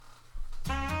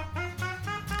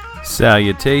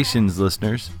Salutations,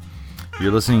 listeners.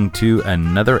 You're listening to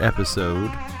another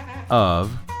episode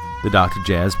of the Dr.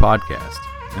 Jazz Podcast.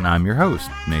 And I'm your host,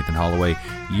 Nathan Holloway,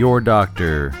 your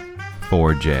doctor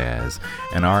for jazz.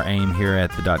 And our aim here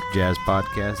at the Dr. Jazz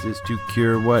Podcast is to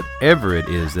cure whatever it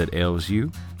is that ails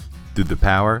you through the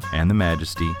power and the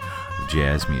majesty of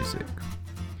jazz music.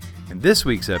 In this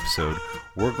week's episode,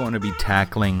 we're going to be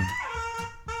tackling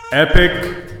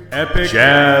epic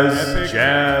jazz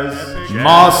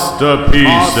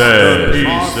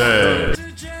masterpieces.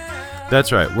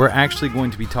 That's right. We're actually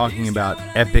going to be talking about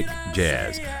epic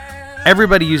jazz.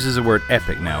 Everybody uses the word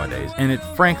epic nowadays, and it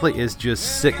frankly is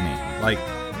just sickening. Like,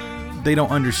 they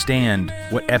don't understand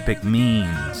what epic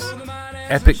means.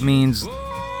 Epic means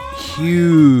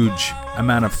huge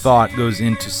amount of thought goes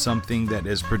into something that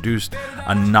has produced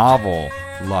a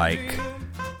novel-like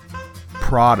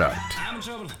product.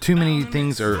 Too many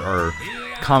things are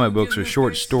comic books or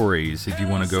short stories, if you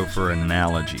want to go for an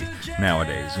analogy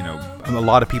nowadays. You know, a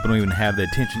lot of people don't even have the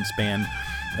attention span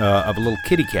of a little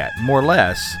kitty cat. More or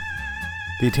less,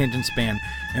 the attention span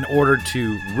in order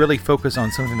to really focus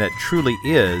on something that truly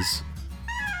is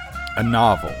a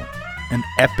novel, an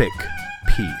epic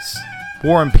piece.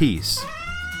 War and Peace.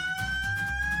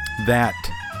 That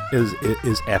is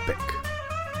epic.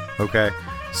 Okay?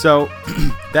 So,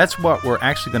 that's what we're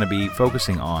actually going to be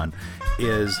focusing on,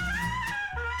 is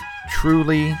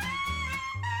truly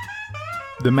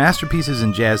the masterpieces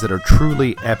in jazz that are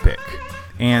truly epic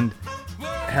and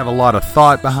have a lot of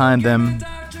thought behind them.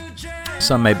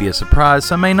 Some may be a surprise,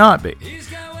 some may not be.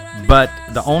 But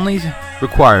the only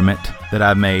requirement that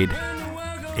I've made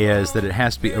is that it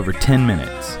has to be over 10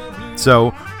 minutes.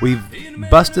 So we've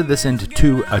busted this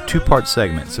into a two-part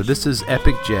segment. So this is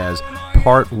Epic Jazz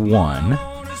Part 1.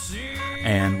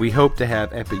 And we hope to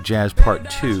have Epic Jazz Part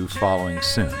 2 following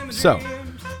soon. So,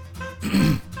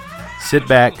 sit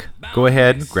back, go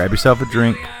ahead, grab yourself a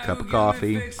drink, cup of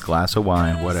coffee, glass of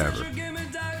wine, whatever.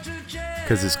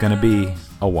 Because it's going to be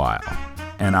a while.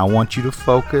 And I want you to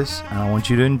focus, and I want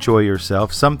you to enjoy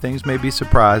yourself. Some things may be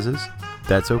surprises.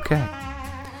 That's okay.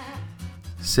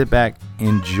 Sit back,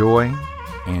 enjoy,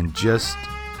 and just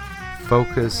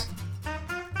focus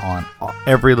on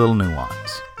every little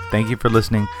nuance. Thank you for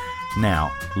listening.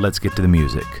 Now, let's get to the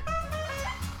music.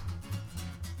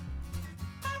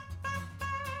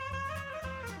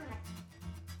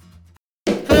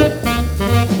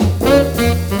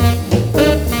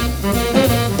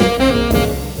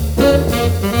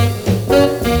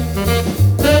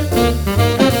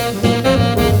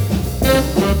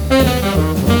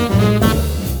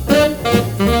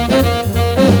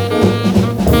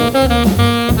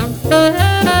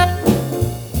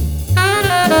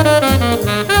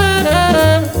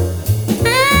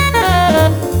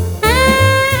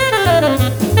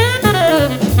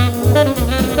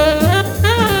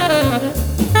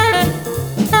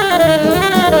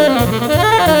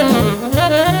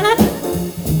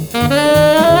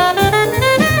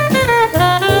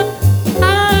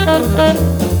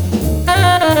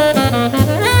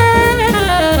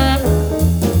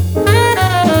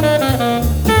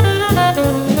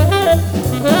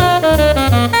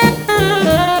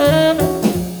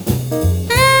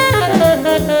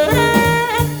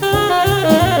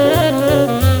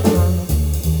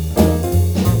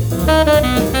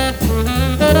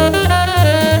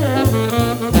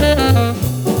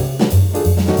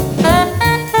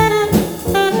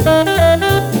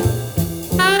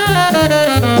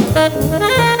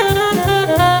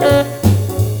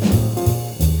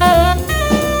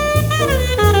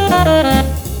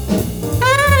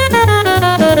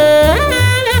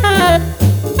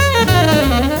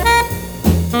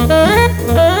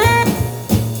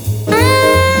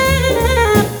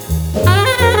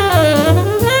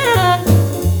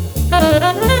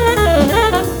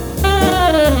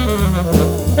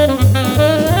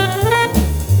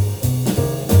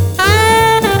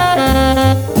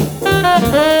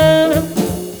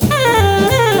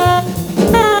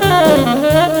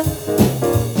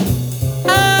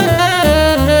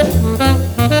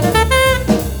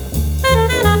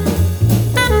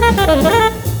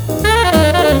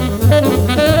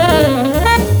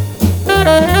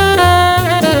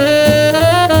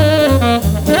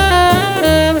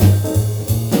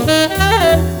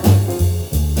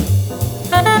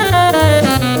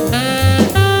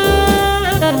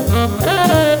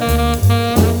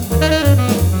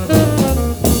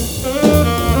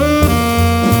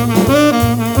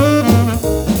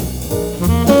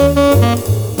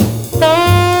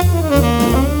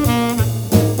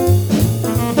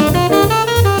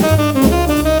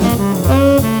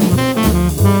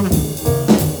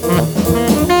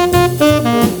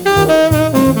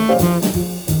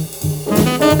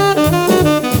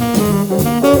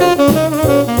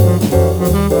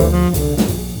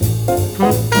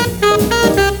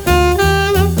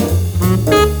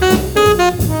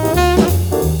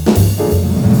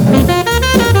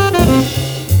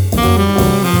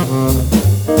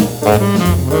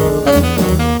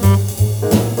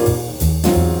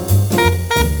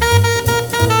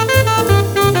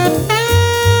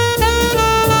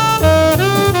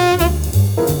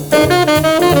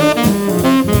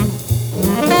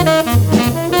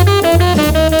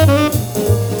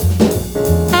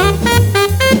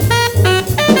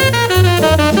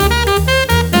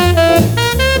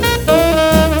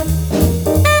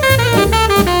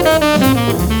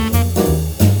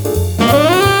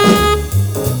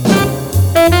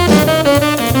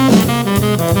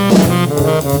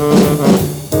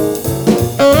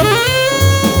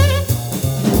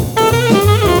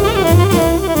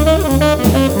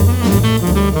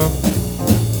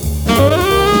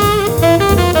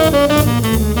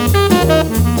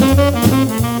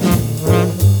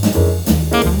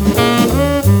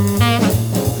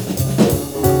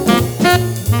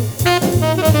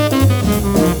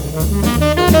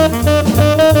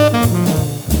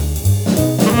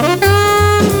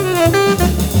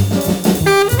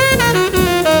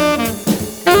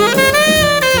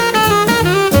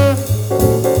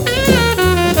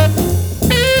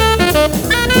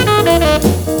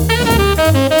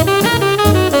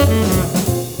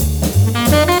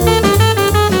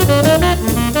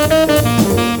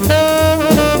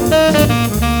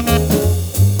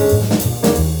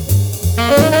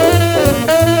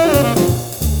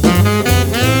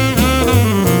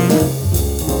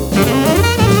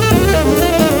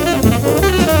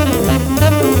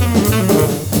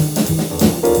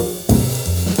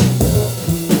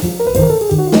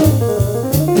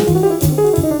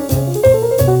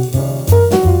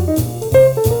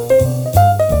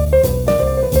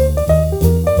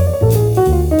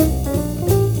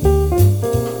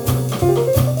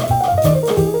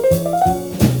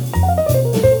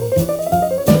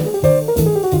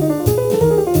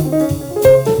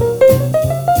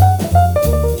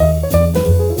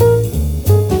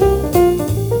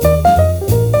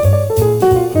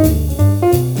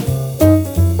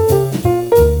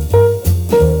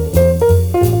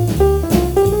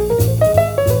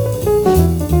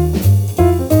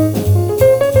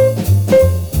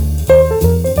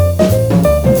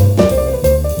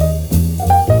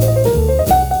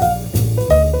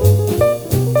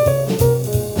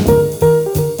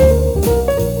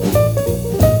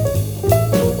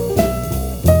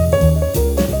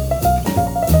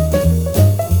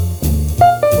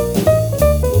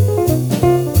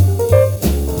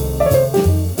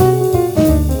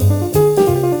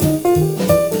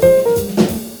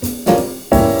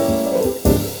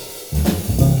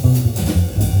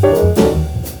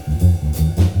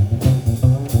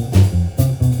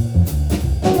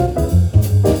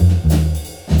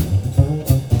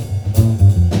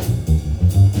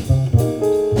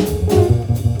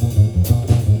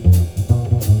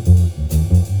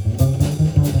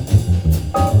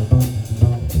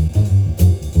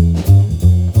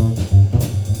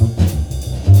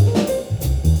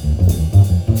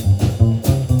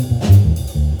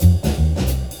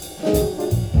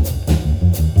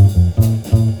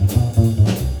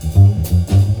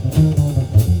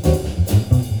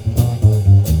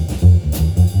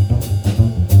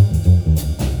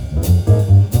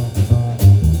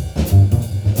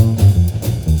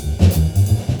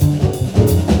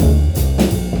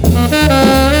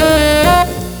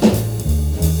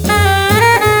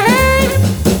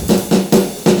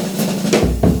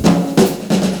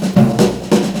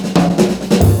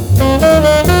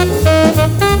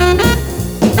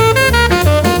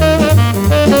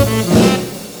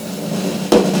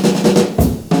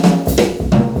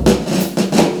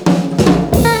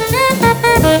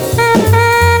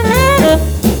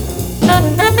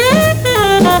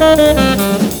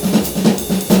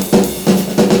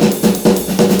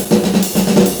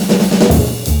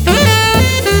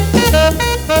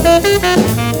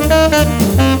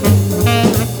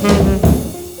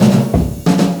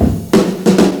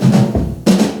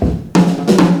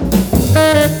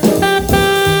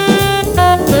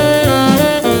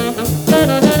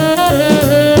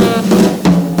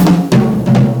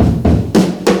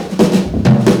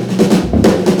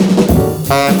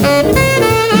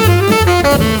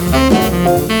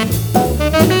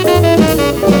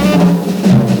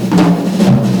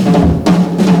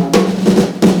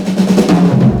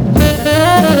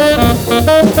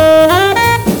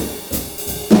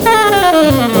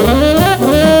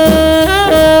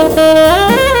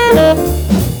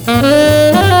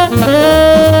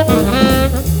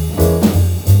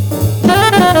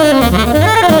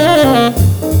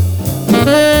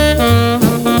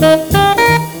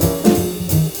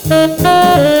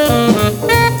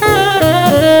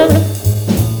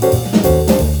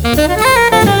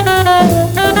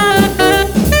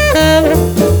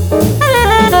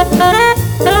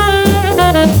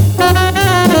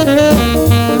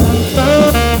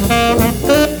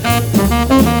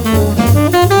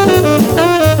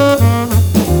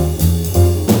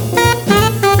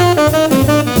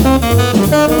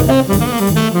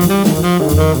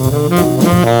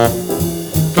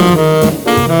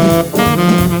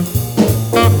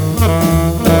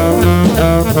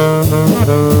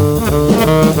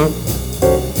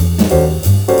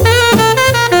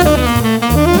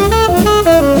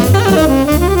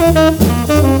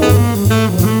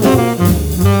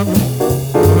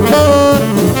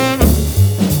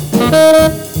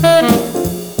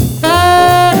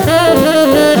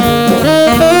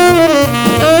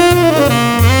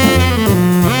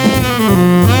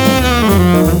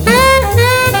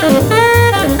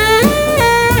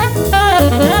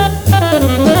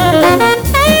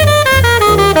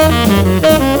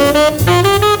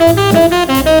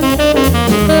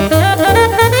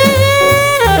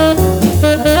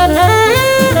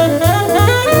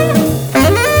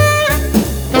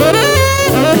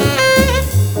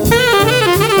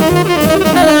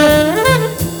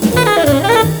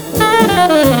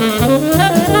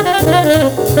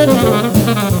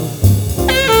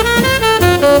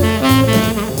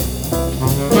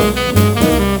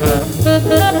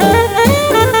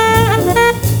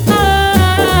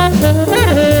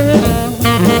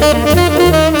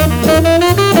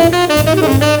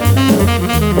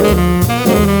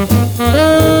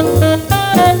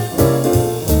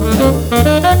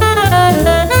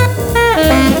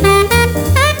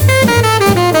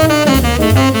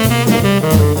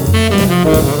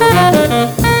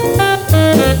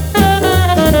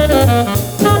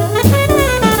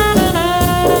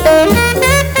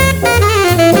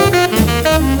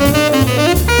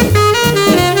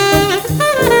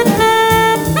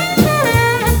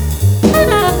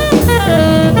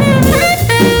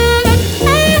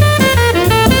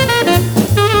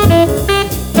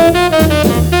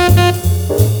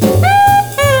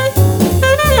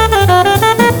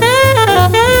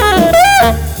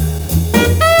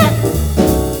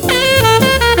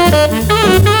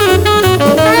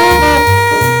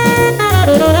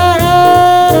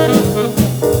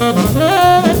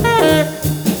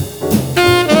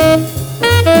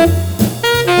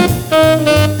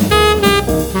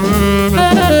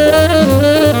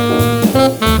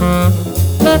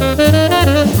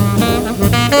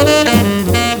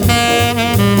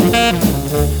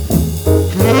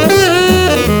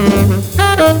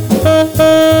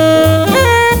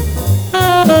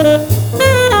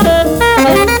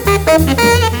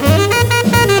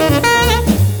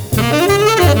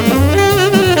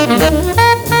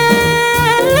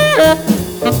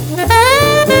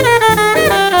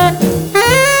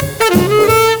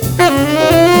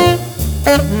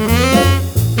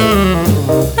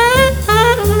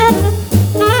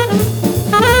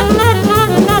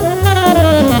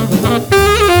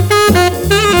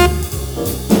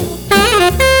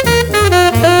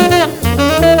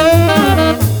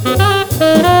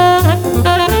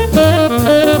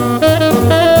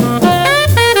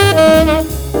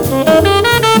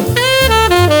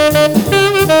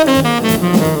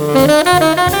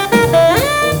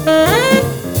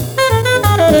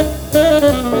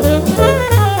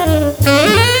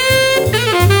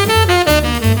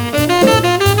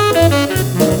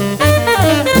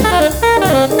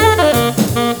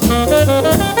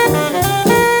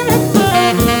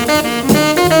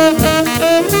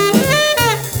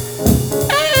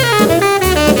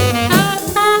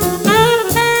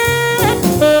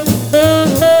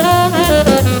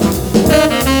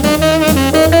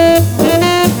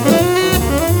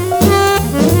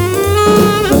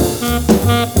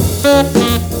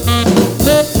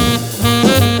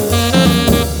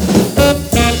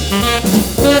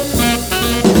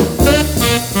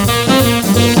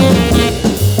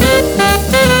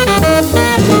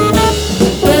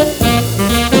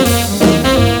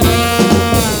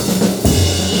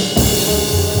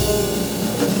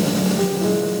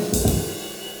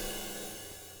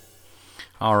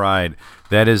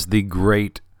 That is the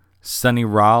great Sonny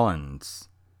Rollins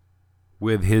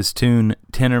with his tune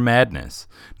Tenor Madness.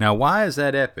 Now, why is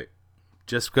that epic?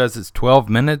 Just because it's 12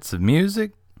 minutes of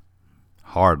music?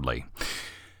 Hardly.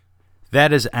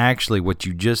 That is actually what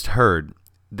you just heard.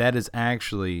 That is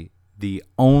actually the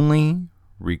only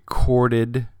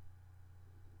recorded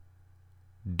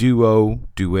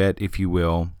duet, if you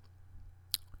will,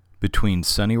 between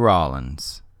Sonny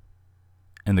Rollins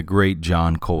and the great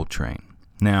John Coltrane.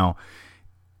 Now,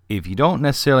 if you don't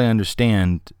necessarily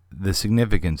understand the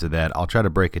significance of that, I'll try to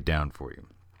break it down for you.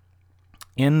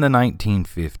 In the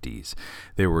 1950s,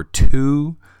 there were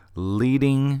two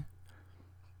leading,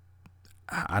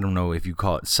 I don't know if you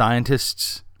call it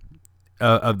scientists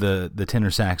of the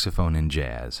tenor saxophone in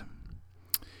jazz.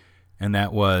 And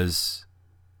that was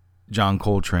John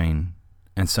Coltrane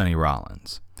and Sonny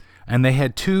Rollins. And they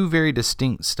had two very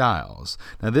distinct styles.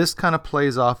 Now, this kind of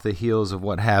plays off the heels of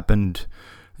what happened,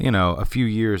 a few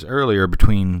years earlier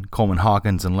between Coleman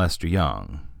Hawkins and Lester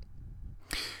Young.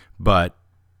 But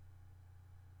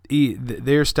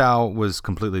their style was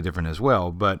completely different as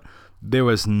well. But there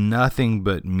was nothing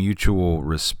but mutual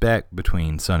respect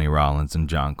between Sonny Rollins and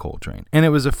John Coltrane. And it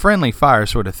was a friendly fire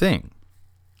sort of thing.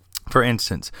 For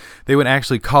instance, they would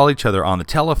actually call each other on the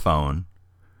telephone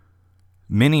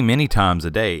many, many times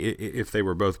a day if they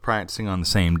were both practicing on the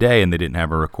same day and they didn't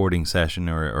have a recording session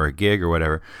or a gig or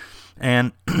whatever.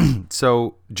 And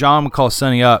so John would call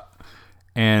Sonny up,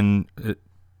 and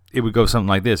it would go something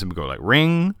like this. It would go like,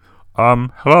 ring,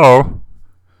 hello.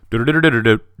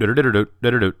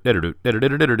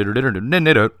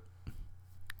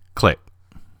 Click.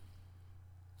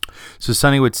 So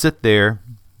Sonny would sit there,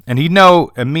 and he'd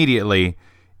know immediately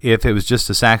if it was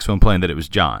just a saxophone playing that it was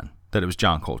John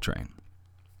Coltrane.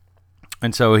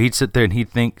 And so he'd sit there and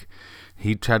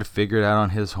he'd try to figure it out on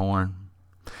his horn,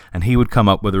 and he would come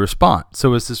up with a response.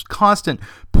 So it's this constant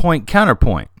point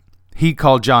counterpoint. He'd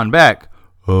call John back,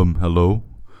 hello.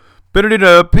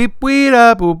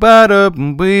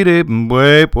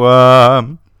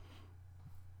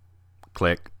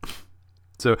 Click.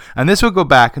 So, and this would go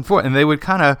back and forth, and they would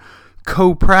kind of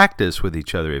co-practice with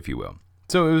each other, if you will.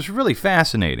 So it was really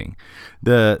fascinating,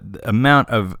 the amount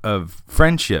of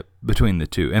friendship between the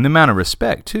two, and the amount of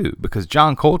respect too, because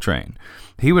John Coltrane,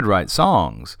 he would write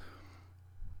songs,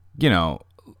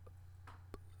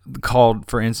 called,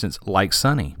 for instance, Like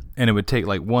Sonny, and it would take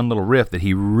like one little riff that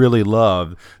he really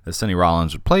loved that Sonny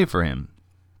Rollins would play for him,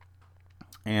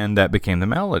 and that became the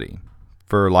melody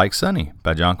for Like Sonny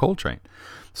by John Coltrane.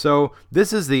 So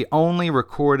this is the only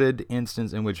recorded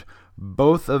instance in which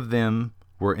both of them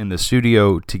were in the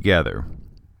studio together,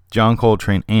 John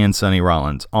Coltrane and Sonny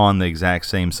Rollins, on the exact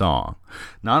same song.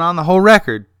 Not on the whole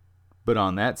record, but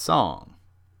on that song.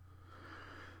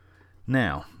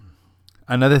 Now,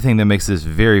 another thing that makes this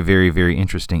very, very, very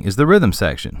interesting is the rhythm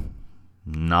section.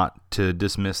 Not to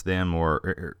dismiss them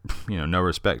or no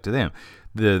respect to them.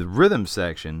 The rhythm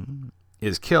section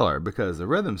is killer, because the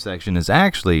rhythm section is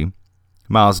actually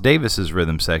Miles Davis's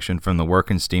rhythm section from the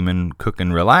Workin', Steamin',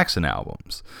 Cookin', Relaxin'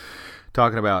 albums.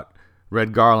 Talking about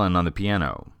Red Garland on the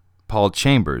piano, Paul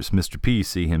Chambers, Mr.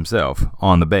 PC himself,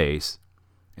 on the bass,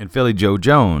 and Philly Joe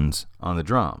Jones on the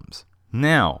drums.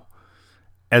 Now,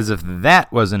 as if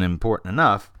that wasn't important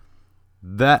enough,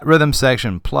 that rhythm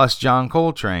section plus John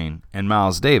Coltrane and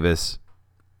Miles Davis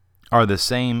are the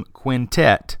same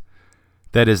quintet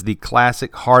that is the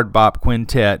classic hard bop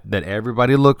quintet that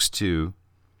everybody looks to,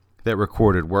 that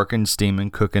recorded Workin',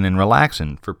 Steamin', Cookin', and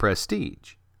Relaxin' for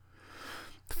Prestige.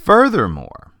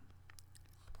 Furthermore,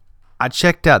 I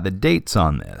checked out the dates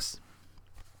on this.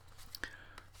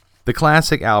 The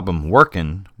classic album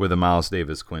Workin' with the Miles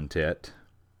Davis Quintet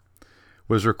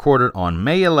was recorded on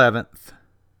May 11th,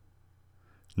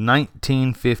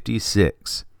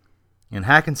 1956 in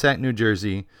Hackensack, New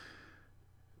Jersey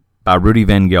by Rudy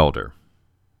Van Gelder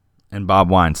and Bob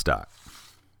Weinstock.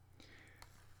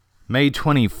 May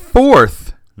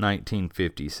 24th,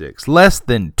 1956, less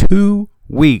than 2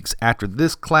 weeks after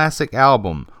this classic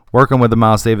album, Working with the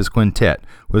Miles Davis Quintet,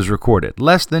 was recorded.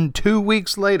 Less than 2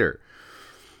 weeks later,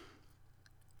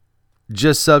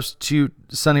 just substitute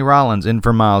Sonny Rollins in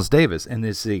for Miles Davis, and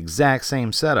it's the exact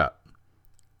same setup.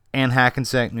 And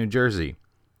Hackensack, New Jersey,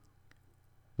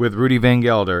 with Rudy Van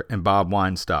Gelder and Bob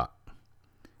Weinstock.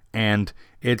 And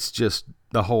it's just,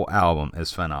 the whole album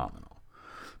is phenomenal.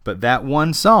 But that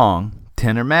one song,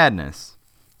 Tenor Madness,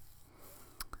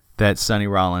 that's Sonny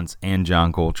Rollins and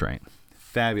John Coltrane.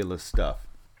 Fabulous stuff.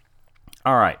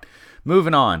 All right,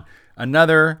 moving on.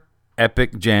 Another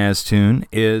epic jazz tune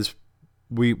is,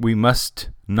 we would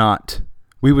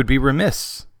be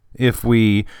remiss if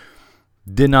we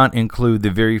did not include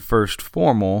the very first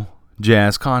formal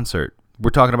jazz concert. We're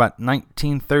talking about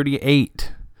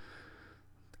 1938,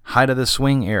 height of the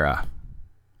swing era,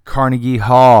 Carnegie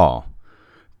Hall,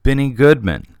 Benny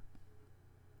Goodman,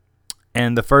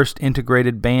 and the first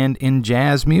integrated band in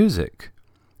jazz music,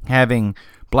 having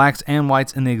blacks and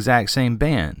whites in the exact same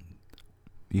band.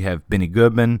 You have Benny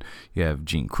Goodman, you have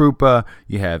Gene Krupa,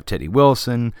 you have Teddy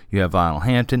Wilson, you have Lionel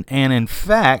Hampton, and in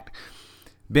fact,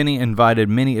 Benny invited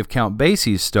many of Count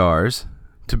Basie's stars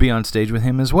to be on stage with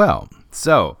him as well.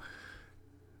 So,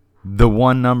 the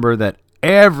one number that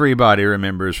everybody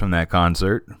remembers from that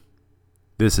concert,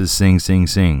 this is Sing, Sing,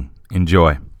 Sing.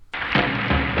 Enjoy.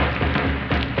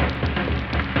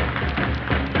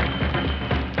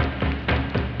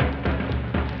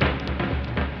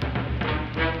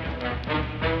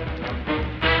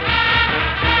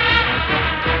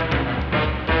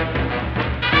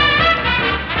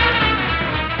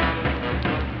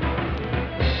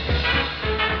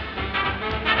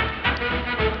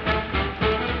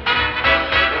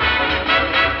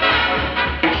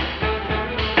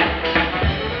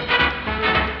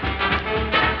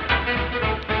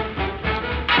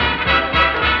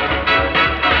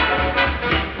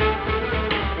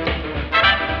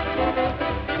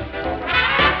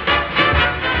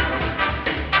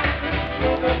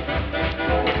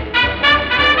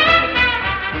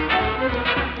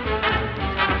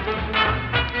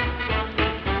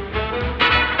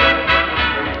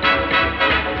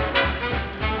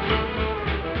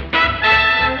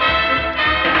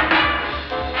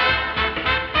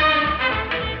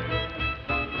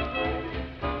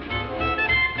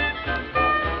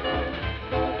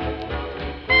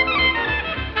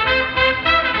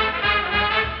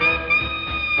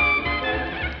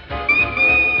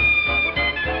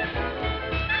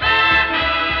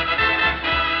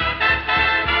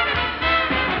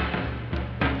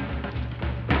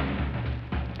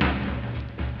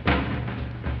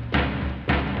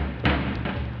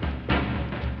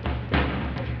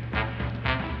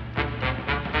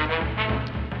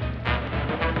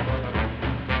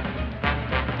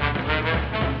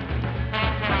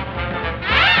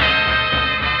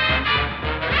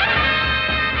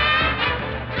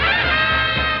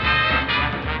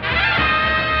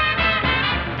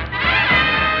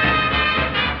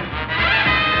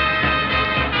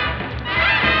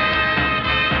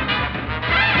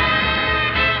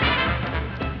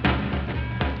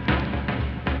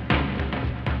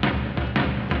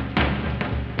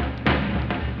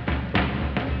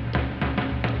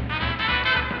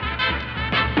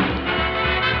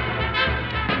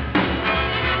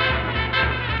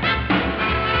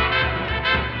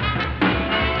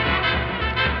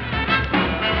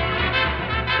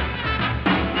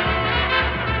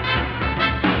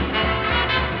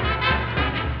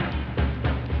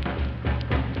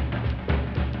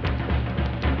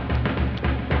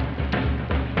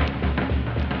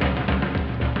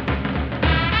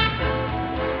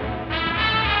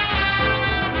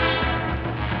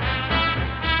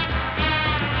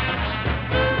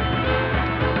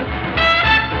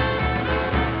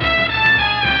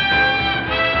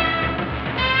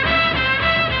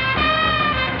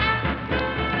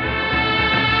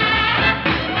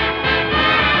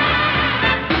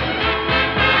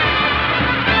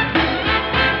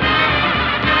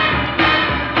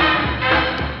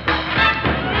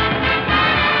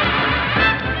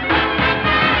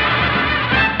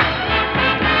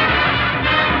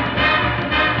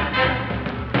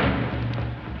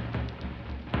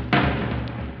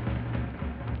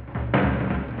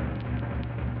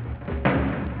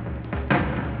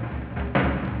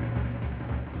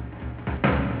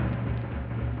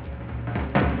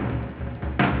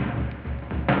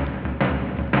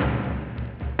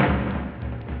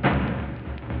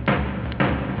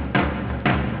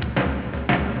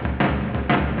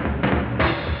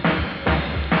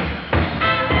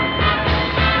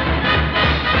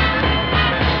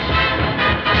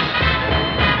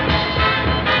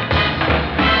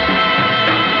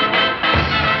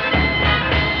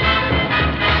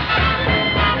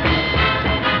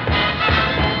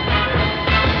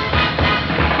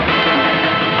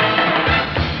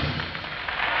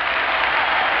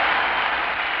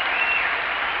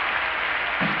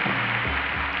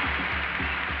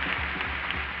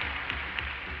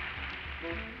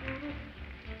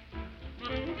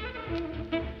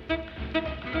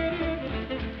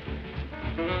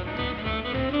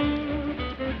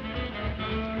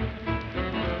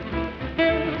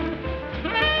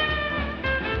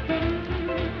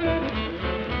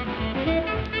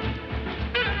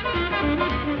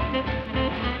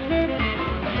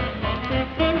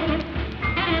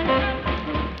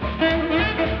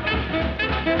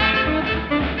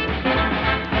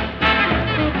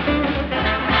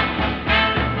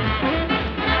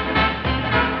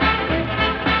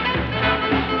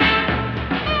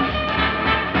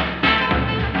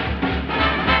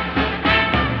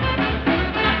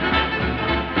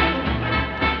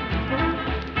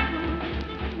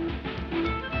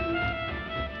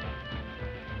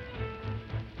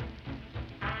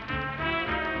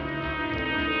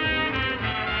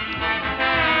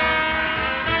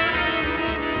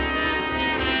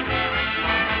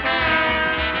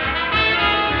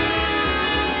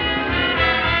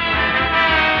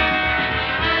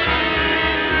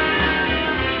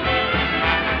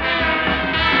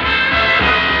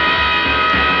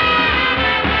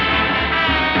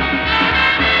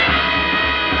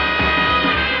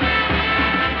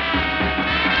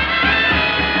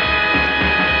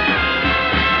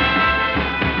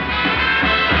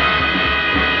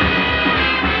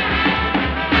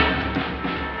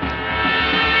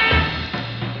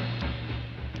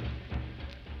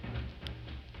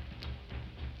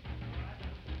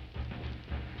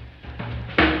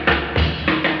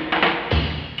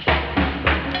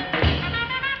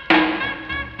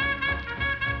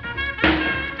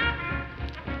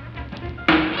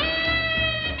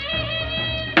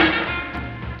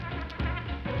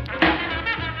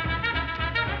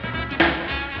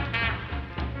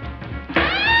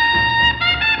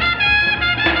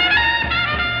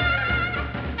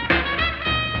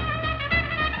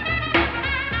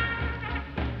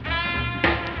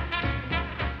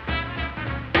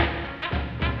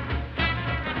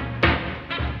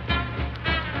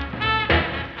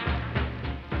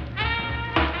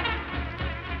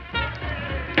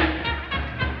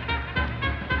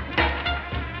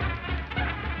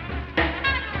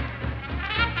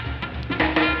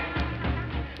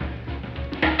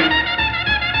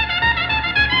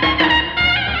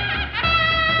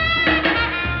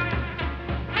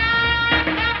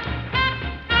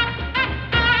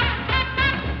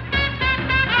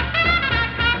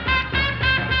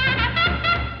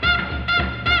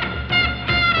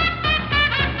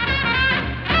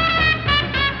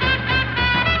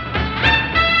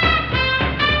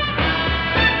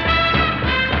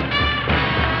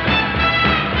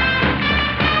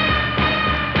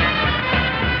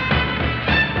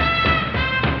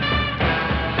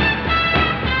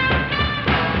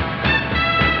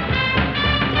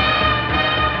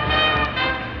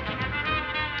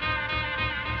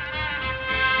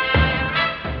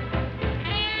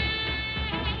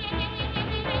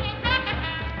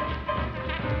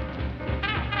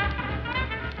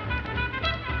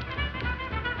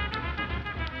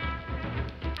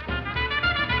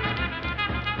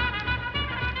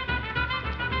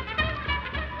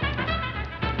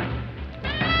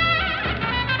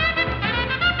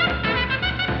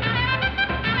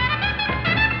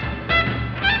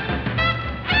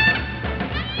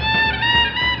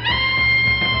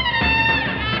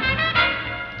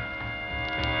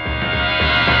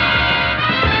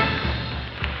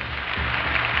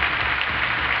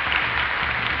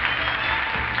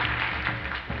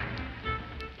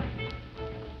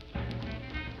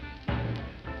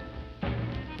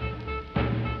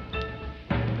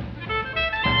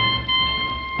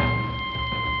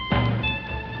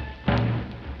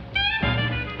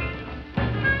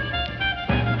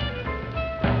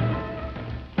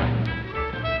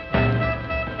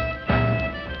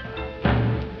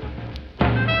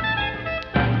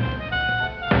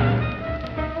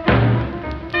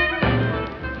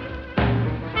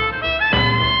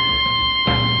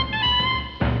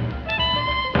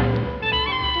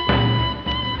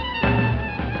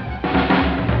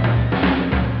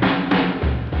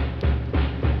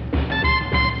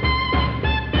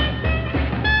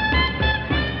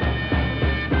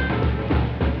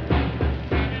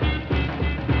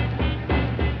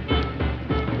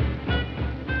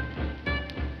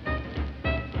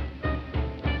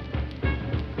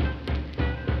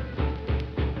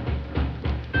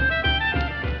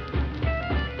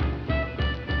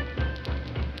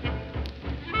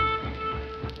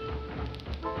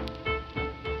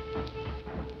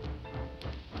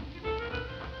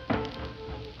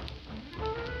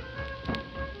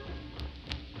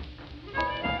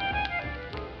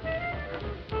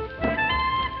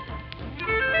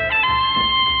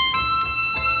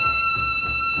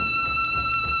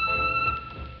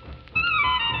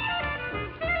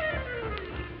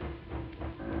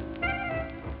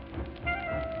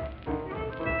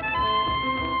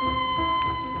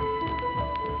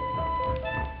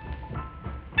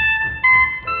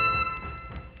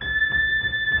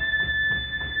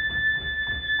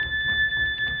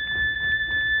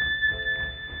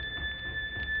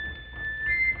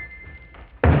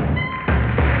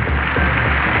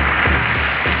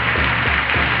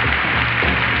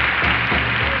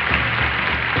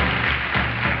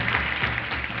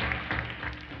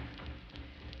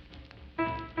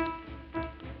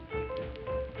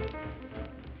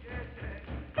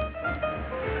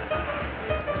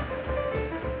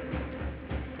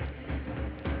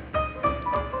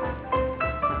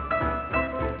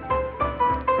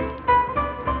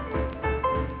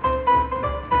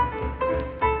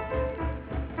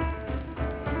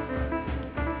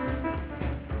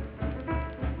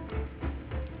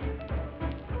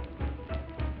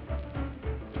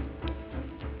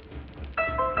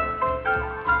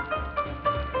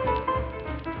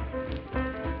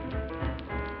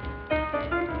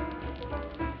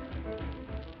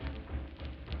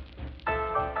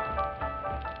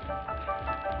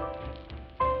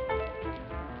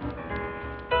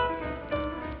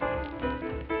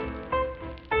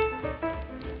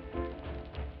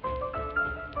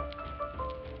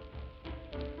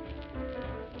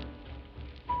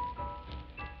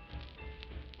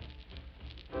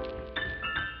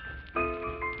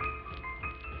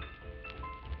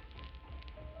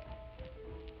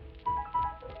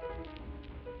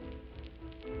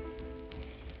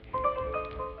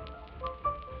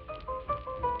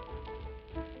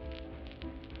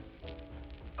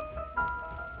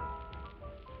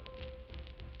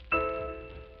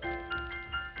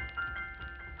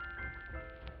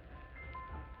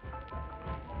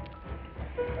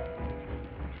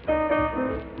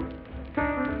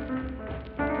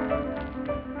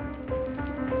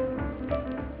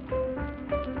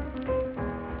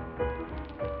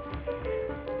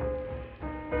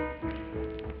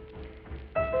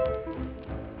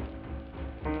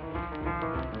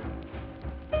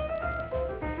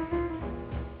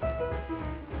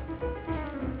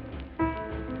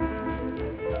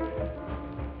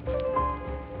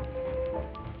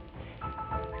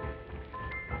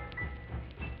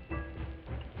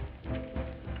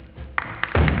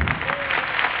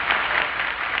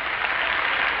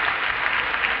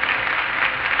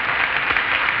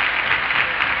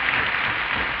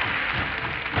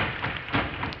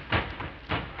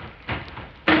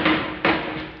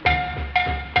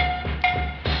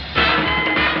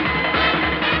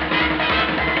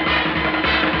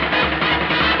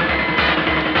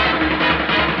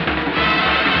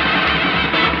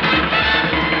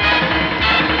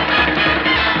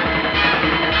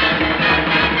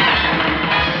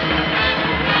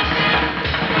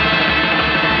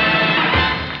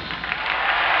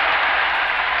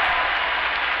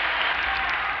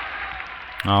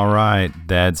 right.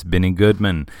 That's Benny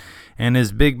Goodman and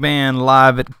his big band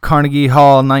live at Carnegie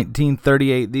Hall,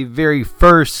 1938, the very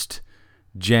first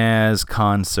jazz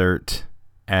concert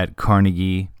at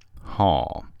Carnegie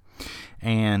Hall.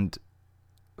 And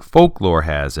folklore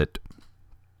has it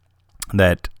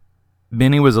that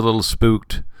Benny was a little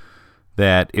spooked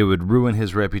that it would ruin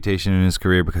his reputation in his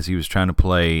career because he was trying to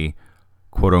play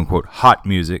quote-unquote hot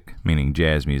music, meaning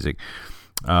jazz music,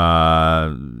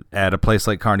 at a place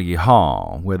like Carnegie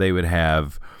Hall, where they would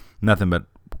have nothing but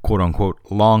quote-unquote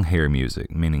long hair music,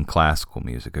 meaning classical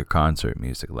music or concert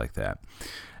music like that.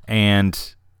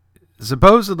 And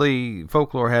supposedly,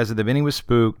 folklore has it that Benny was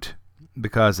spooked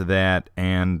because of that,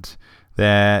 and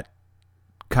that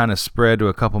kind of spread to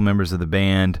a couple members of the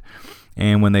band.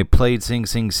 And when they played Sing,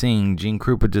 Sing, Sing, Gene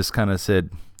Krupa just kind of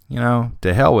said,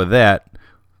 to hell with that.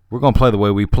 We're going to play the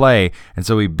way we play. And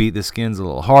so he beat the skins a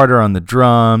little harder on the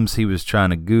drums. He was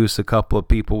trying to goose a couple of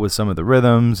people with some of the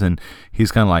rhythms, and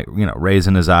he's kind of like,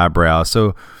 raising his eyebrows.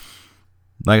 So,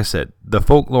 like I said, the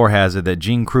folklore has it that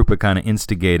Gene Krupa kind of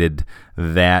instigated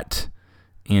that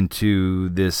into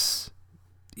this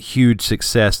huge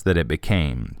success that it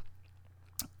became.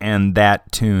 And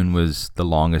that tune was the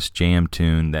longest jam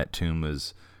tune. That tune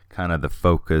was kind of the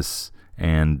focus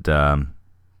and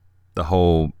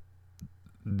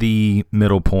the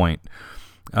middle point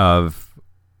of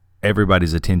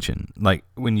everybody's attention. Like,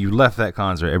 when you left that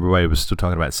concert, everybody was still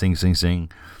talking about Sing, Sing,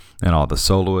 Sing, and all the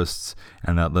soloists,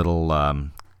 and that little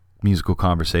musical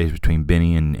conversation between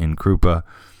Benny and Krupa,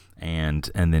 and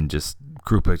then just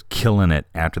Krupa killing it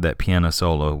after that piano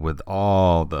solo with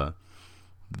all the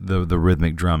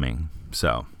rhythmic drumming.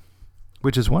 So,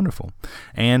 which is wonderful.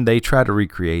 And they try to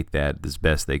recreate that as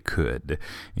best they could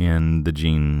in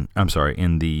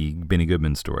the Benny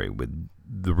Goodman story, with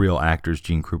the real actors,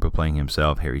 Gene Krupa playing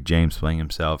himself, Harry James playing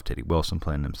himself, Teddy Wilson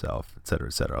playing himself,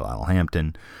 etc., Lionel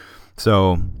Hampton.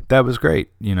 So that was great,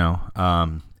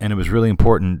 and it was really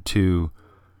important to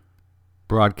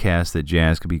broadcast that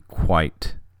jazz could be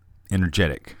quite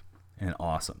energetic and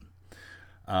awesome.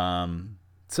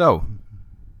 So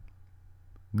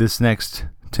this next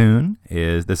tune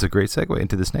that's a great segue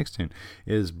into this next tune,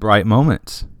 is Bright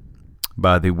Moments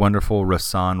by the wonderful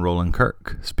Rahsaan Roland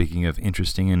Kirk. Speaking of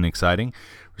interesting and exciting,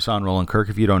 Rahsaan Roland Kirk,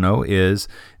 if you don't know, is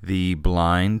the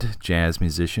blind jazz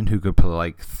musician who could play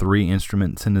like 3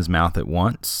 instruments in his mouth at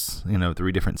once,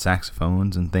 3 different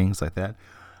saxophones and things like that.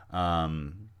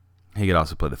 He could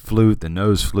also play the flute, the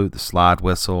nose flute, the slide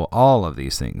whistle, all of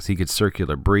these things. He could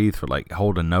circular breathe for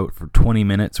hold a note for 20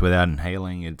 minutes without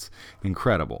inhaling. It's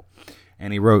incredible.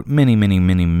 And he wrote many, many,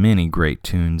 many, many great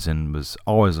tunes, and was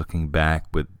always looking back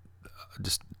with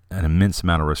just an immense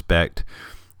amount of respect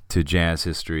to jazz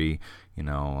history,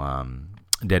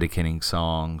 dedicating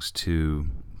songs to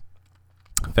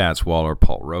Fats Waller,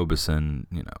 Paul Robeson,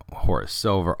 Horace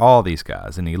Silver, all these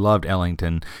guys. And he loved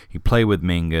Ellington. He played with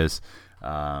Mingus.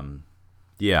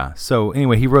 So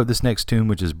anyway, he wrote this next tune,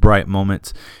 which is Bright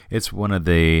Moments. It's one of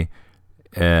the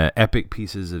epic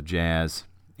pieces of jazz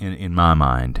in my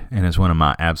mind, and it's one of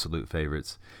my absolute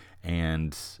favorites.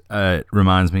 And it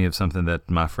reminds me of something that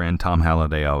my friend Tom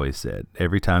Halliday always said.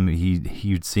 Every time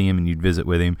you'd see him and you'd visit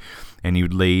with him and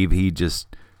you'd leave, he'd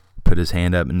just put his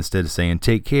hand up, and instead of saying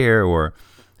take care or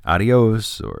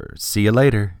adios or see you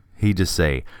later, he'd just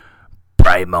say,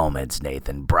 bright moments,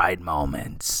 Nathan, bright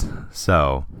moments.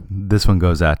 So this one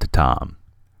goes out to Tom.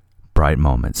 Bright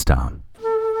moments, Tom.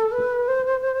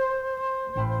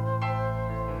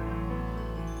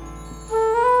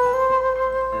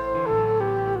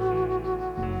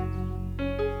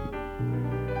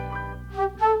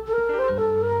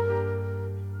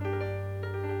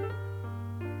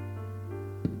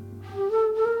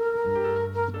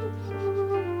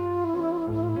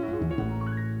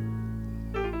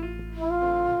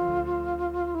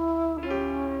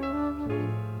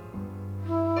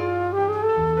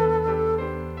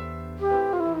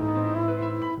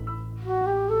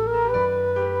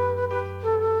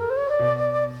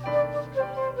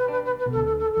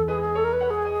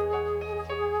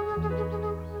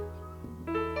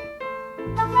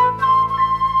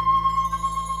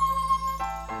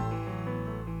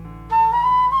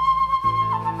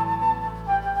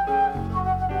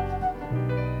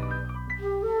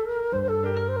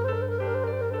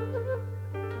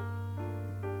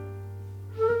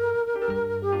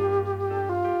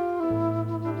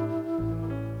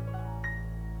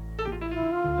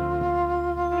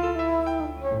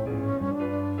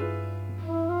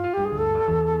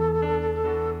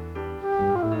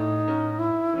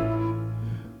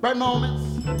 Bright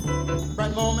moments,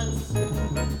 bright moments,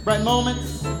 bright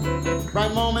moments,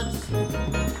 bright moments,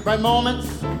 bright moments,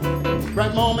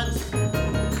 bright moments,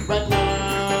 right now.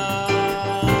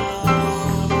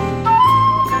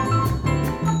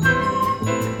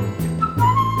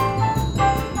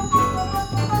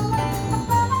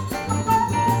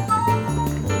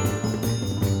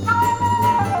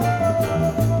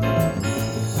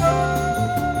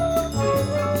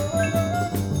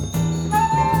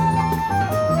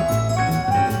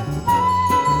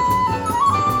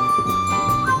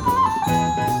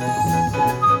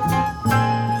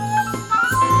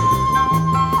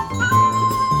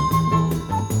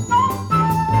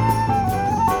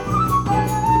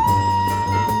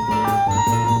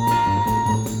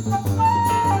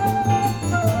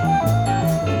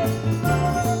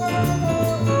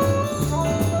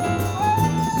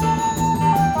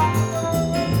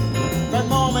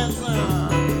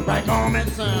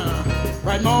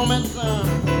 Right moments,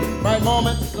 right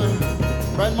moments,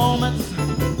 right moments,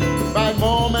 right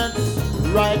moments,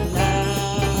 right now.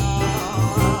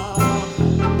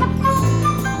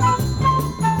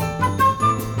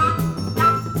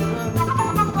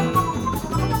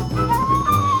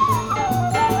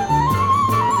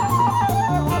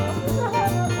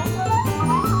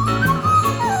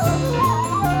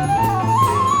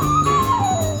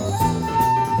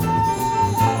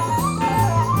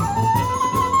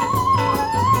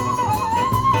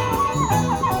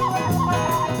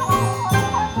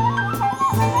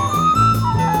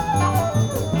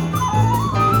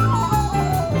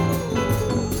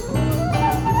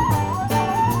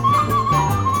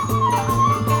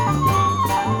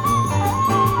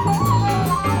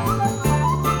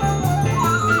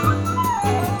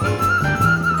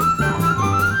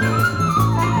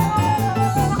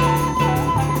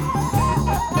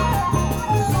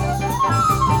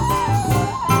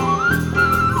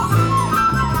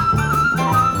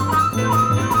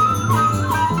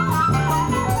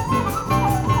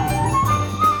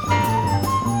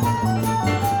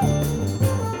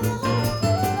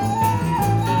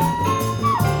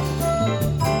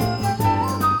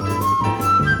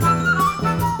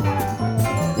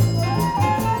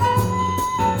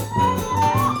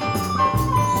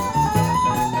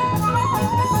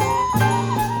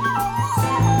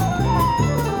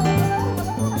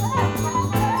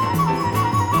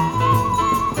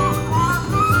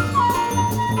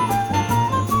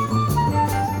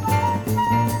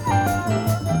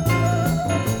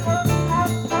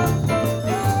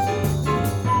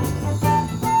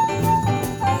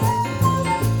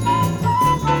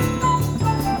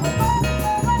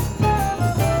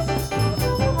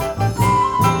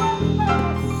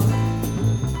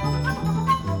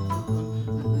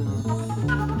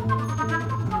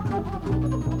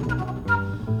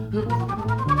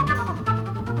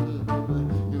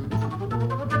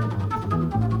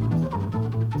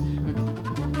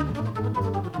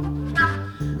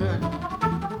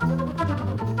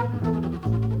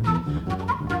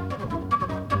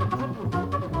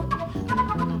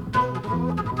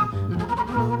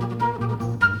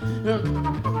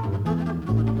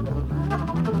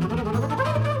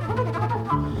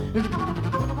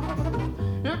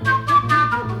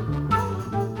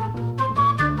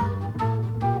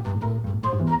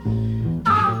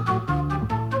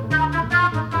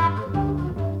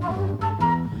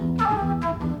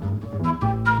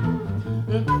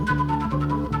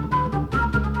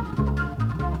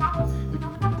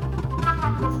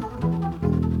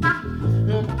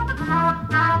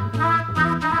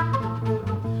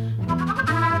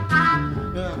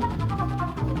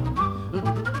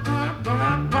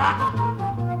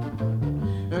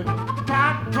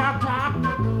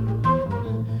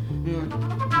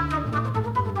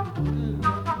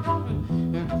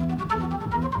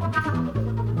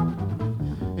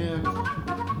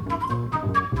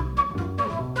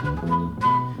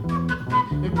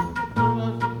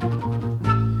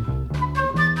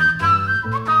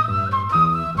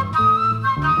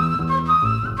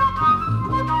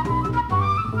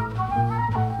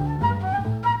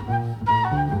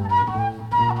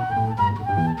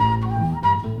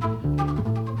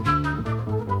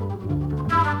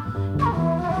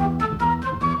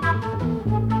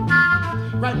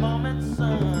 Right moments,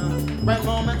 right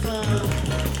moments,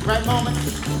 right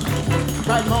moments,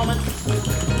 right moments,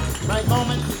 right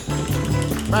moments,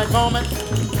 right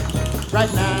moments,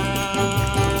 right now.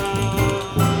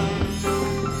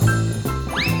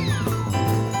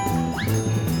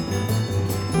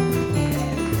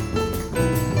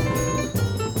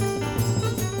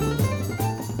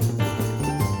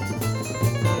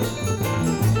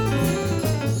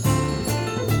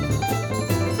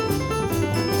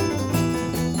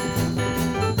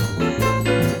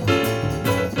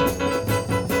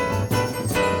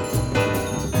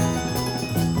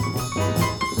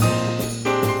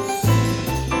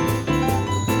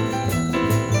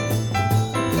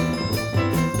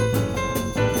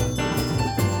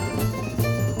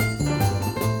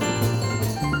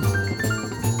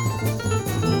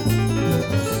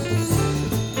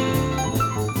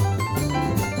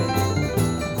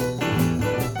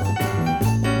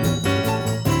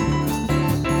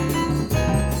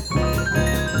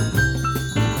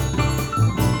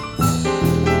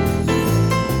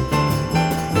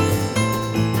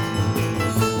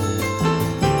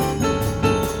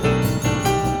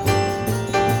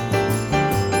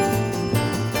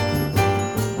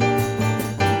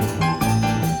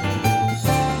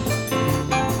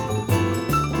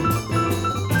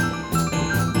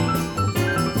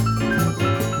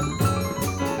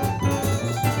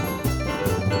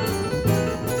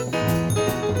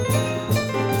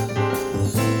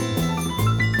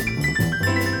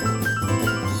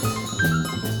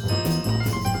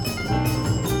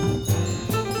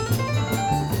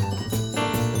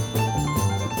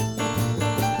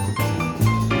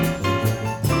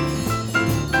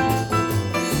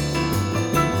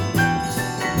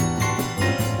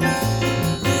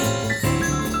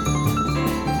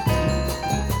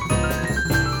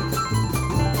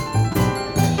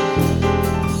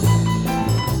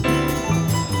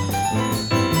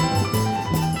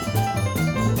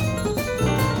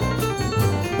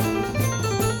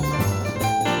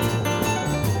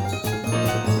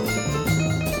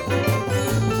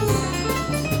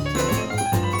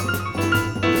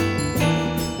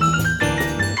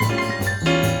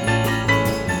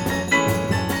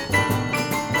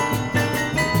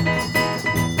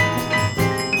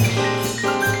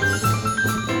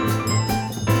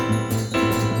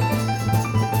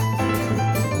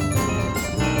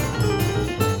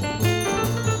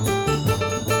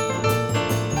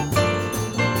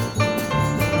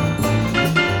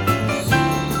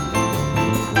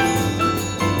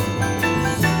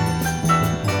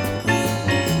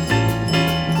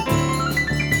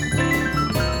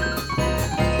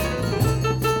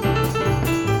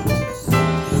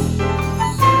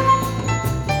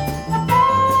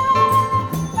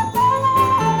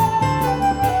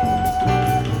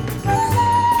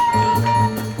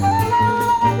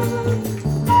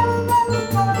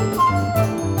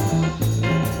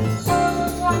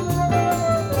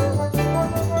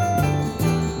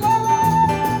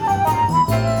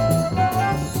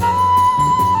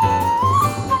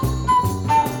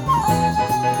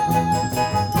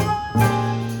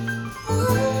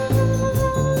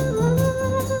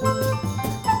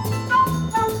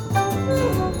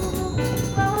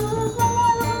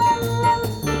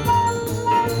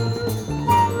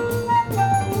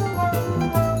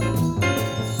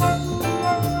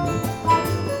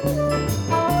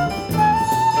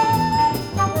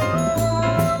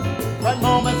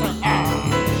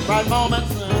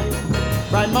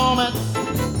 bright moments,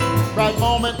 bright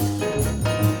moments,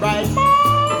 bright moments,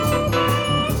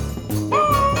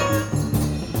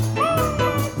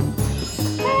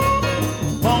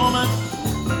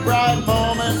 bright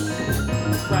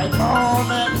moments, bright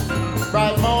moments,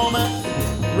 bright moments,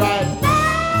 bright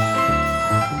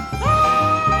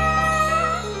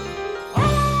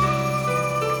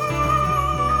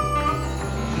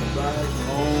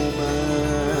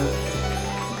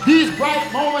These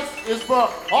bright moments is for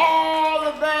all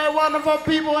the very wonderful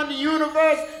people in the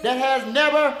universe that has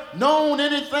never known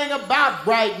anything about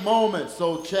bright moments.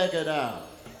 So check it out.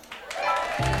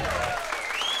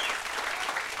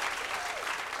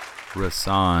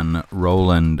 Rahsaan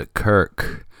Roland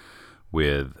Kirk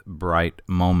with Bright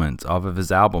Moments off of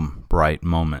his album Bright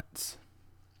Moments.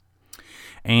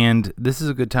 And this is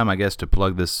a good time, I guess, to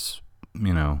plug this,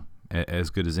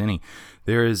 as good as any.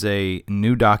 There is a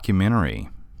new documentary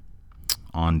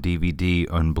on DVD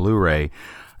and Blu-ray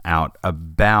out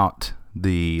about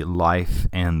the life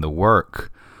and the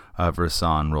work of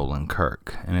Rahsaan Roland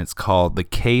Kirk, and it's called The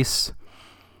Case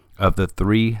of the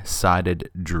Three-Sided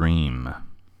Dream.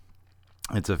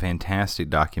 It's a fantastic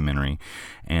documentary,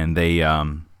 and they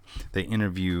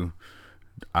interview,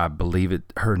 I believe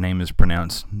her name is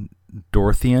pronounced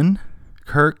Dorothea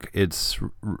Kirk. It's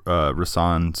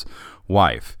Rahsaan's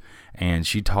wife, and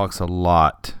she talks a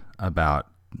lot about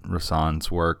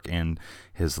Rahsaan's work and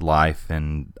his life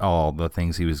and all the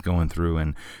things he was going through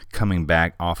and coming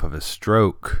back off of a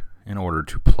stroke in order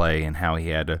to play, and how he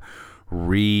had to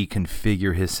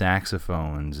reconfigure his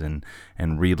saxophones and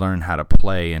relearn how to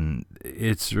play. And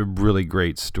it's a really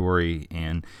great story,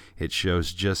 and it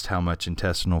shows just how much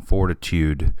intestinal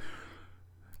fortitude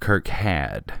Kirk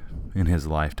had in his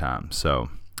lifetime. So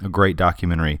a great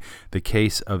documentary, The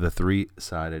Case of the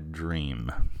Three-Sided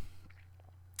Dream.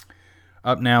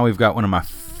 Up now, we've got one of my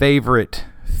favorite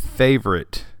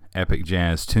epic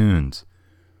jazz tunes.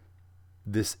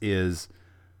 This is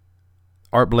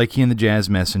Art Blakey and the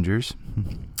Jazz Messengers,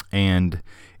 and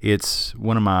it's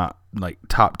one of my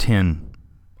top 10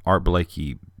 Art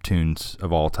Blakey tunes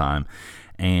of all time.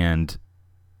 And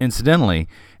incidentally,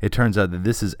 it turns out that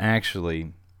this is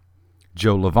actually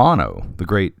Joe Lovano, the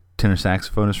great tenor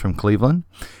saxophonist from Cleveland.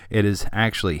 It is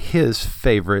actually his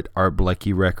favorite Art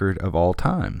Blakey record of all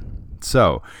time.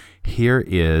 So, here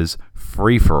is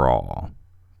Free For All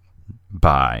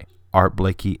by Art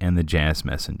Blakey and the Jazz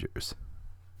Messengers.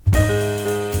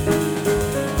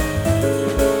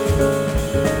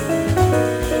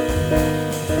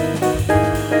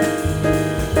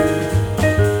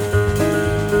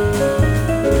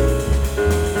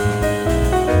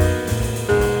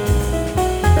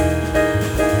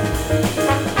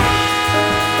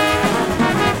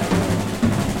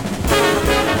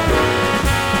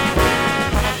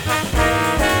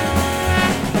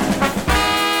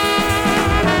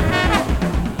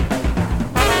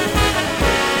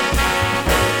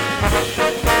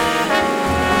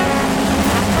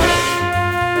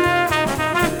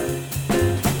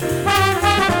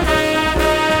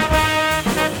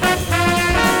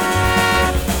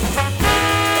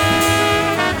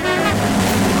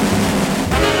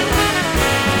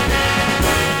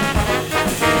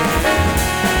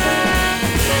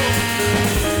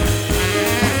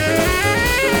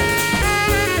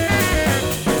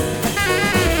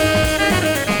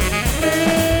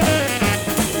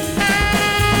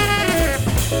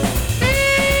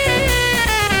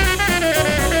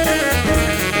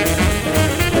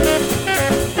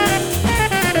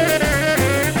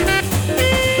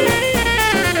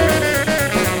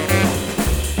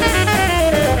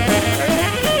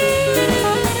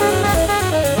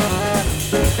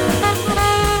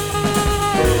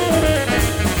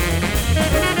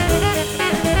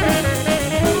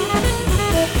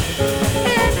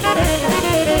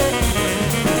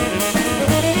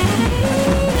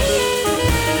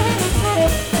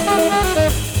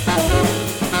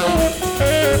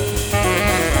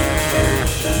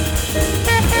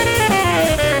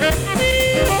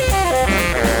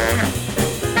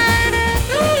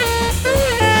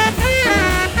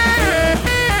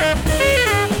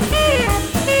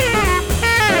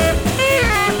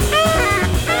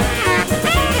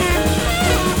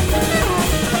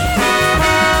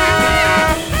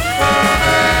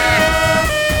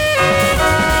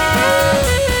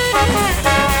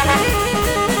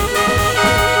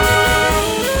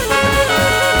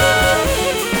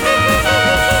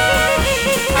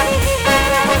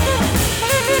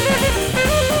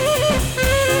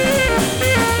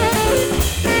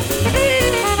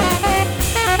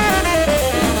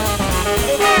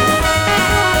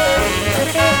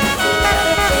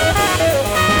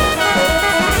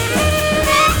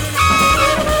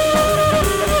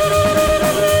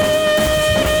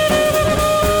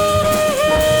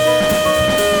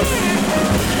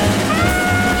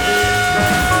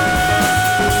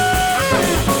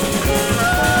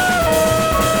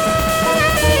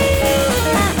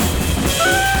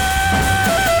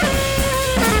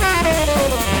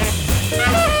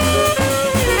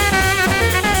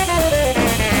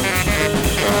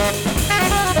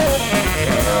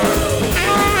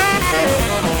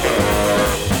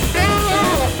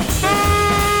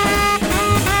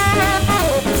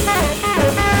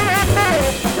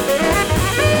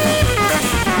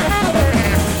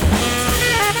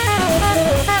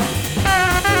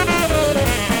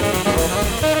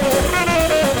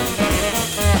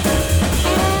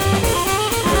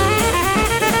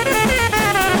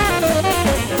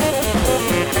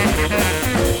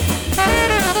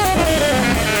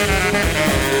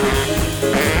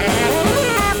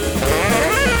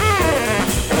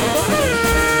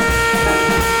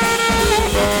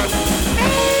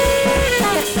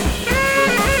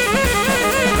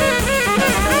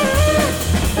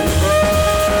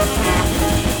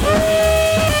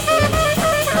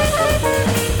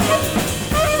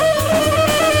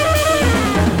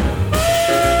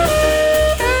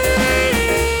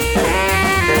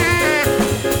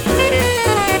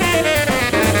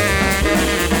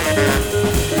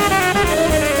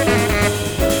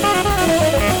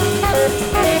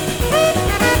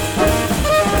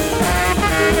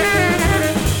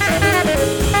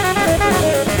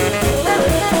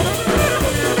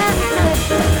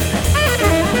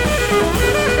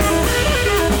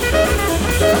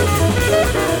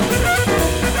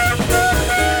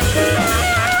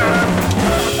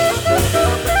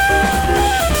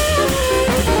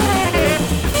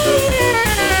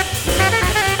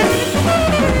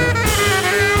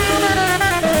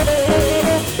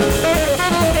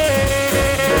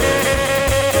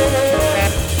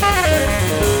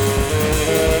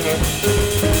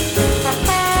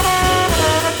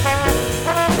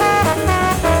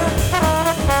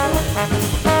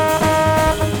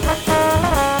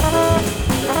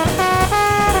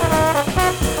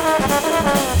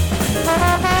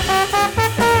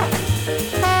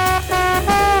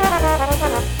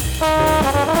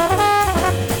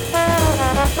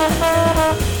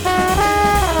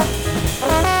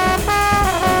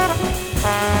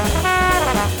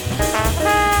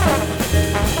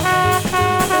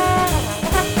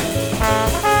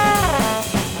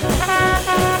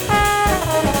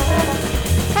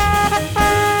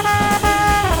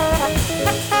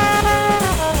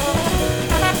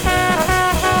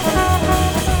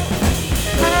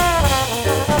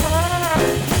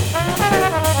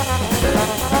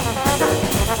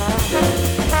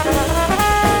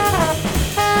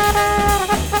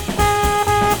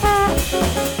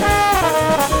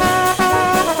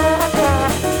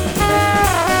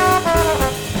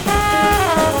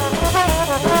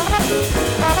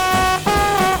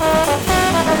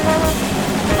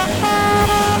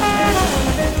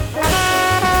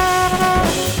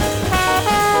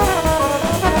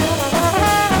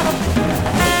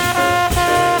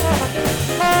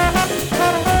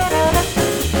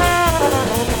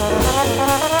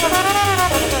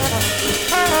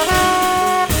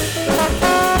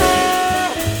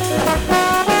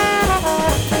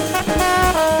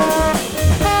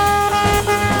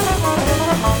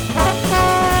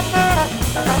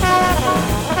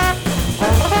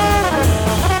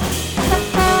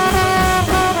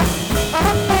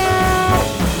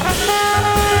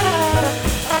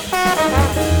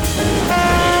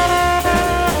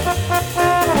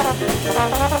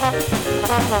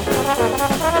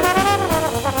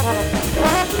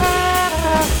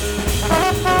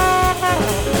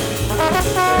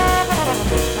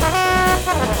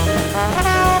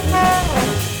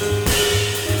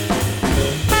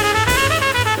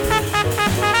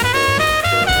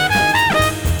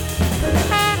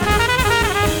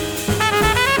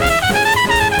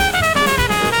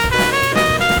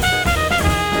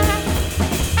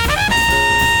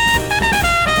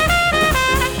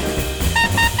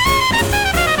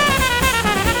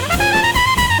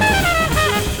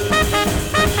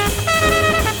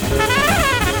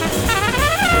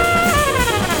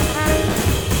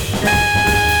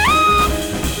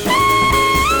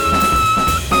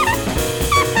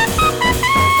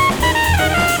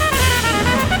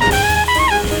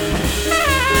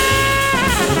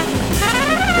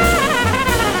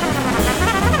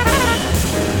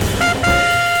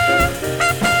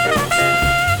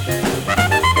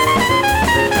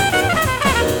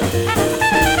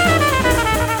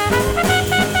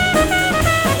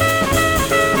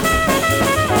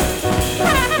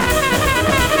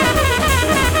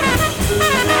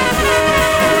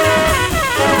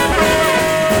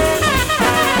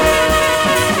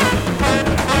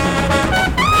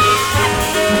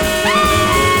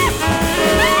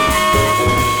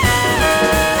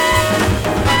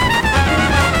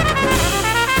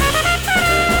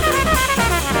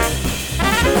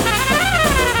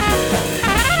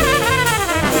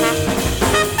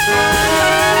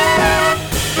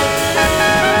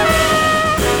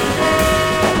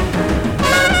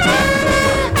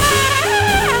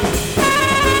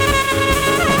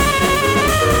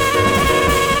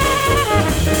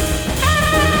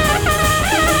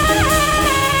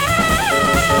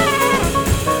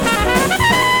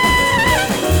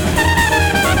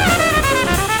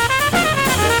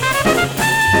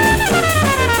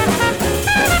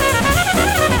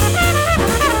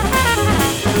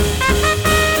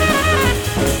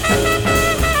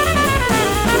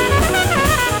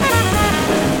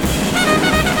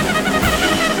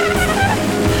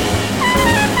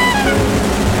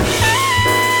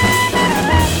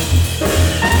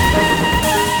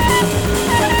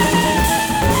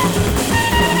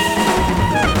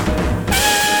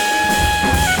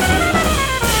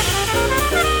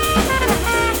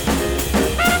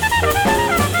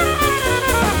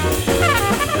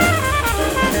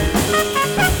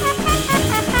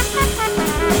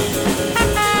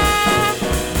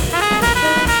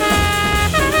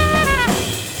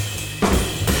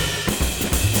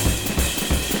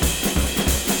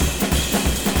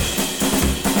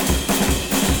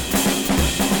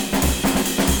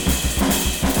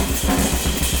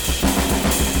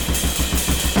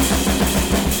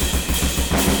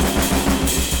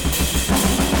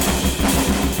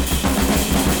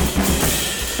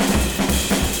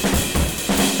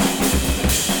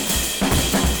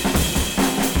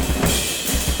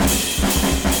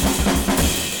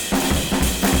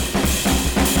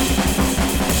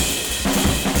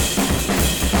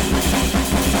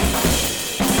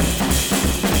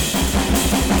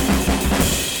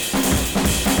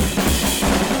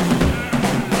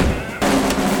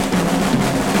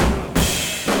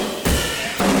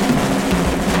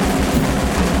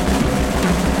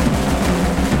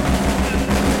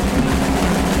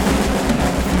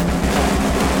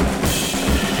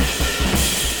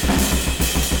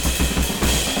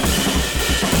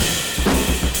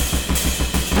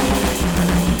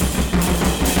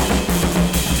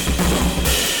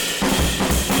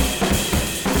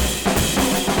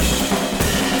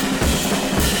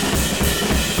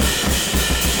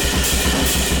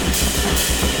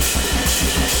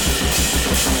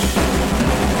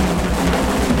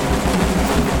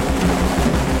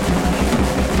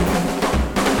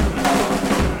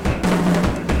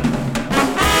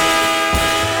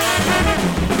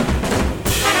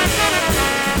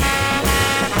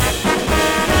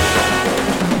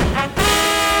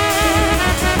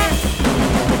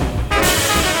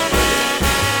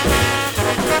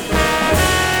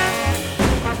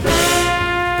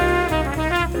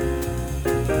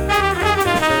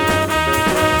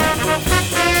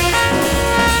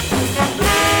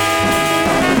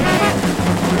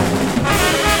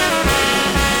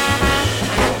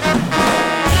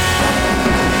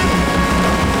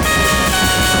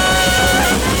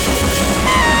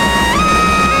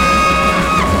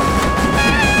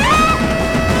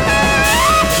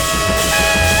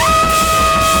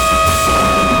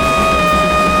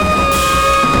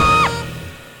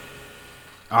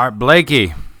 Art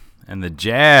Blakey and the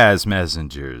Jazz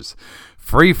Messengers.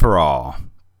 Free for All.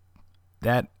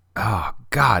 That, oh,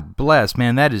 God bless,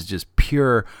 man. That is just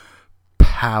pure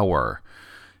power.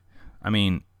 I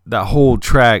mean, that whole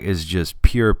track is just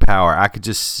pure power. I could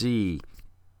just see,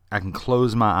 I can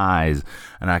close my eyes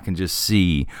and I can just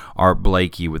see Art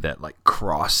Blakey with that like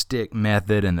cross stick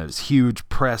method and those huge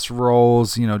press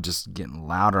rolls, you know, just getting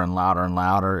louder and louder and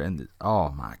louder. And oh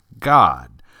my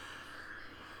God.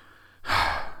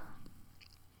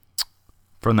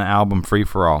 From the album Free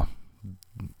for All,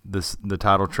 the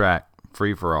title track,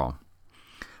 Free for All,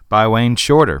 by Wayne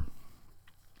Shorter,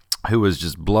 who was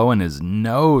just blowing his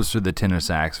nose through the tenor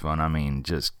saxophone. I mean,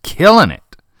 just killing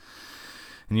it.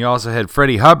 And you also had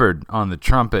Freddie Hubbard on the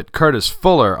trumpet, Curtis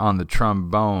Fuller on the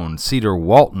trombone, Cedar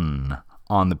Walton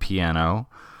on the piano,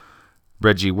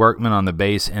 Reggie Workman on the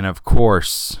bass, and of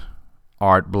course,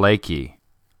 Art Blakey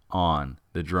on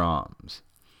the drums.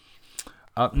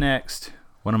 Up next,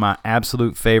 one of my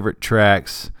absolute favorite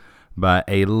tracks by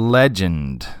a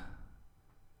legend.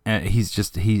 And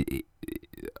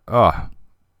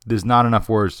there's not enough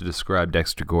words to describe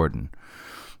Dexter Gordon.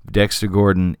 Dexter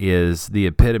Gordon is the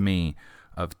epitome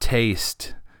of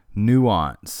taste,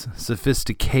 nuance,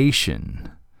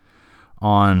 sophistication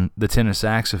on the tenor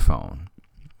saxophone.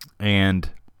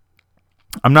 And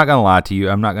I'm not going to lie to you.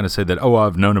 I'm not going to say that, oh,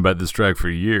 I've known about this track for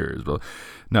years. But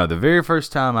no, the very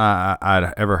first time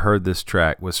I'd ever heard this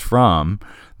track was from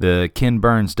the Ken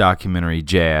Burns documentary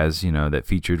Jazz, you know, that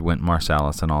featured Wynton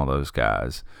Marsalis and all those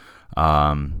guys.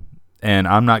 And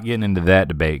I'm not getting into that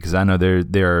debate because I know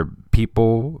there are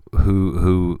people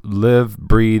who live,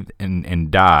 breathe,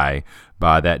 and die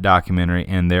by that documentary,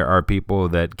 and there are people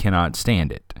that cannot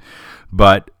stand it.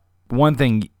 But one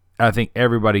thing I think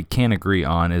everybody can agree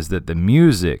on is that the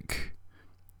music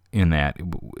in that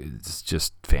is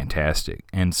just fantastic.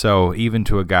 And so even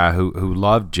to a guy who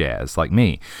loved jazz like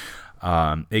me,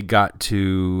 it got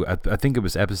to, I think it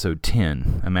was episode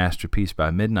 10, A Masterpiece by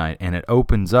Midnight, and it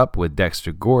opens up with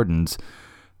Dexter Gordon's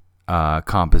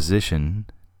composition,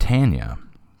 Tanya.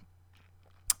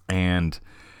 And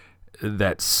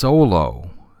that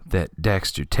solo that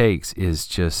Dexter takes is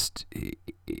just,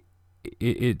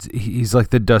 he's like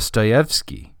the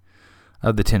Dostoevsky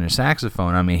of the tenor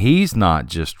saxophone. I mean, he's not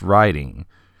just writing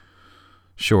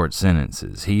short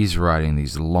sentences. He's writing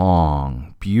these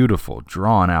long, beautiful,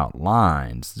 drawn-out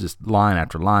lines, just line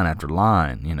after line after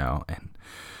line, you know. And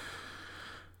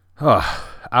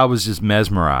I was just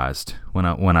mesmerized when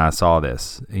I saw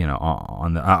this, you know.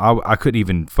 I couldn't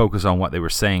even focus on what they were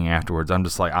saying afterwards. I'm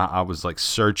just like I was like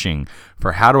searching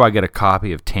for how do I get a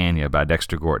copy of Tanya by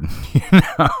Dexter Gordon, you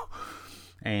know.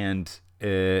 And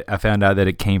I found out that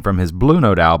it came from his Blue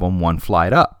Note album, One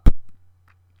Flight Up.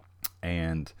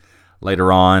 And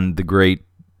later on, the great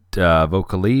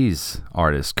vocalese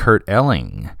artist Kurt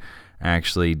Elling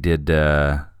actually did.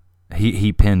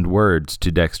 He penned words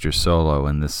to Dexter's solo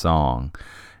in this song,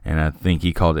 and I think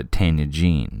he called it Tanya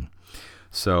Jean.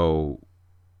 So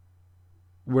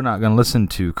we're not going to listen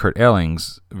to Kurt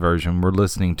Elling's version. We're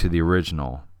listening to the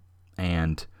original,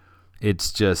 and it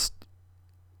just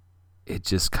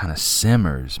kind of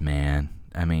simmers, man.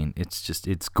 I mean,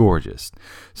 it's gorgeous.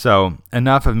 So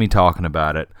enough of me talking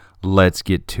about it. Let's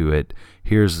get to it.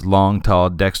 Here's long, tall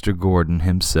Dexter Gordon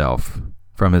himself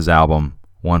from his album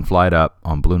One Flight Up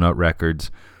on Blue Note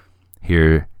Records.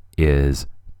 Here is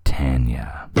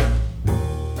Tanya.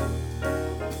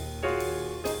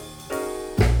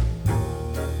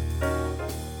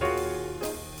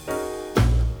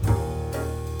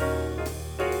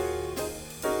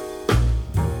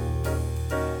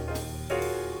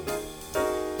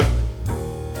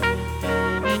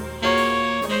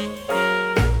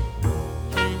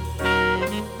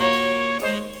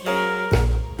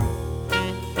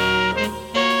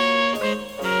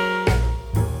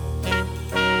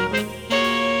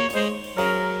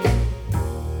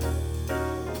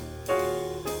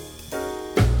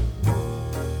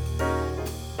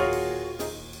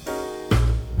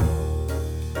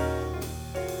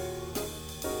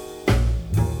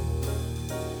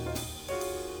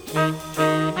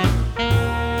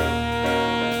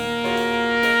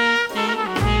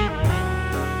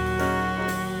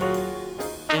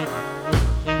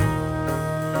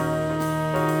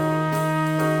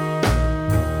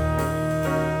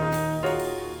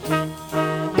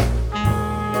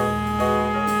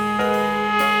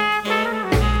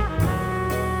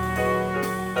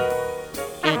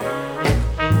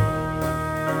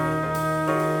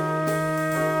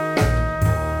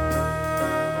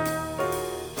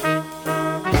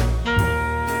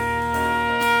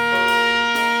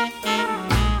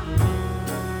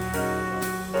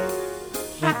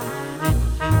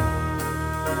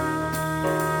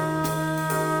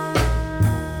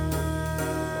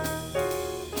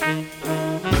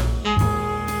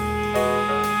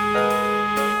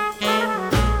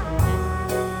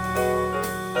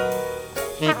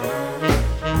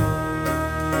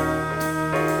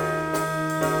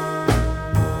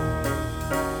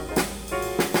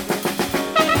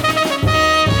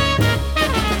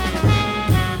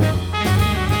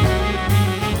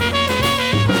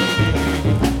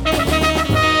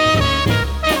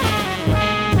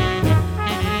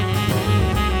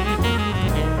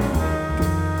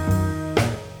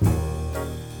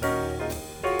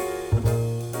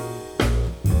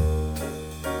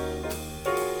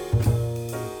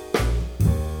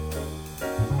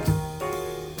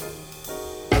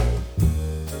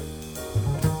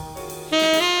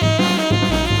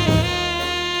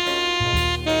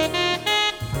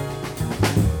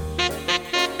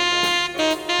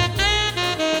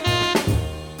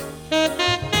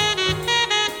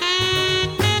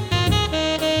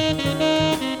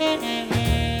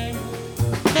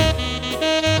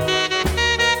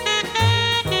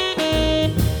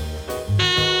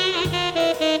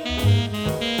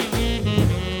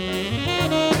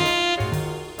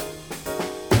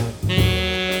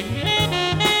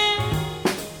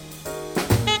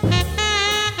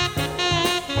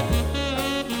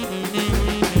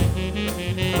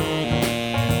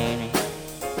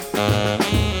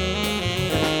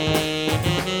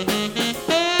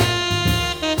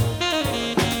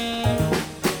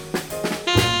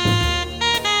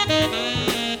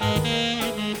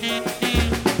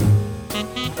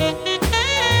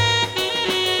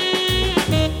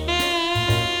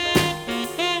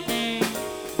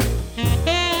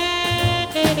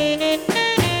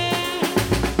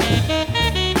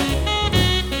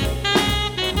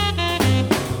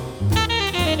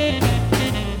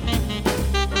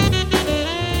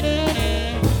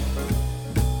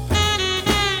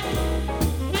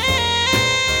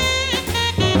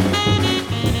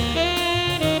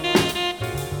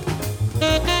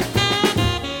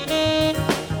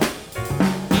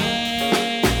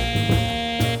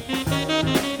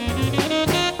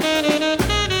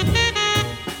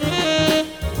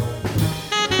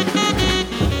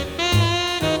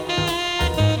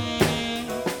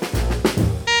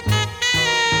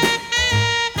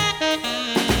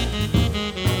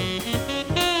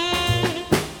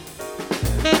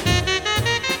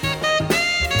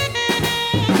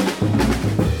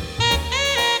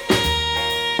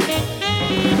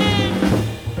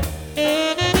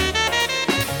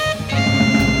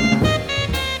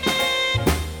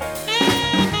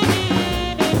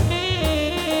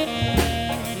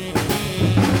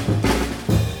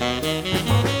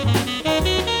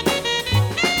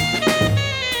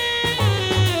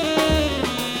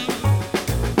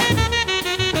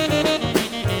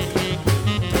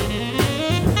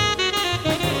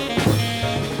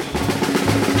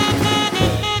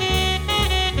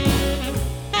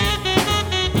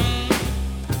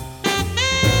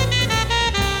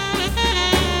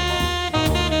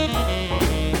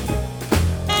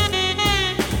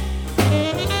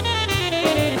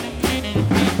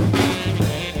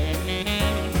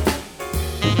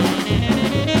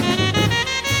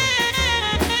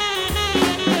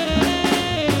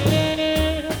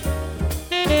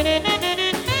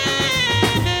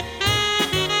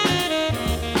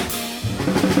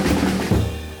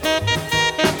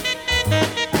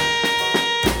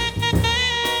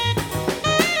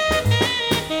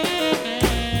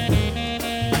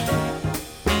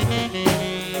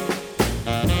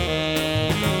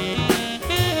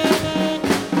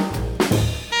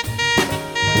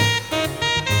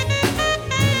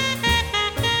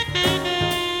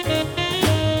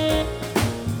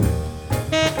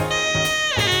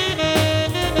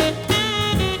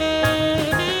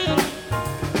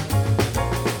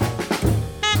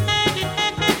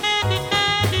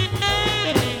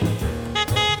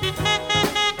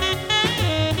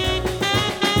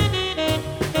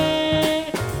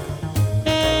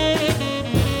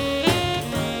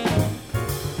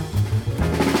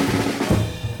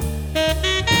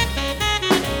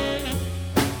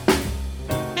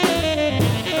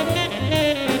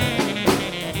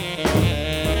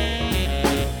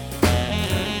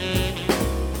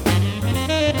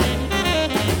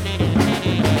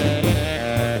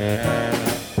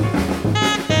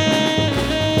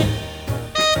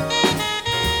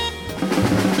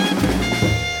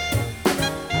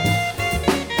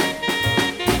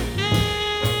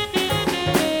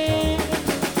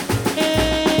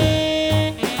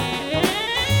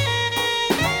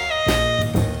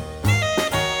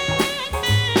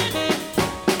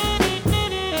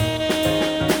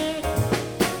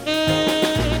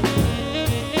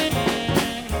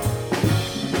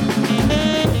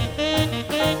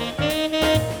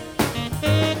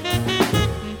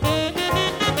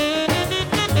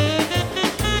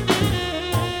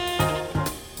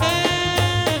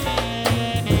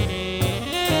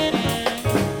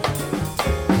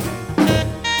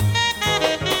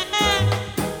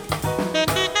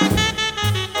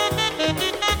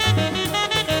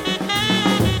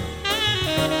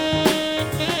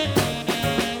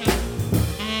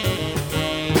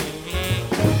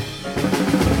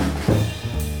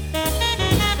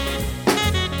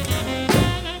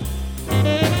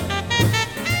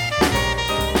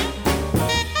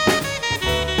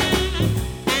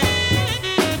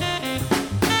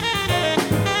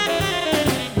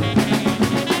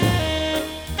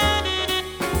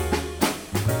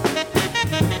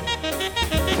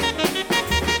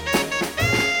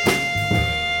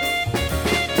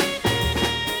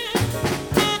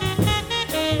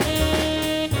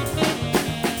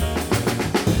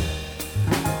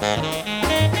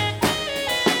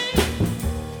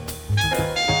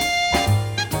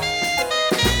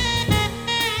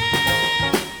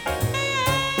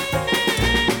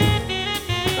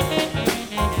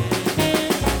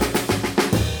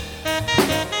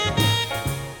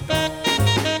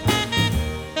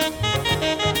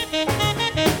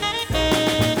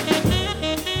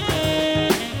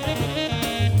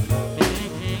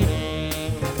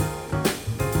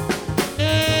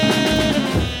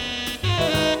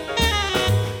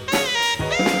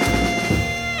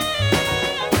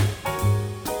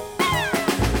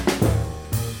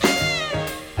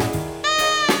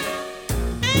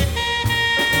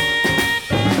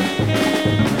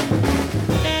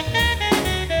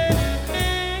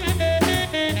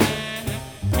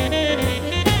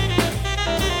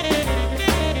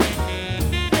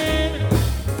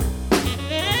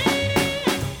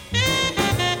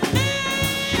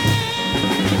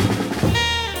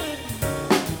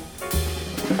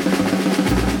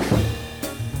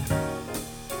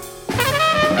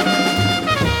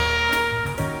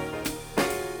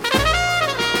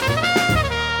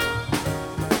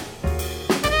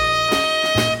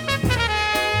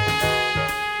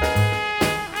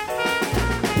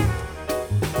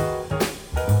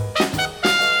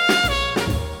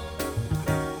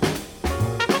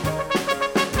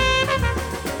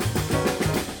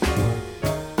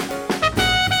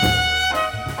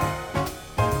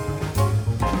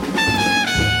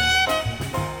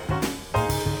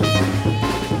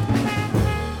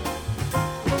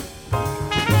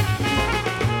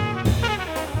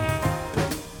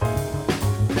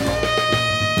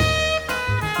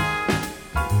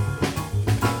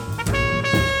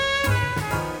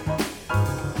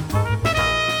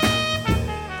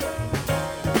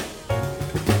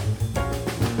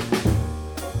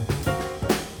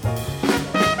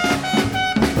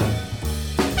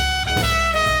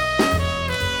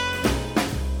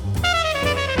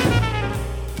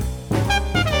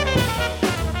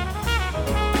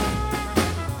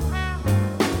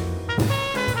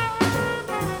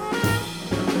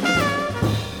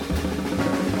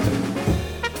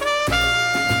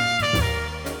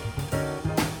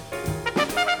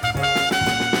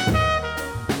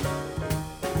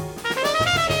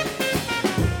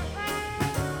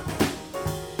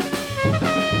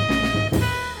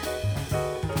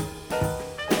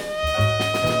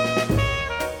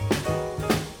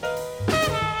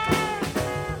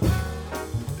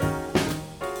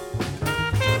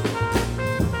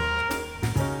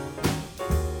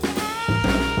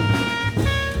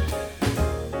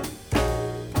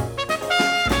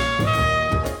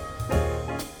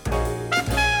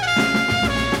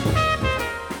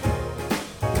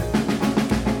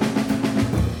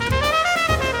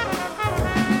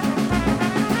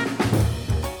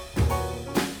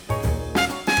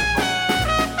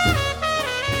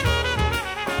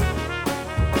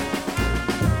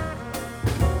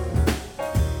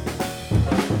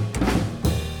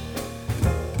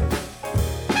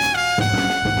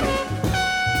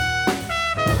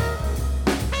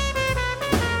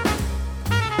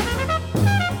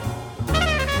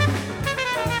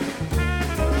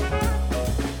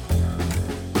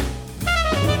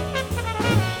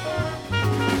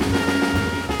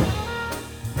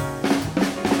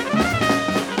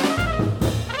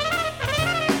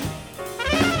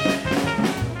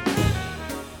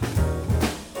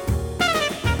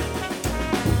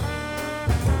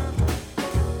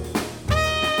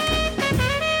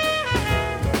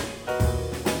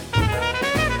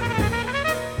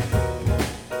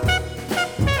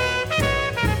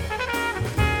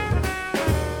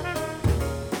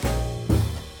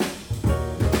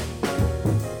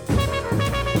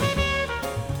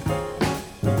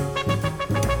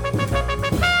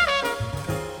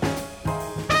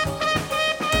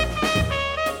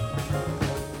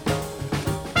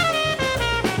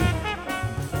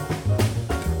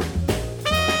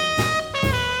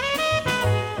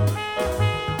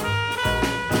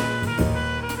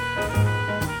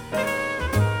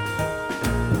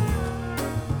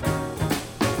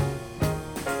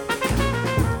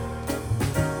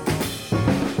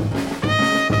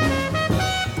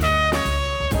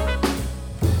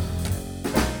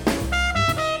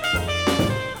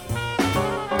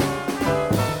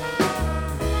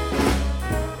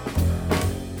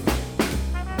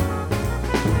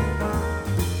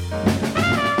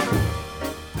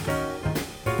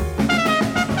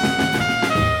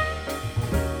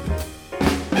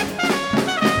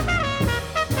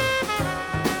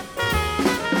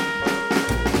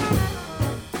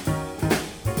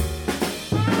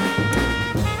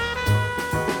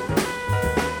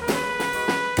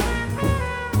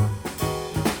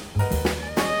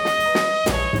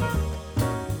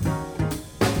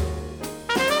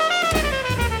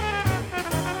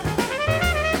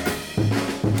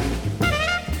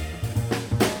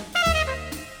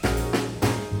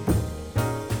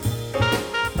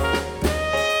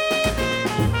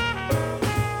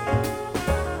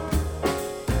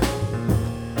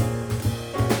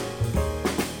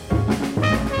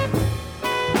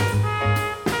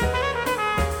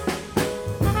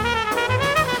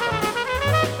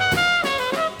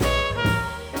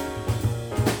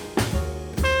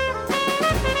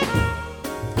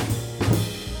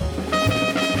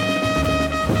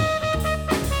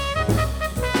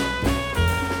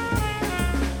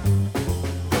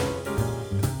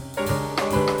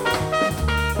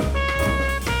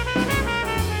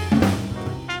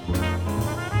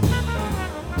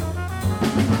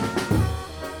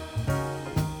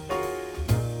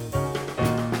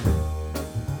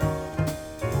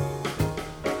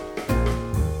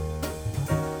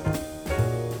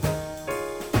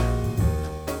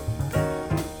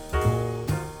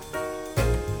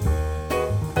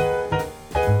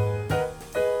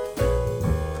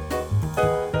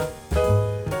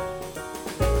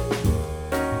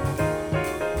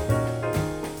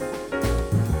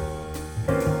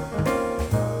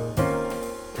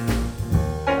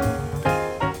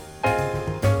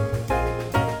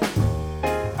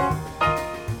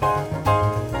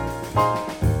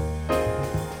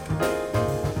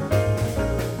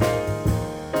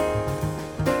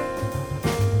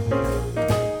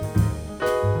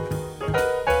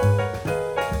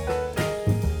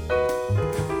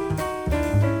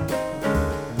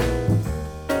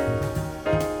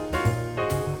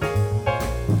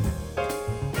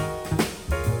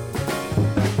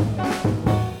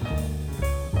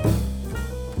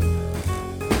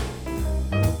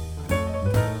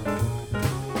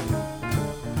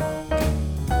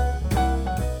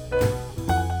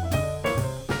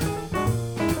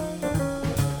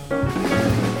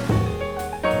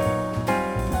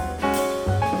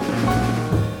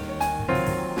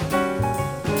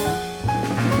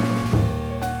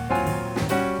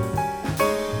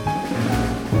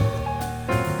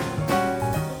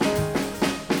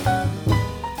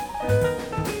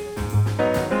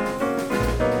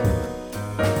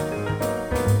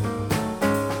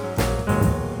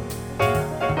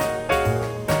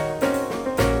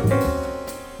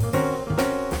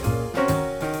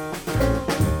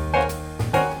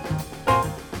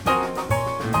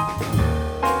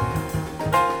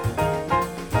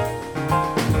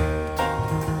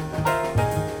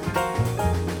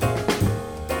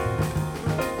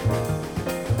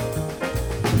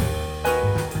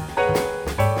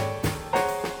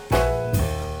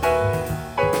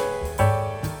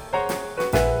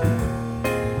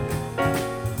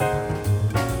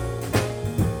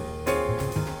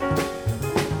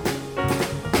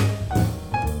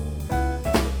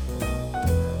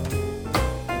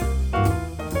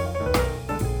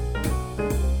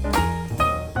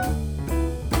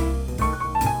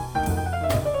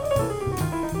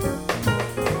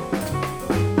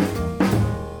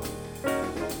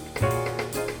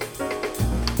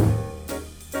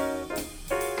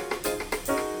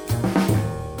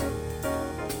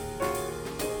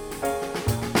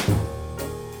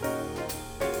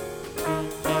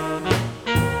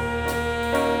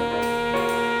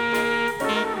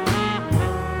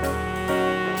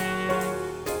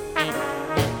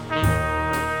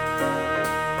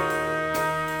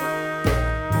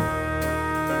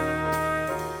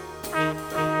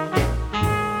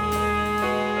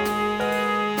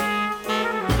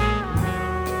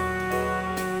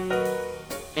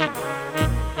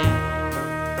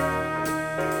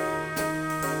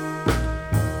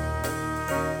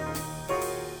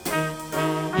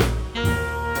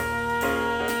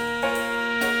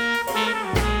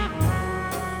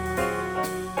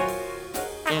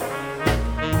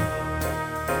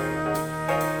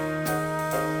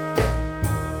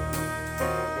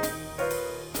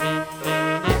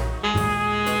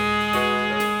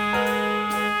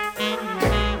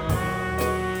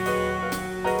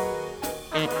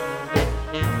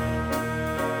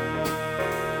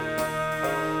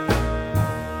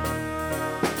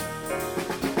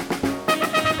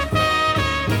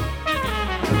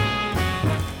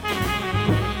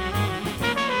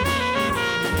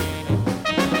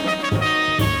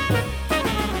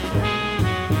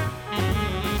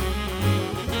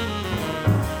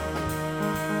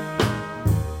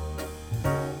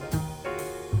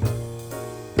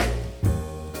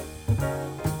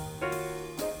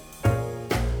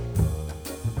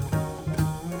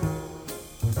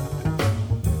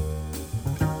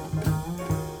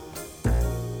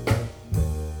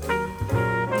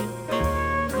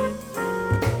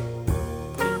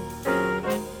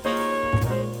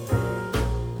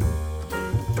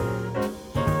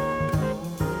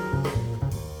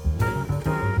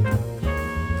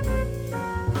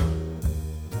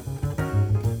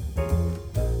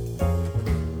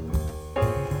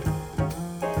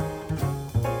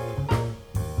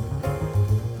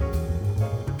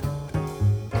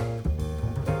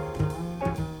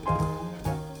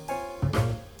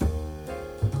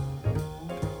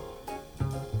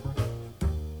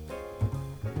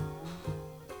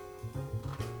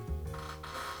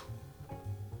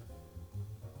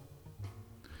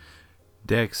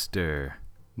 Dexter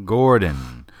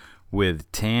Gordon with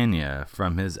Tanya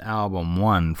from his album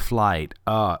One Flight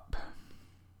Up.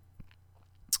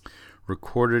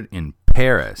 Recorded in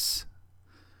Paris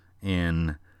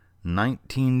in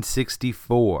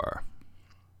 1964.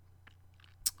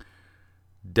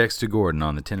 Dexter Gordon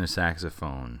on the tenor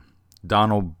saxophone,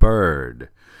 Donald Byrd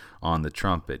on the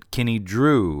trumpet, Kenny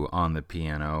Drew on the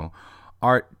piano,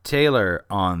 Art Taylor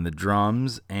on the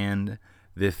drums, and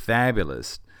the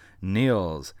fabulous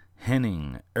Niels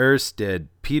Henning Ørsted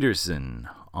Peterson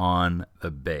on the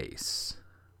bass.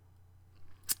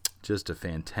 Just a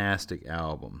fantastic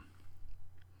album.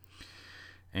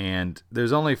 And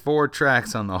there's only 4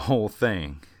 tracks on the whole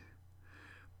thing.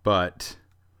 But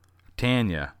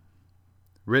Tanya,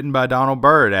 written by Donald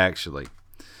Byrd, actually,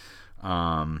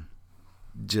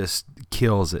 just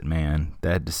kills it, man.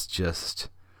 That is just...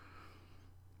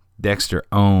 Dexter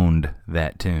owned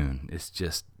that tune. It's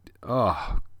just,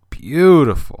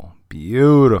 beautiful,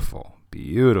 beautiful,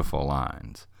 beautiful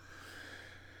lines.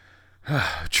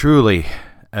 Truly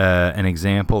an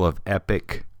example of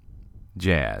epic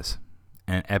jazz.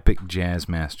 An epic jazz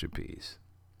masterpiece.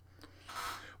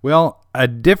 Well, a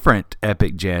different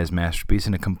epic jazz masterpiece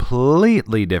in a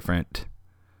completely different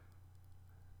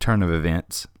turn of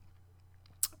events.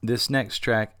 This next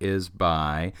track is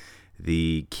by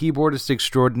the keyboardist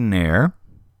extraordinaire,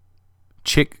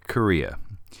 Chick Corea.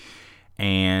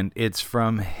 And it's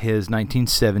from his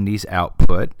 1970s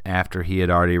output after he had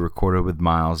already recorded with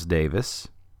Miles Davis.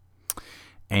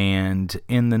 And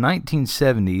in the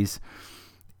 1970s,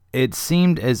 it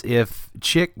seemed as if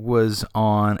Chick was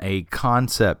on a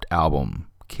concept album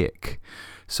kick.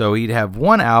 So he'd have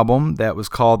one album that was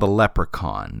called The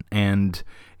Leprechaun, and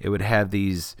it would have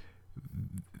these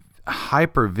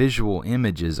hyper visual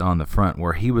images on the front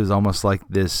where he was almost like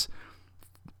this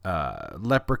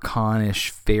leprechaunish,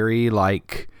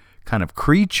 fairy-like kind of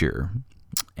creature,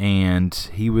 and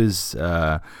he was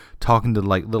talking to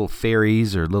like little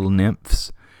fairies or little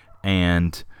nymphs,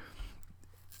 and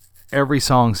every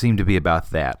song seemed to be about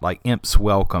that, like Imp's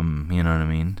Welcome, you know what I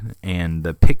mean, and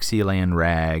the Pixieland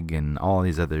Rag and all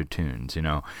these other tunes, you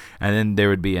know. And then there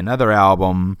would be another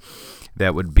album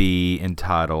that would be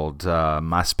entitled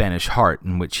My Spanish Heart,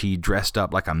 in which he dressed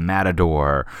up like a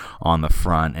matador on the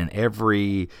front, and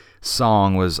every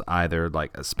song was either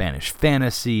like a Spanish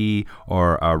fantasy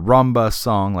or a rumba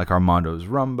song like Armando's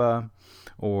Rumba,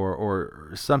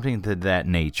 or something to that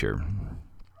nature.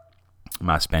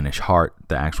 My Spanish Heart,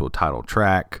 the actual title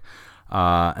track.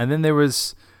 And then there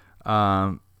was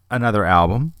another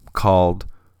album called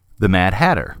The Mad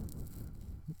Hatter.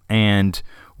 And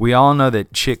we all know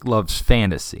that Chick loves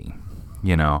fantasy,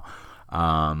 you know.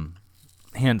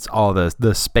 Hence all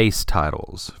the space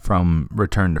titles from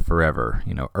Return to Forever,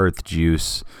 you know, Earth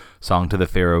Juice, Song to the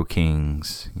Pharaoh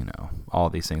Kings, you know,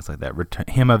 all these things like that.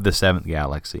 Hymn of the Seventh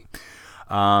Galaxy.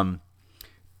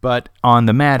 But on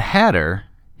The Mad Hatter,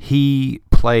 he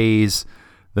plays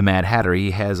the Mad Hatter.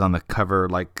 He has on the cover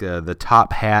like the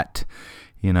top hat,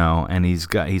 you know, and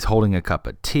he's holding a cup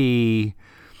of tea,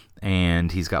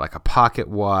 and he's got like a pocket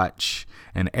watch,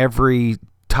 and every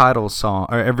title song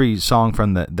or every song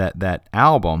from that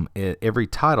album, every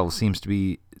title seems to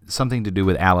be something to do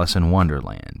with Alice in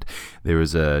Wonderland. There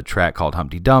was a track called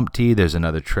Humpty Dumpty. There's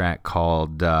another track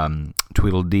called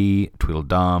Tweedledee,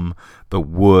 Tweedledum, The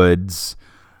Woods,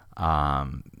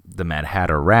 The Mad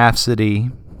Hatter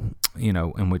Rhapsody, you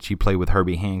know, in which he played with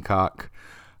Herbie Hancock,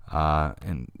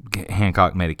 and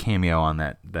Hancock made a cameo on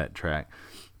that track.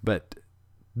 But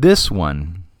this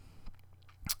one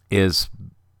is,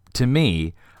 to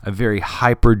me, a very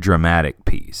hyper-dramatic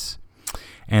piece.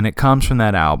 And it comes from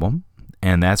that album,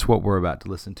 and that's what we're about to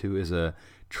listen to, is a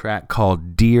track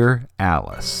called Dear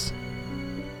Alice.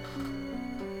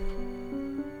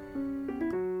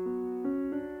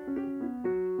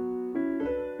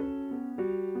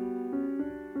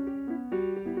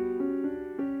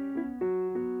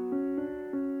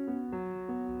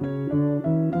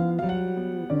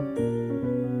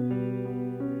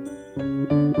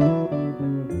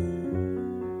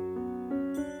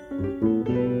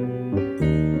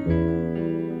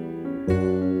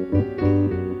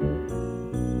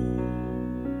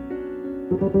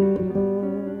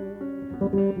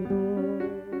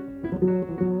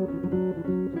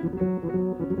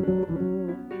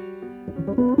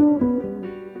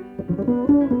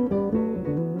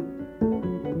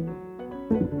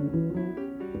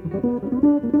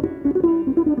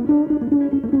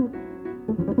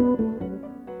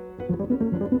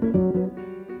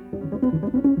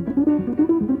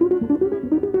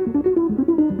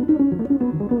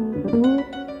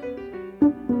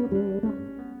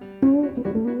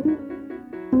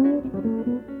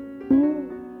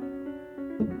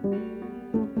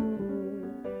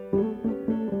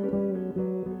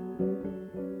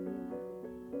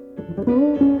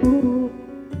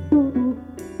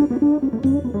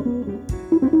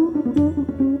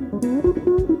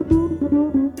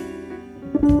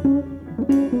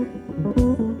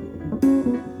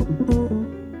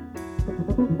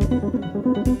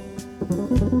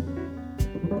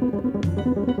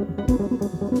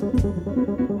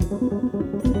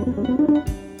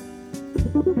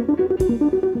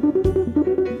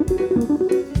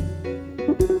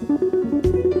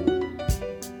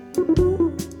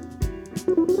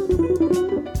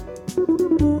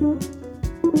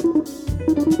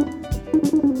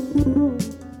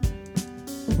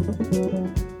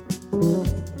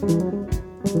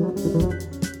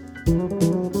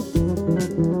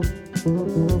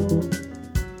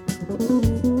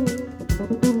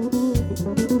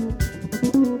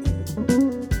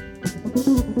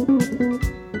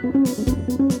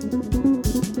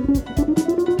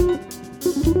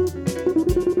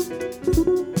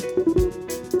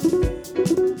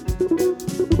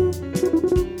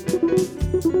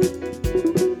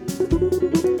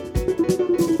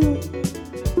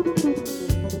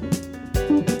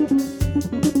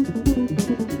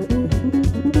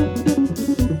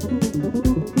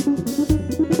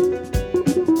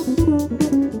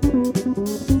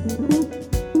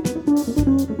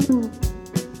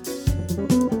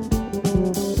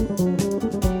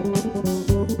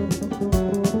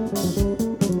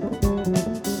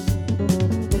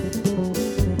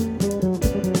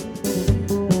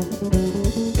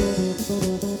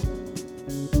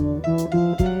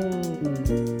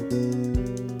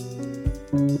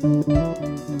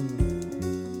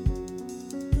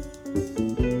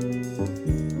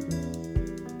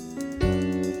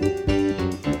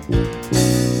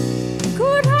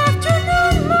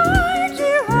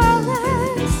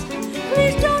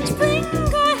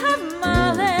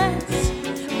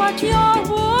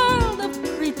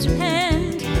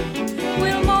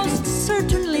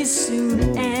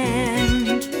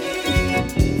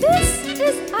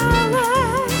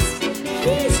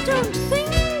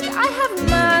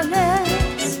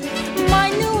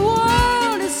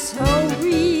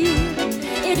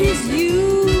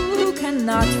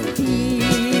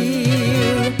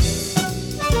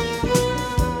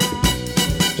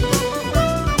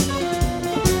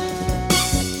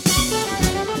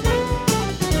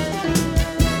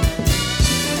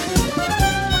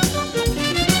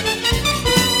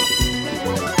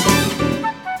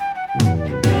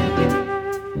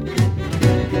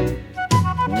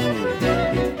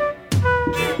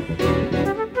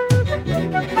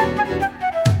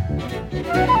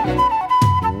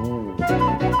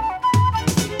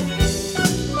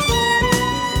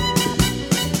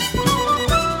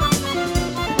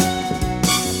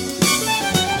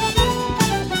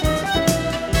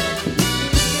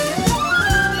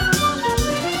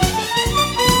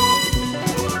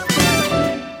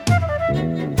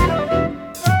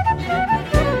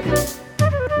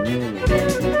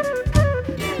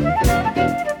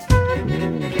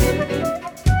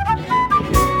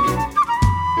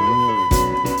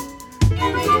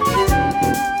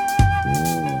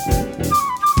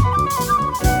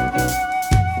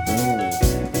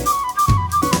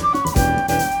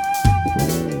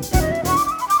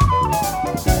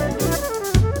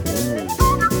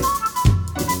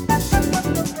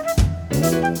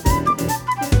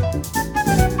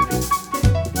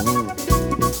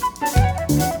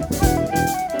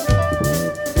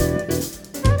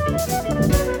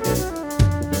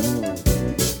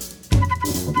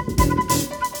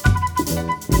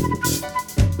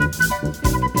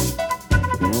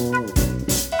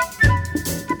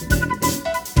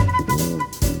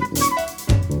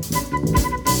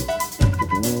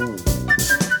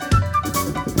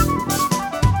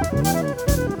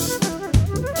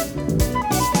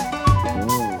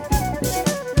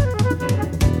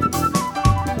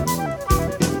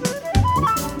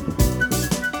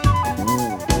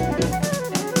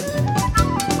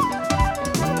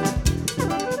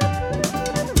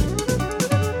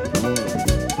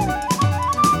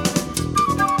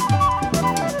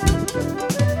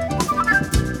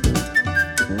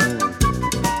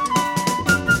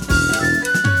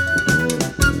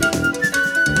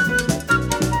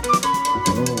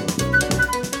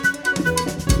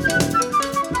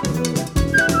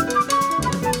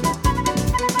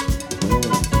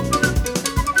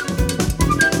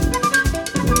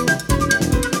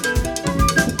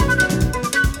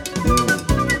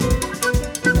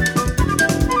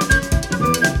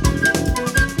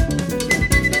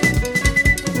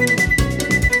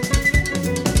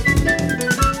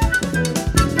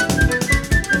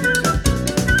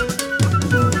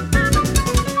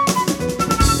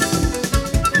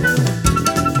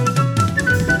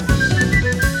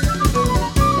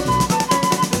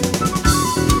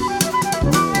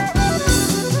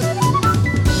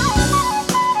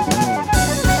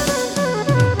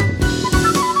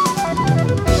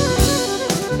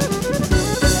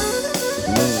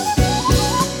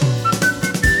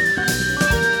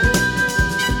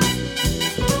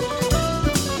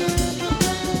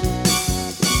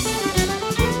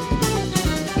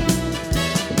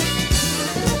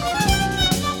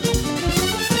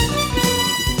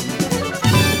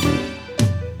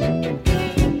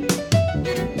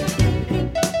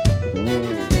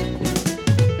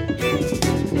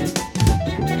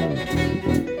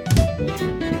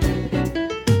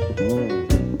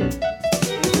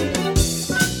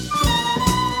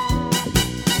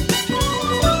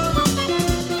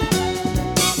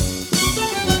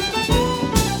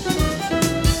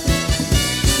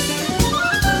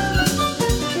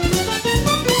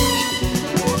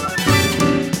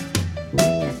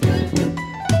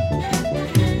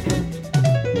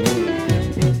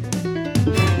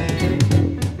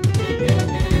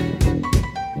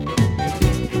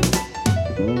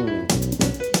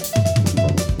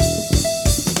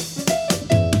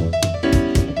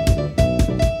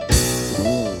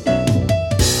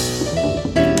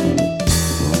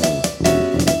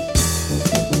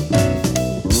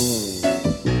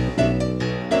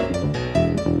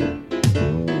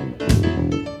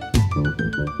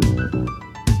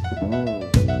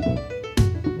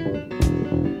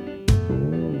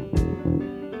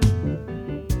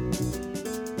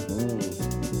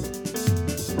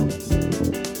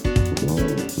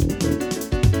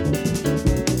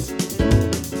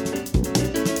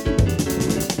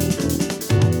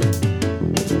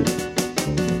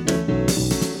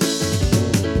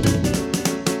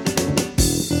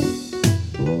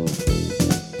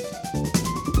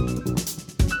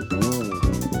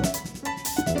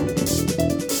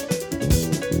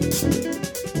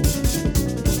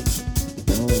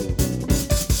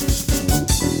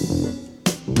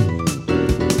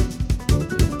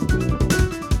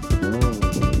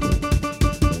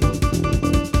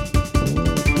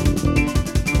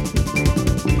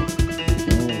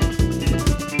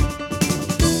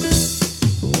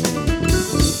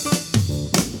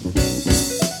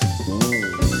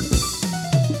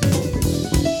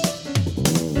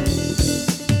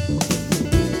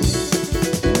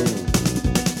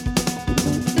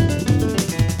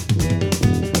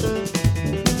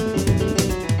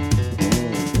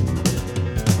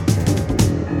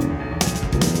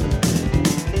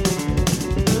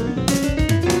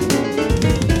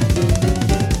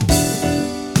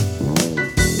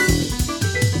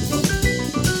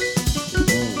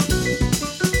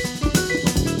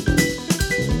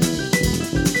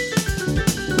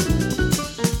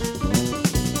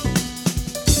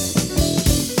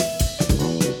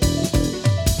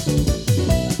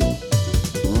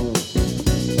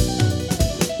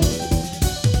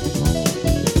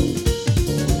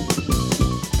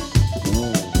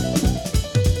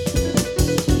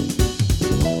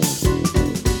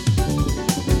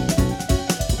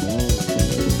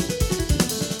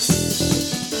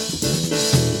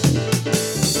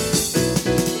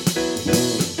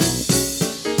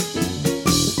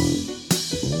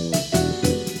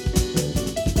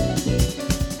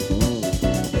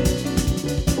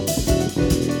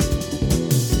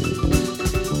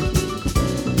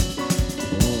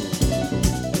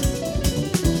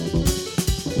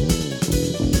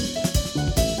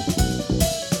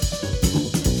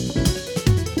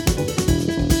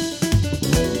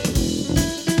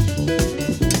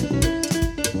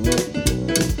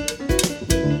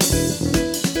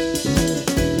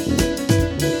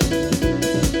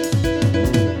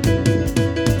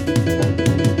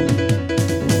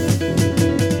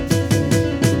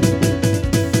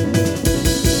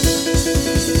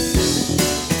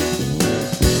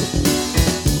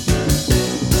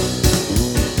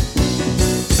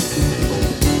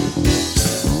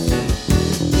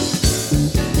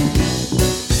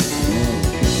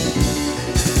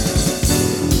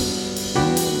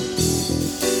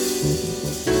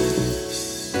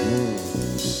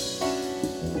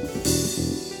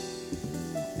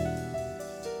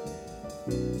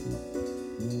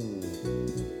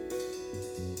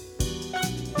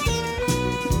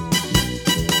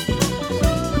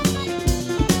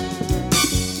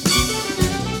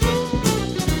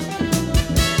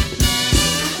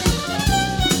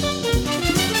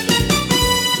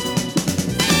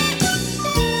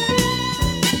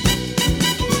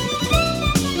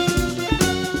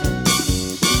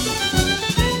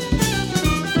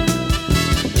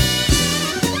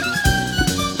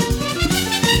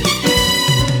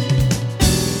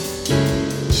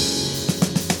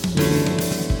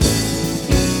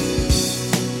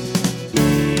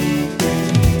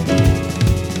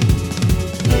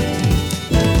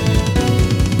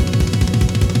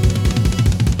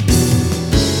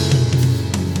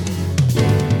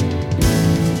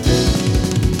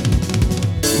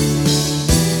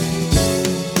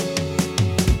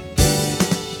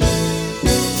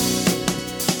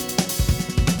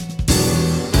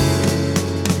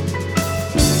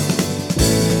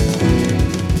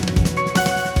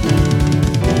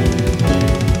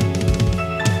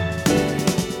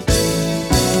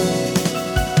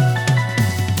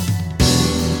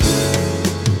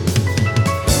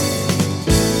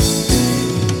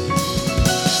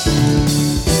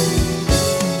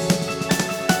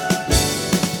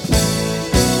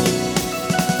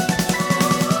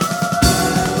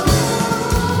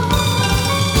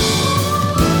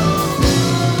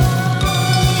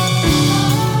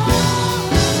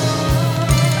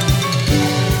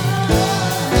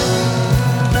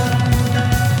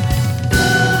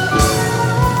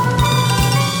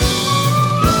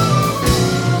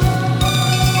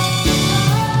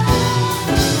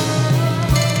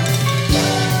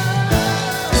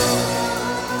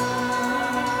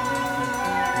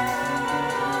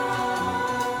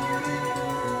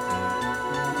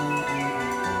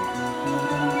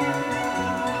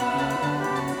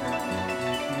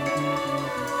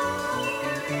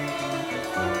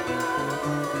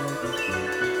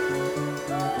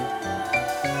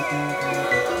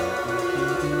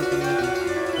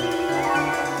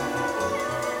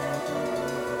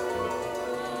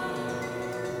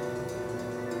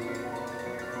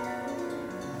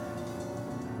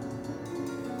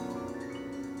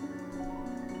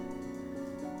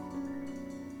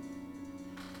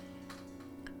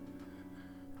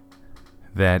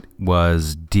 That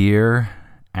was Dear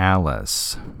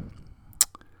Alice,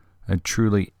 a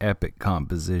truly epic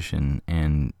composition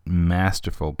and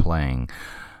masterful playing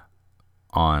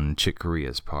on Chick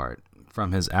Corea's part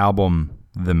from his album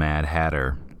The Mad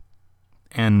Hatter.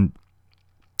 And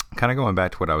kind of going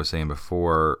back to what I was saying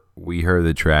before we heard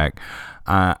the track,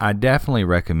 I definitely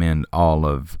recommend all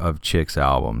of Chick's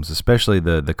albums, especially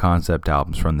the concept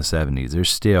albums from the 70s. They're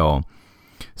still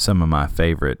some of my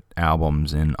favorite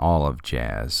albums in all of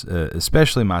jazz,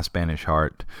 especially My Spanish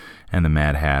Heart and The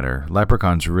Mad Hatter.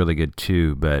 Leprechaun's really good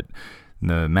too, but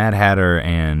The Mad Hatter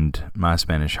and My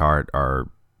Spanish Heart are,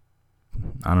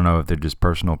 I don't know if they're just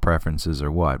personal preferences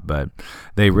or what, but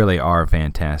they really are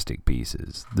fantastic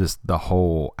pieces. The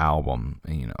whole album,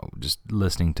 just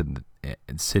listening to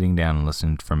sitting down and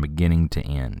listening from beginning to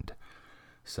end.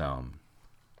 So,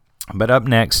 but up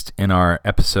next in our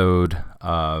episode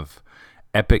of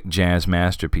Epic Jazz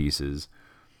Masterpieces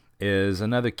is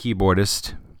another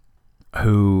keyboardist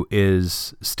who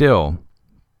is still,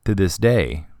 to this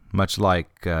day, much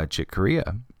like Chick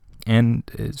Corea, and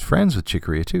is friends with Chick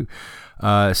Corea too,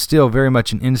 still very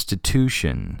much an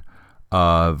institution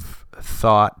of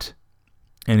thought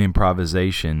and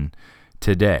improvisation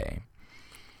today.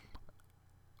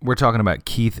 We're talking about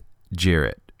Keith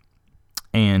Jarrett.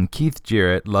 And Keith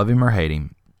Jarrett, love him or hate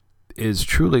him, is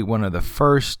truly one of the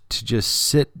first to just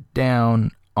sit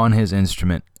down on his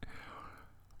instrument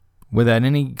without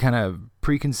any kind of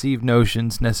preconceived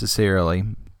notions necessarily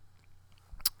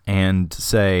and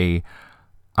say,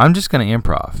 I'm just going to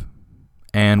improv.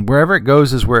 And wherever it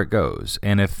goes is where it goes.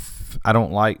 And if I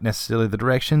don't like necessarily the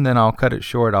direction, then I'll cut it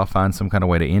short. I'll find some kind of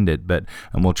way to end it,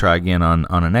 and we'll try again on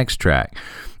a next track.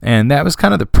 And that was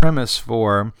kind of the premise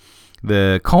for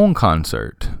the Cone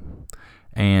concert.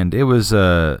 And it was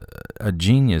a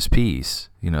genius piece.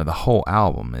 The whole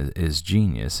album is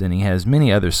genius. And he has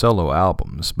many other solo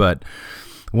albums. But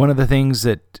one of the things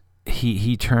that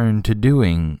he turned to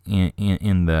doing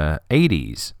in the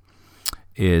 80s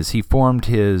is he formed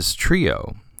his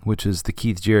trio, which is the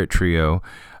Keith Jarrett Trio,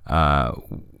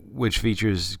 which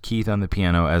features Keith on the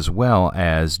piano as well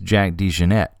as Jack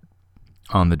DeJohnette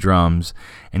on the drums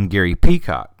and Gary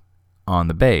Peacock on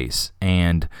the bass.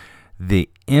 And the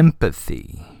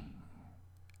empathy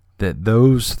that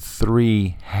those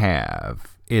three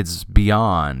have, it's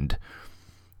beyond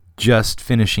just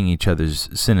finishing each other's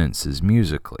sentences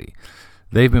musically.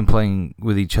 They've been playing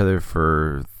with each other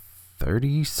for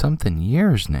 30-something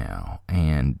years now,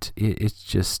 and it's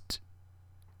just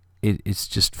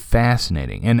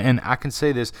fascinating. And I can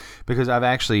say this because I've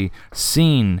actually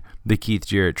seen the Keith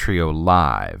Jarrett Trio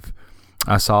live.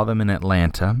 I saw them in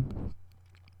Atlanta,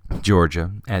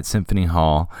 Georgia, at Symphony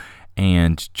Hall,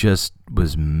 and just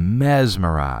was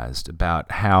mesmerized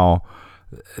about how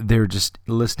they're just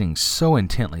listening so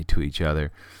intently to each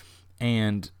other.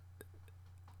 And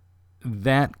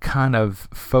that kind of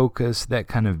focus, that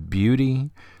kind of beauty,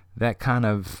 that kind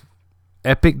of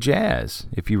epic jazz,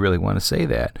 if you really want to say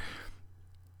that,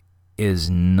 is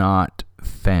not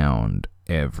found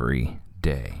every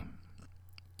day.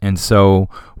 And so,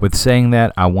 with saying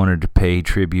that, I wanted to pay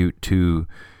tribute to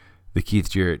the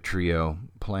Keith Jarrett Trio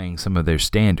playing some of their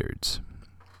standards.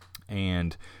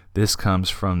 And this comes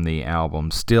from the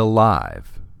album Still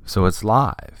Live, so it's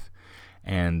live.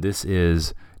 And this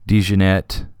is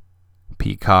DeJohnette,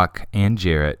 Peacock, and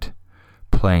Jarrett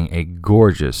playing a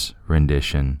gorgeous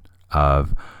rendition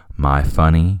of My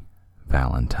Funny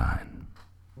Valentine.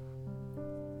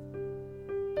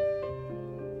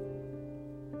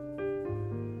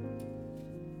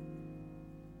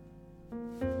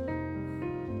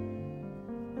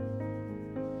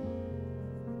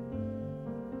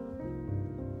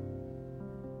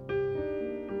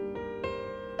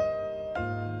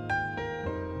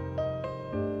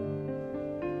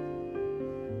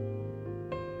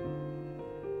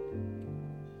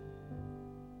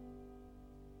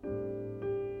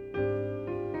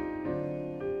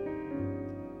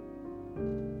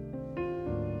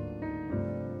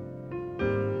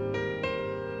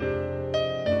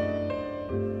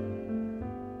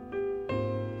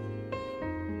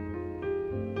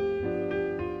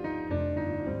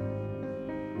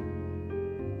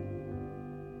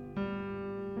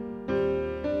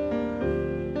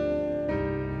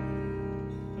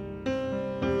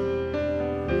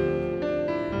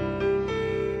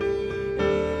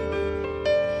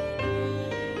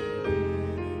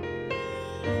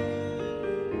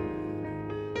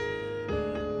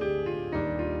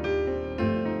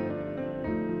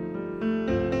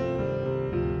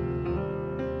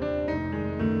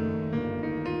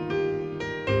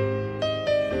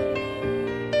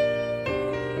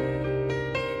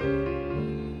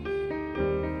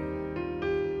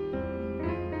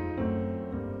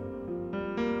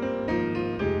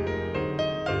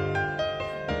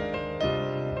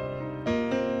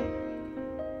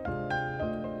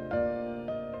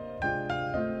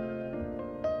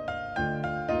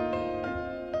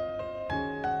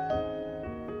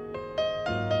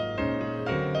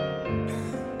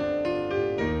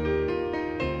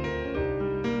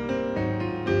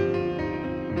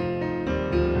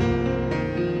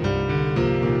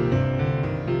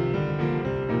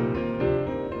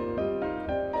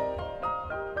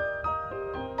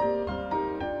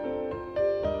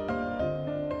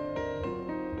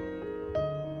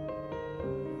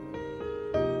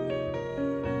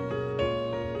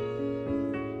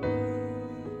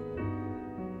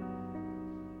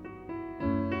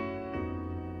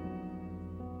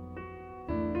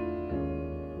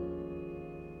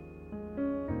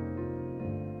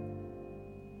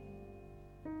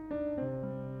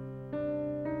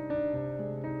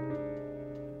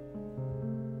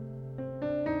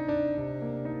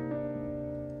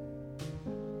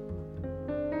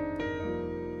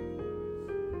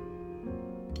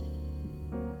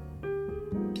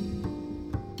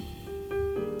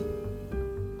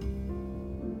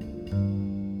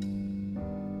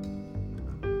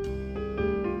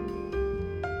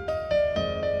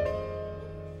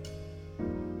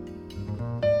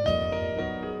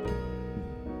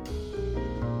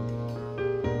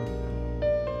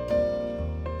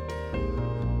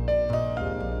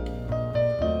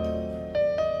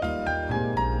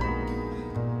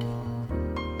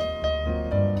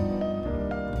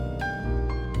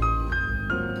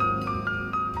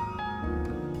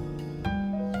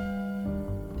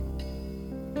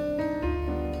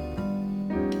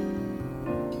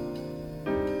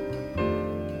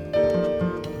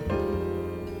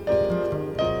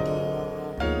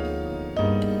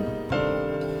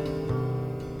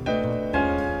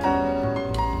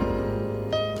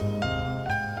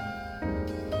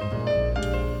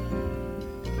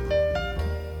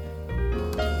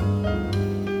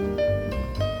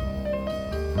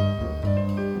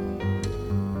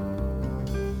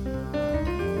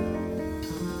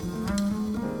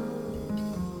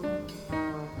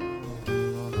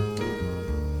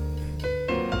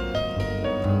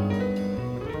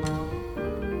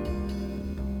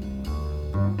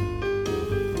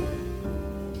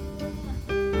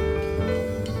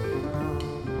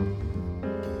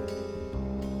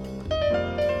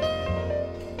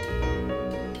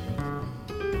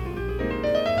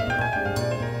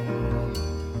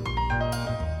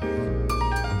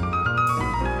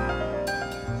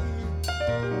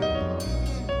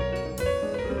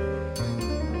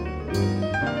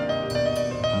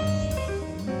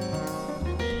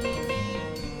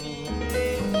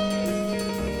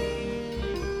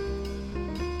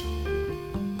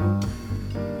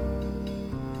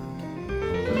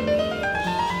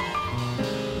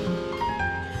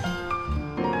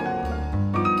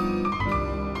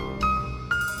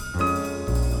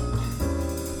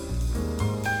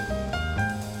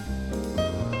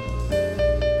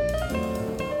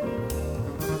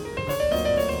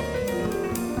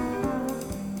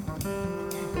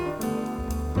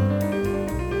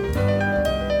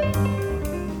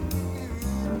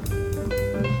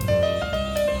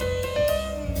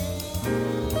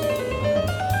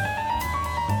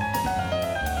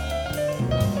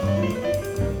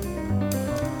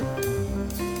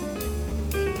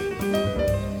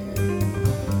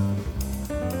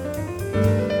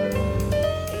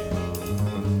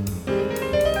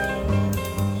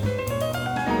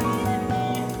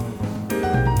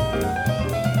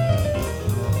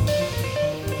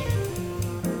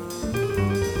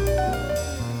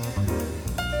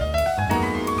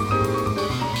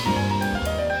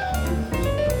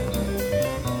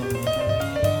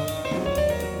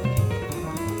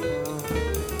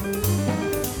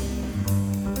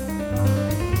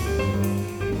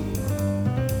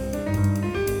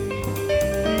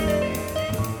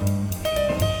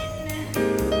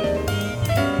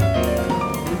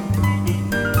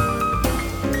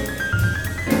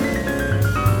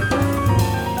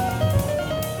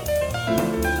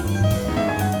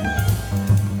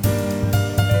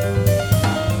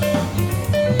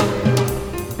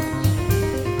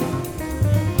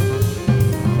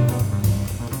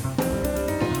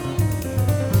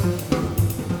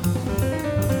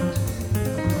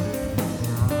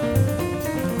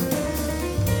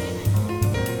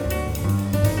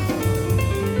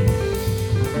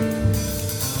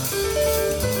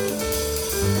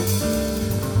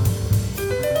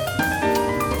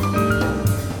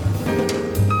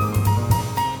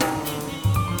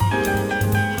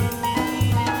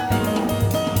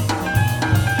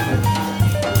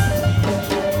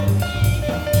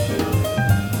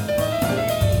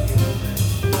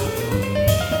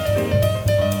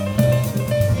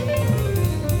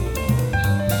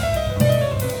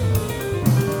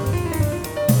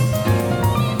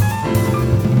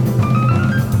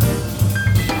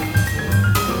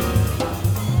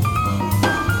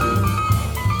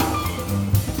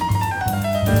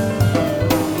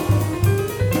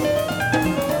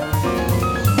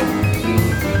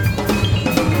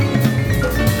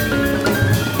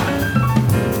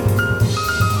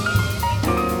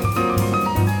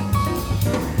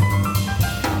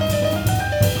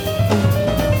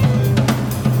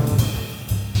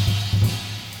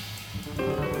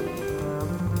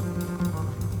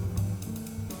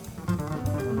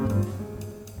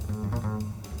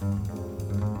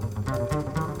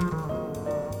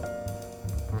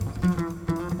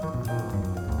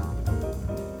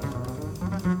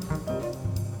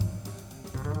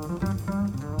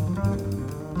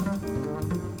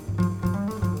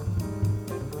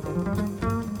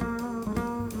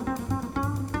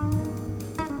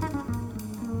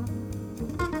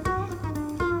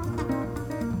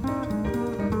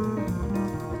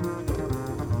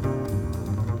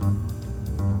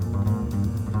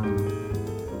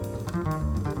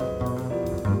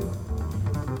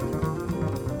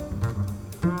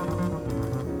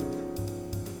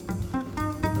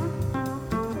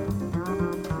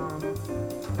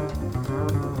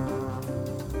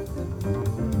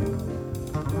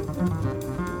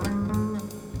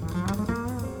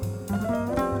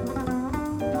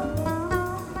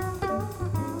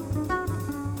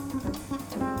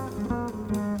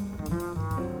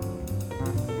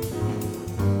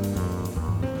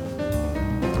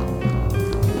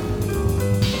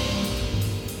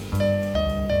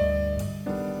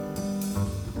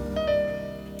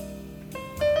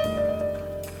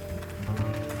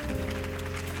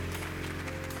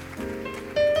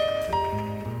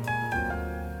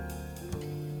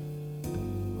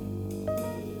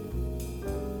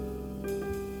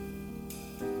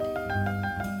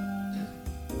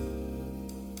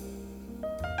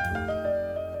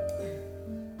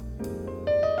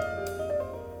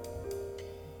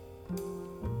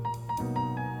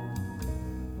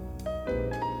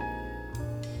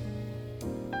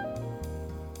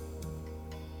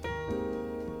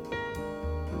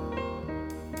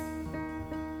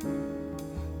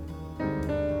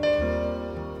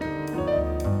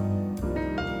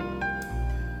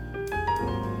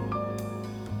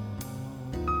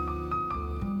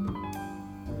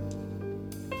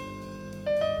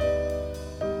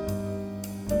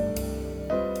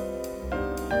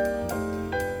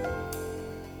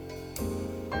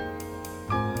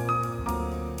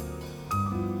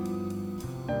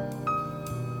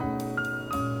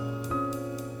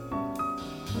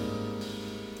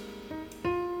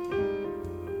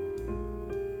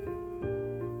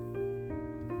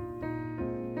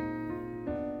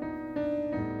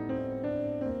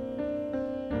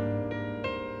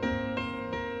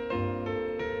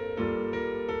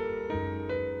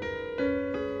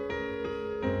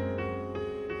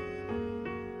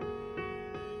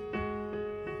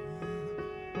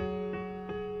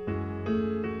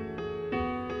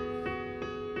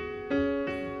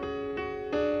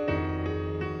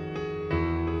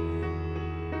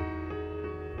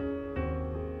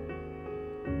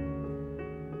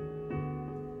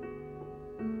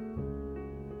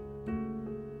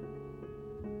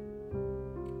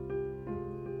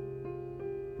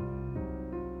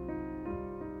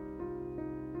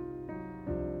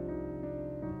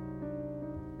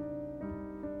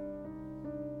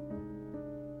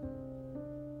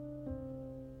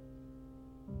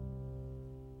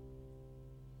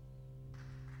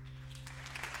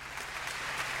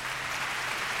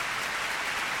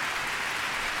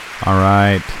 All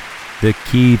right, the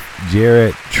Keith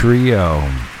Jarrett Trio.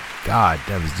 God,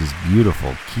 that was just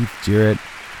beautiful. Keith Jarrett,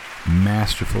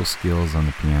 masterful skills on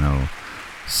the piano,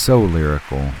 so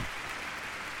lyrical.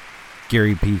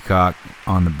 Gary Peacock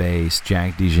on the bass,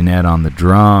 Jack DeJohnette on the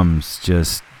drums,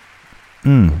 just,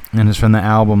 and it's from the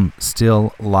album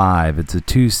Still Live. It's a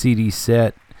 2 CD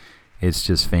set. It's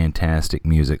just fantastic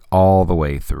music all the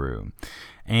way through.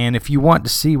 And if you want to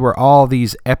see where all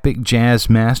these epic jazz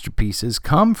masterpieces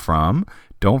come from,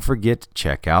 don't forget to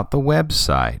check out the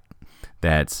website.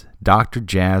 That's Dr.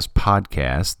 Jazz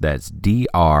Podcast. That's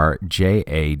DRJAZZ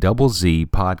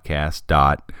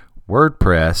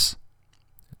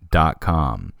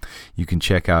podcast.wordpress.com. You can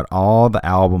check out all the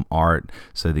album art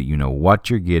so that you know what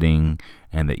you're getting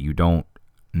and that you don't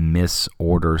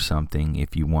misorder something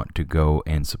if you want to go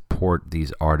and support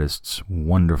these artists'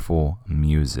 wonderful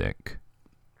music.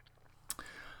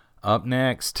 Up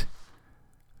next,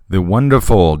 the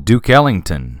wonderful Duke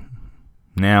Ellington.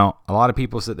 Now, a lot of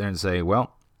people sit there and say,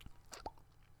 well,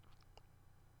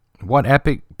 what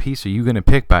epic piece are you going to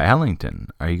pick by Ellington?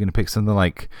 Are you going to pick something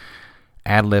like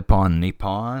Ad-Lib on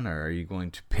Nippon, or are you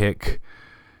going to pick,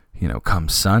 Come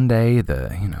Sunday,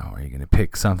 are you going to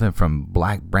pick something from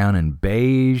Black, Brown, and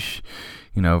Beige,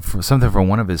 something from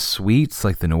one of his suites,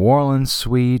 like the New Orleans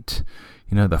suite,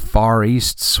 the Far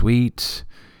East suite,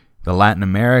 the Latin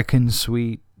American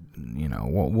suite,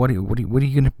 what's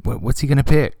he gonna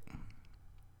pick?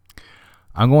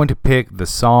 I'm going to pick the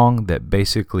song that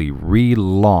basically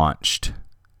relaunched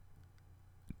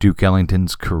Duke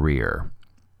Ellington's career.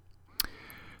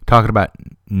 Talking about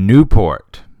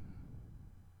Newport,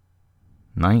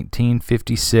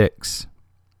 1956.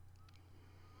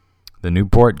 The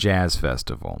Newport Jazz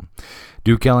Festival.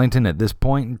 Duke Ellington, at this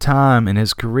point in time in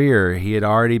his career, he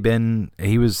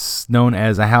was known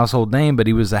as a household name, but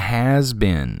he was a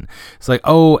has-been. It's like,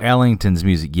 Ellington's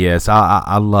music, yes,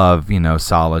 I love,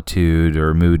 Solitude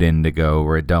or Mood Indigo,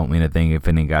 or It Don't Mean a Thing If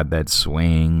It Ain't Got That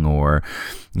Swing, or,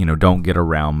 Don't Get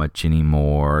Around Much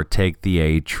Anymore, or Take the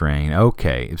A Train.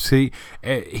 Okay, see,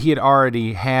 he had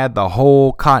already had the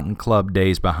whole Cotton Club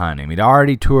days behind him. He'd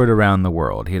already toured around the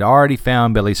world. He'd already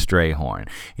found Billy Strayhorn.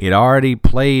 He'd already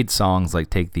played songs like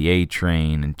Take the A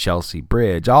Train and Chelsea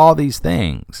Bridge, all these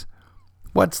things.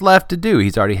 What's left to do?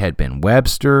 He's already had Ben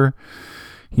Webster,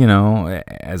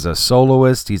 as a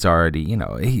soloist. He's already,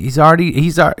 he's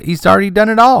already done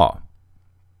it all.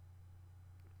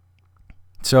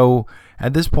 So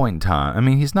at this point in time,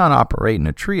 he's not operating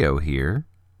a trio here.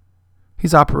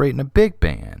 He's operating a big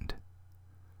band.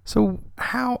 So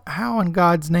how in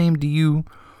God's name do you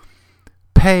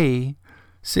pay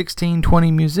 16,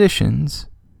 20 musicians,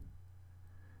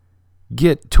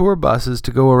 get tour buses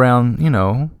to go around,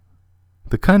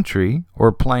 the country,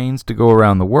 or planes to go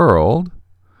around the world?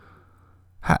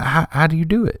 How do you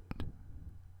do it?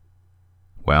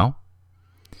 Well,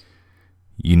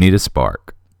 you need a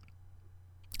spark.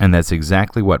 And that's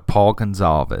exactly what Paul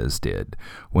Gonsalves did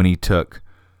when he took,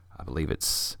 I believe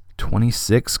it's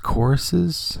 26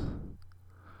 choruses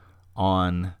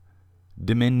on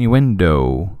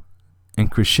Diminuendo and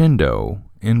Crescendo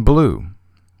in Blue,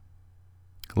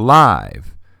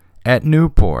 live at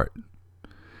Newport,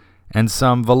 and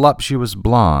some voluptuous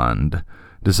blonde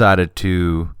decided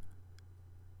to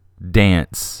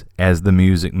dance as the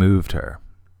music moved her.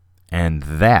 And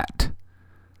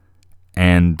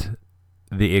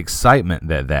the excitement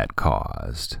that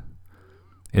caused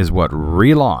is what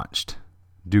relaunched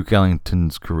Duke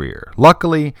Ellington's career.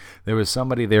 Luckily, there was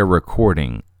somebody there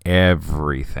recording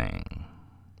everything.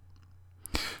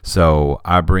 So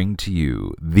I bring to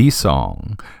you the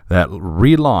song that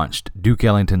relaunched Duke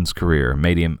Ellington's career,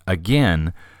 made him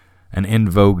again an in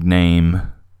vogue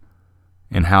name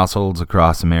in households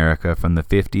across America from the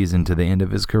 50s into the end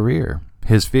of his career.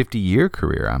 His 50-year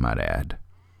career, I might add.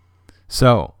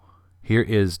 So, here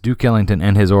is Duke Ellington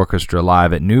and his orchestra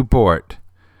live at Newport,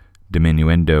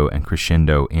 Diminuendo and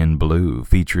Crescendo in Blue,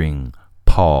 featuring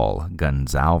Paul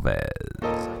Gonsalves.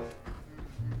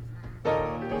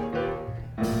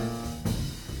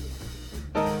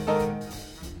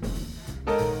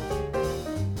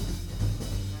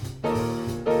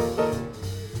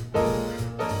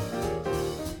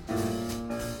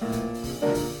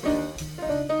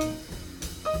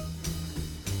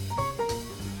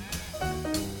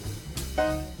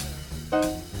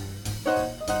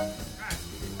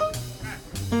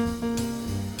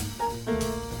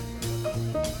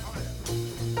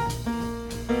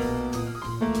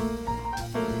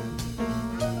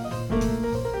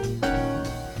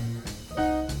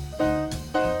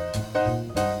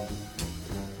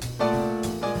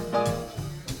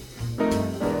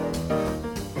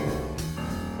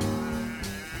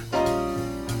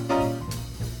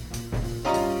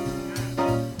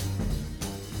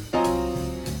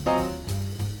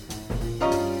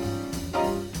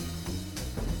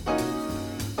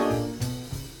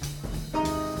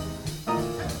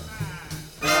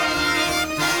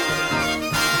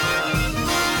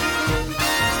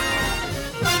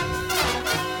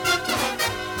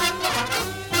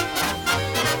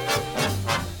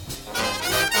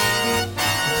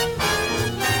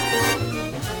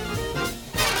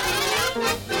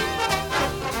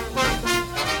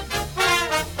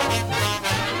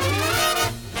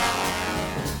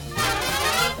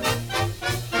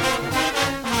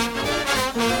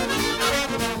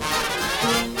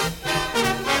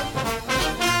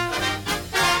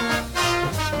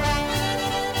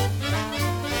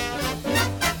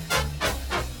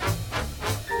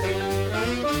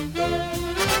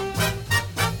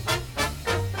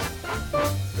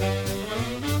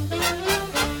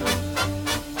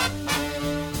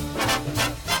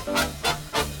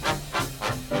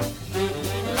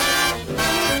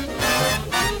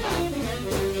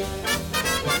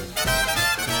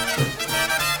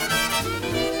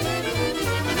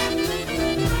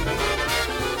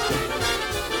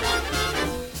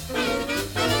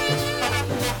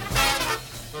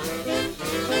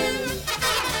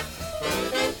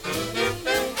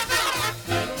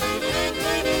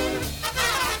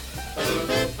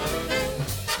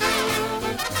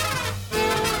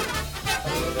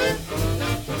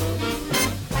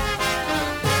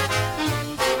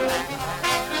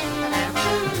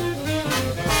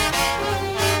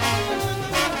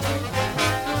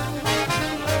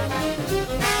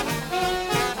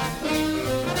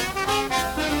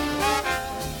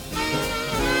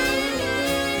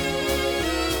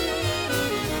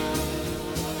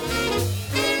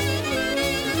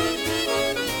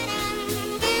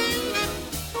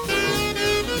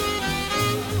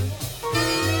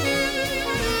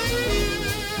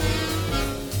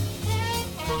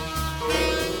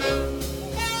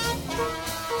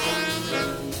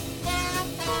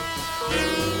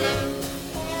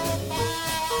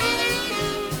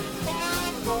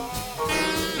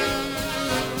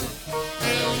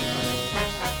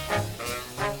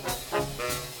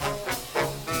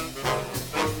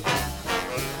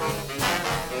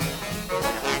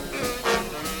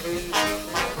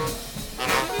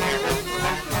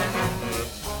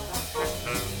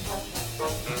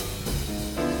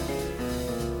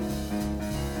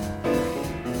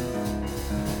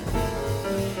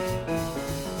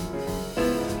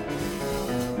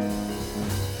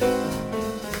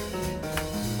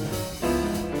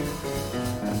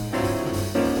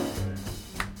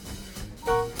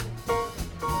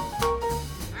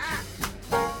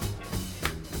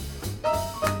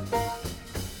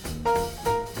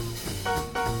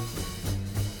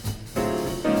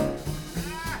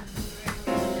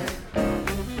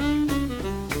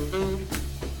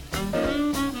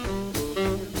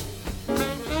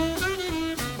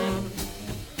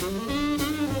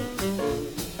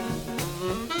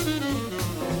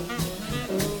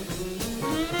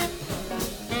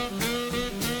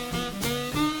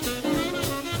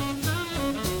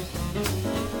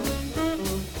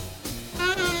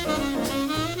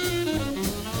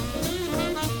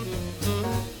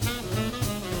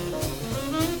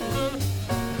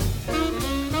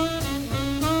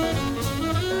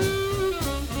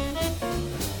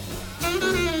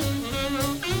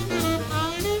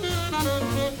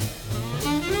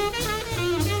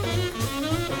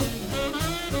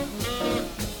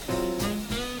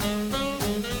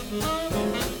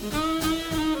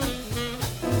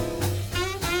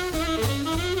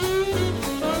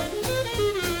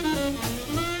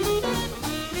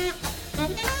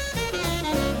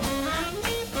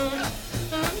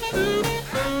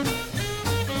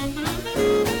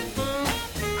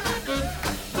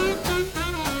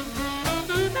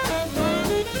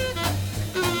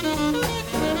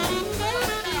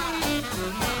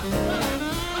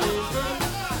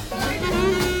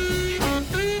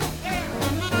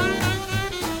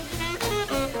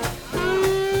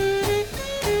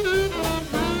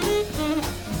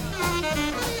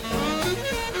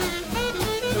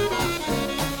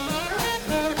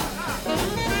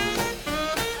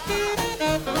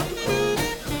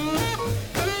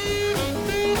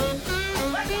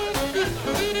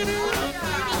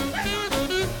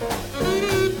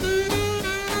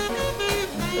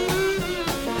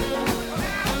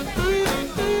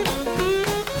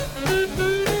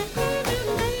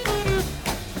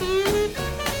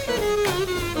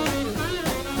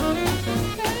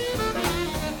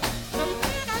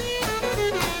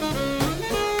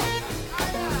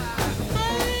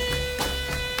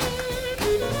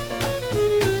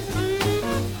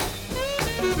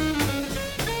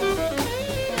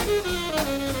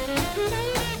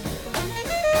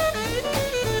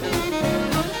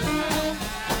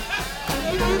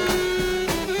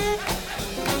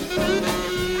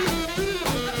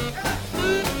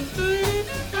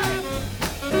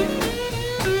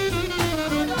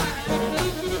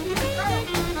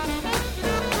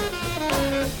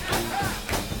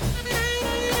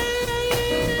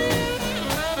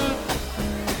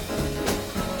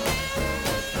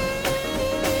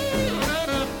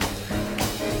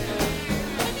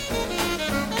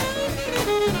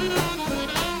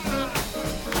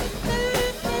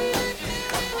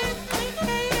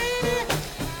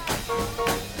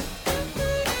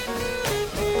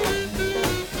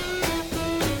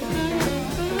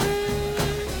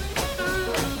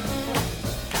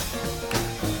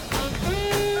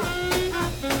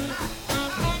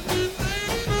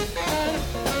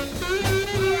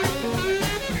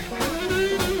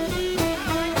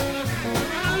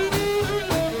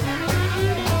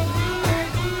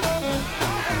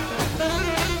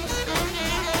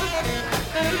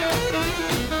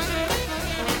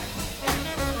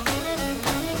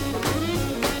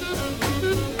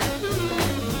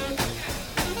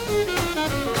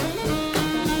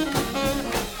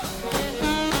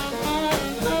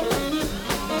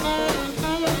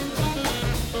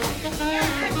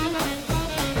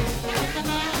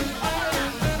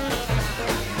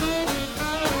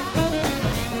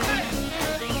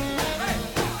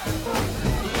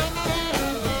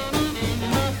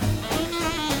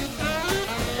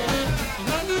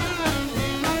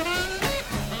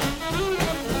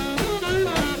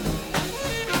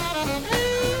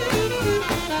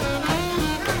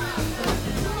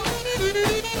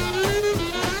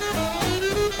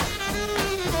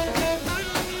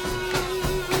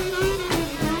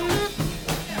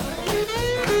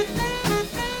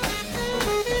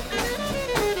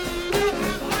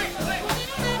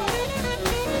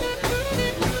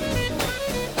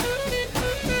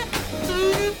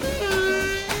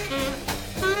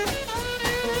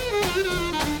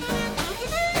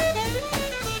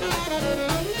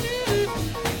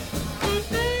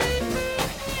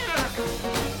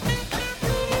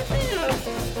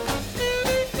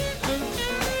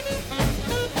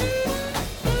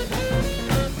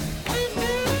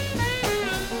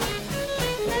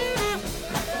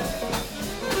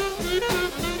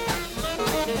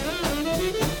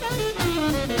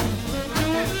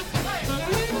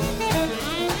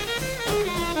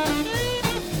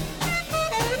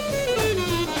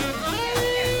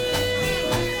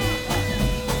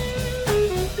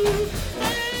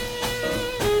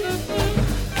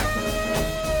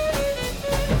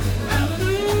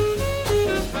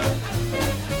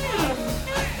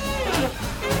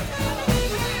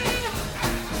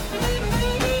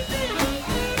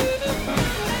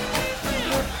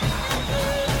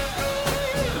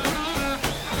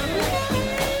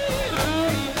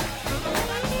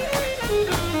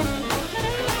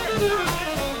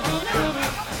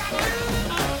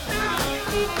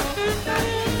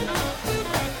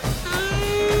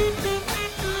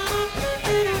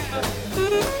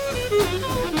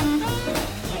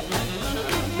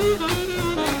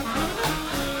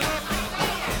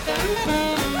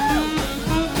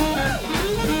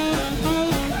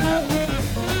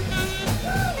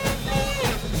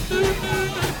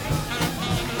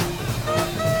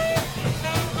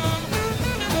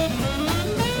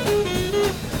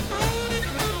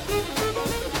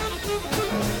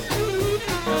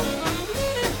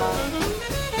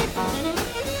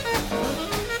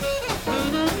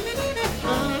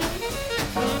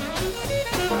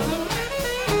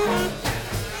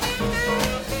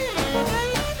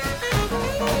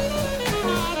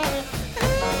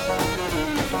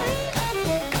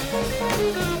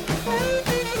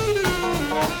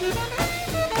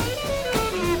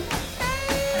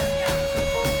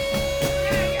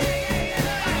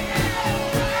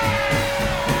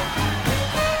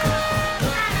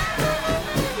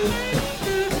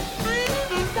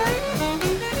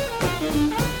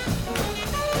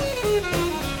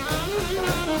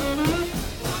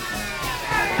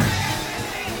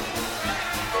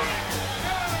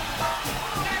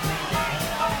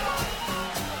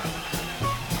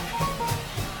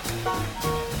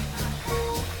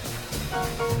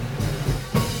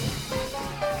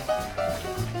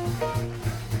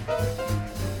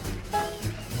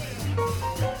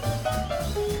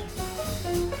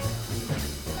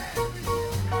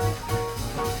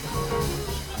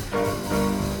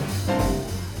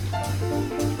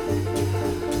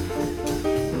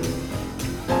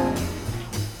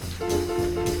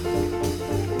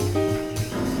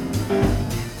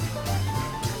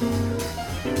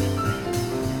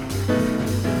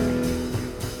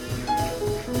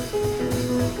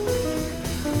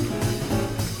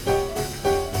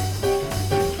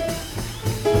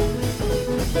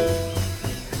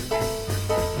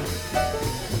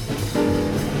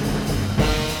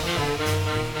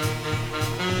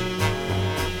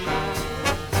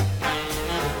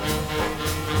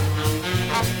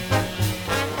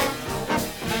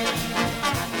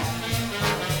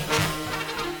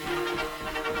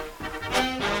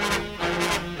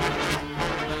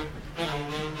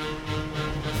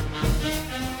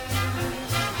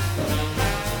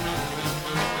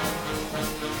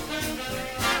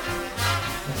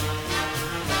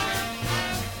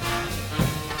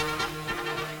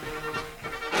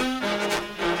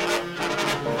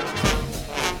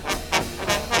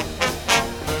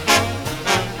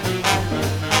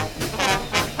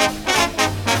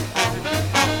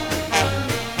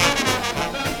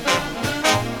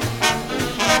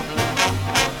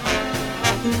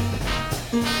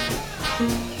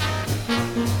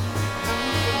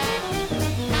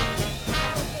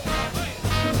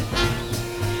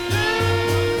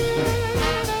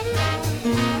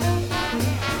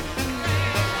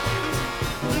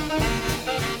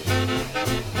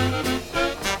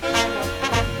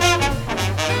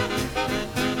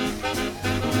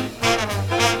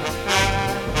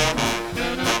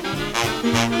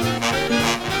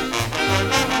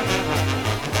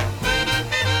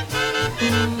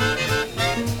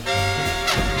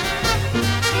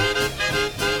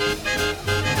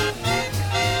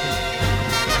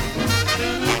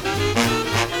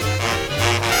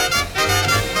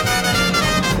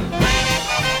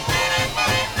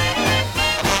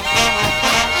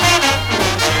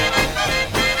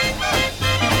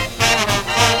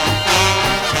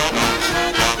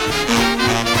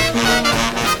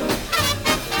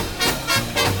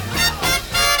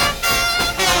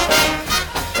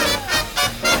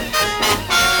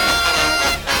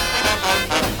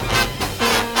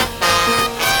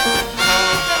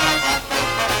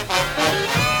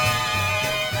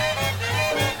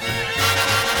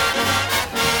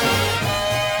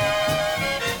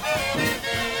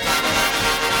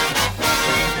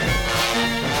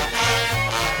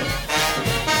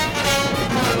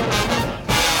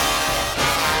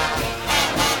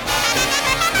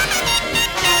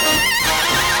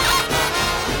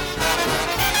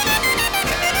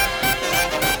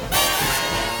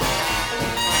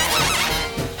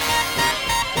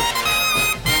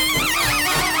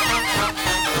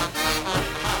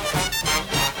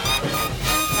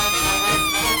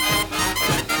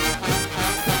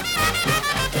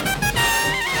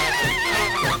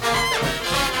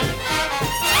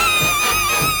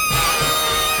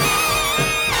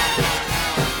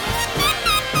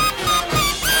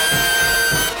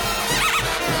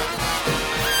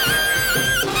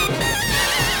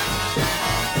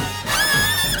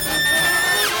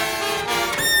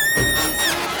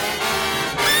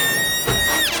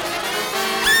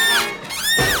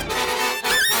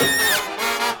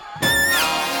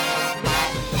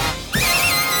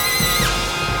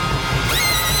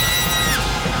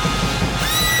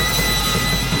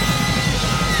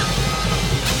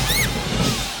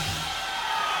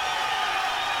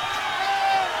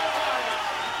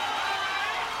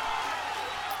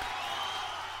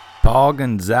 Paul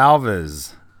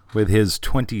Gonsalves with his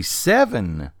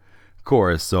 27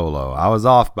 chorus solo. I was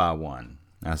off by one.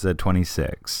 I said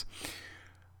 26.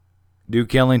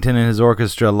 Duke Ellington and his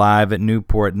orchestra live at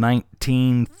Newport,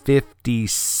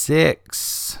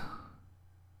 1956.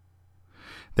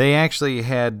 They actually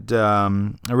had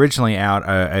originally out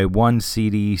a one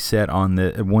CD set on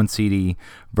the one CD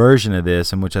version of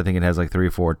this, in which I think it has like 3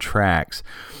 or 4 tracks.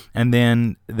 And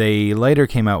then they later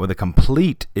came out with a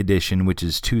complete edition, which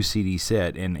is 2 CD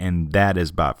set, and that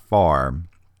is by far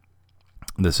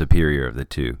the superior of the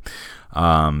two.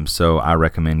 So I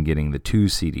recommend getting the 2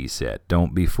 CD set.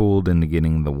 Don't be fooled into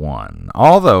getting the one.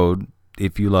 Although,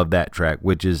 if you love that track,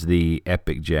 which is the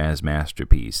epic jazz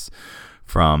masterpiece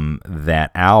from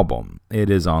that album, it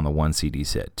is on the 1 CD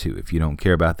set too. If you don't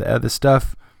care about the other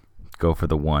stuff, go for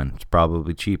the 1. It's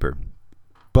probably cheaper,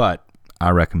 but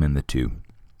I recommend the 2.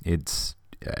 It's,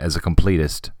 as a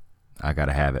completist, I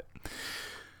gotta have it.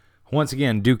 Once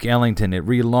again, Duke Ellington, it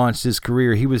relaunched his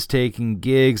career. He was taking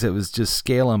gigs that was just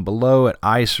scaling below at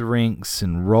ice rinks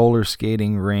and roller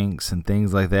skating rinks and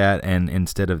things like that, and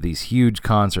instead of these huge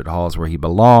concert halls where he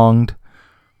belonged,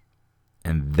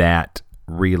 and that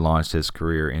relaunched his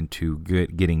career into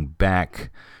getting back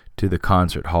to the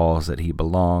concert halls that he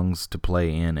belongs to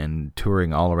play in, and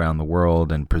touring all around the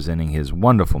world and presenting his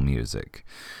wonderful music.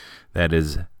 That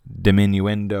is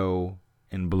Diminuendo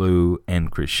in blue and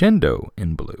Crescendo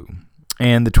in blue.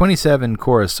 And the 27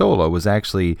 chorus solo was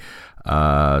actually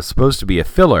supposed to be a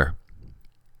filler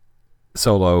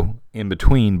solo in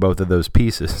between both of those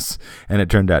pieces, and it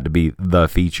turned out to be the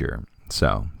feature.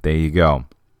 So there you go.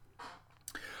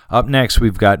 Up next,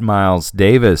 we've got Miles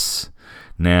Davis.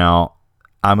 Now,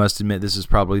 I must admit, this is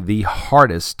probably the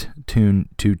hardest tune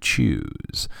to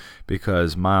choose,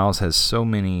 because Miles has so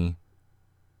many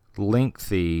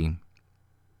lengthy,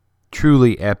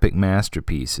 truly epic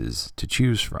masterpieces to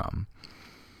choose from.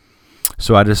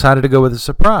 So I decided to go with a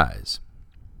surprise.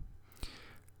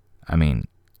 I mean,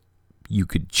 you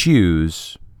could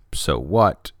choose So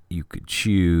What? You could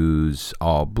choose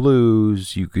All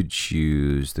Blues. You could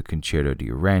choose the Concerto de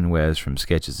Aranjuez from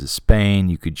Sketches of Spain.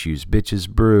 You could choose Bitches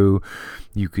Brew.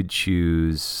 You could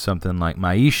choose something like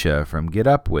Maisha from Get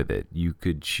Up With It. You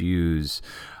could choose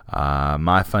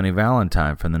My Funny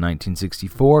Valentine from the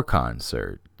 1964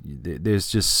 concert. There's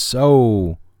just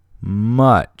so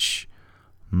much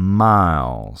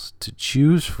Miles to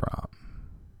choose from,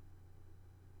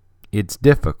 it's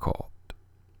difficult.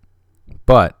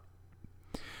 But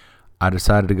I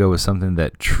decided to go with something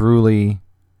that truly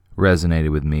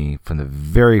resonated with me from the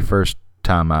very first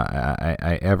time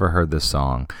I ever heard this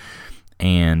song.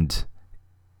 And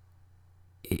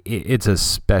it's a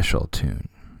special tune.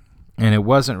 And it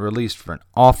wasn't released for an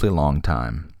awfully long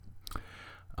time.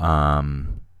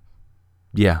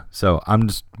 Yeah, so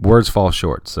words fall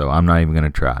short, so I'm not even going to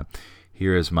try.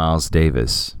 Here is Miles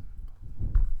Davis.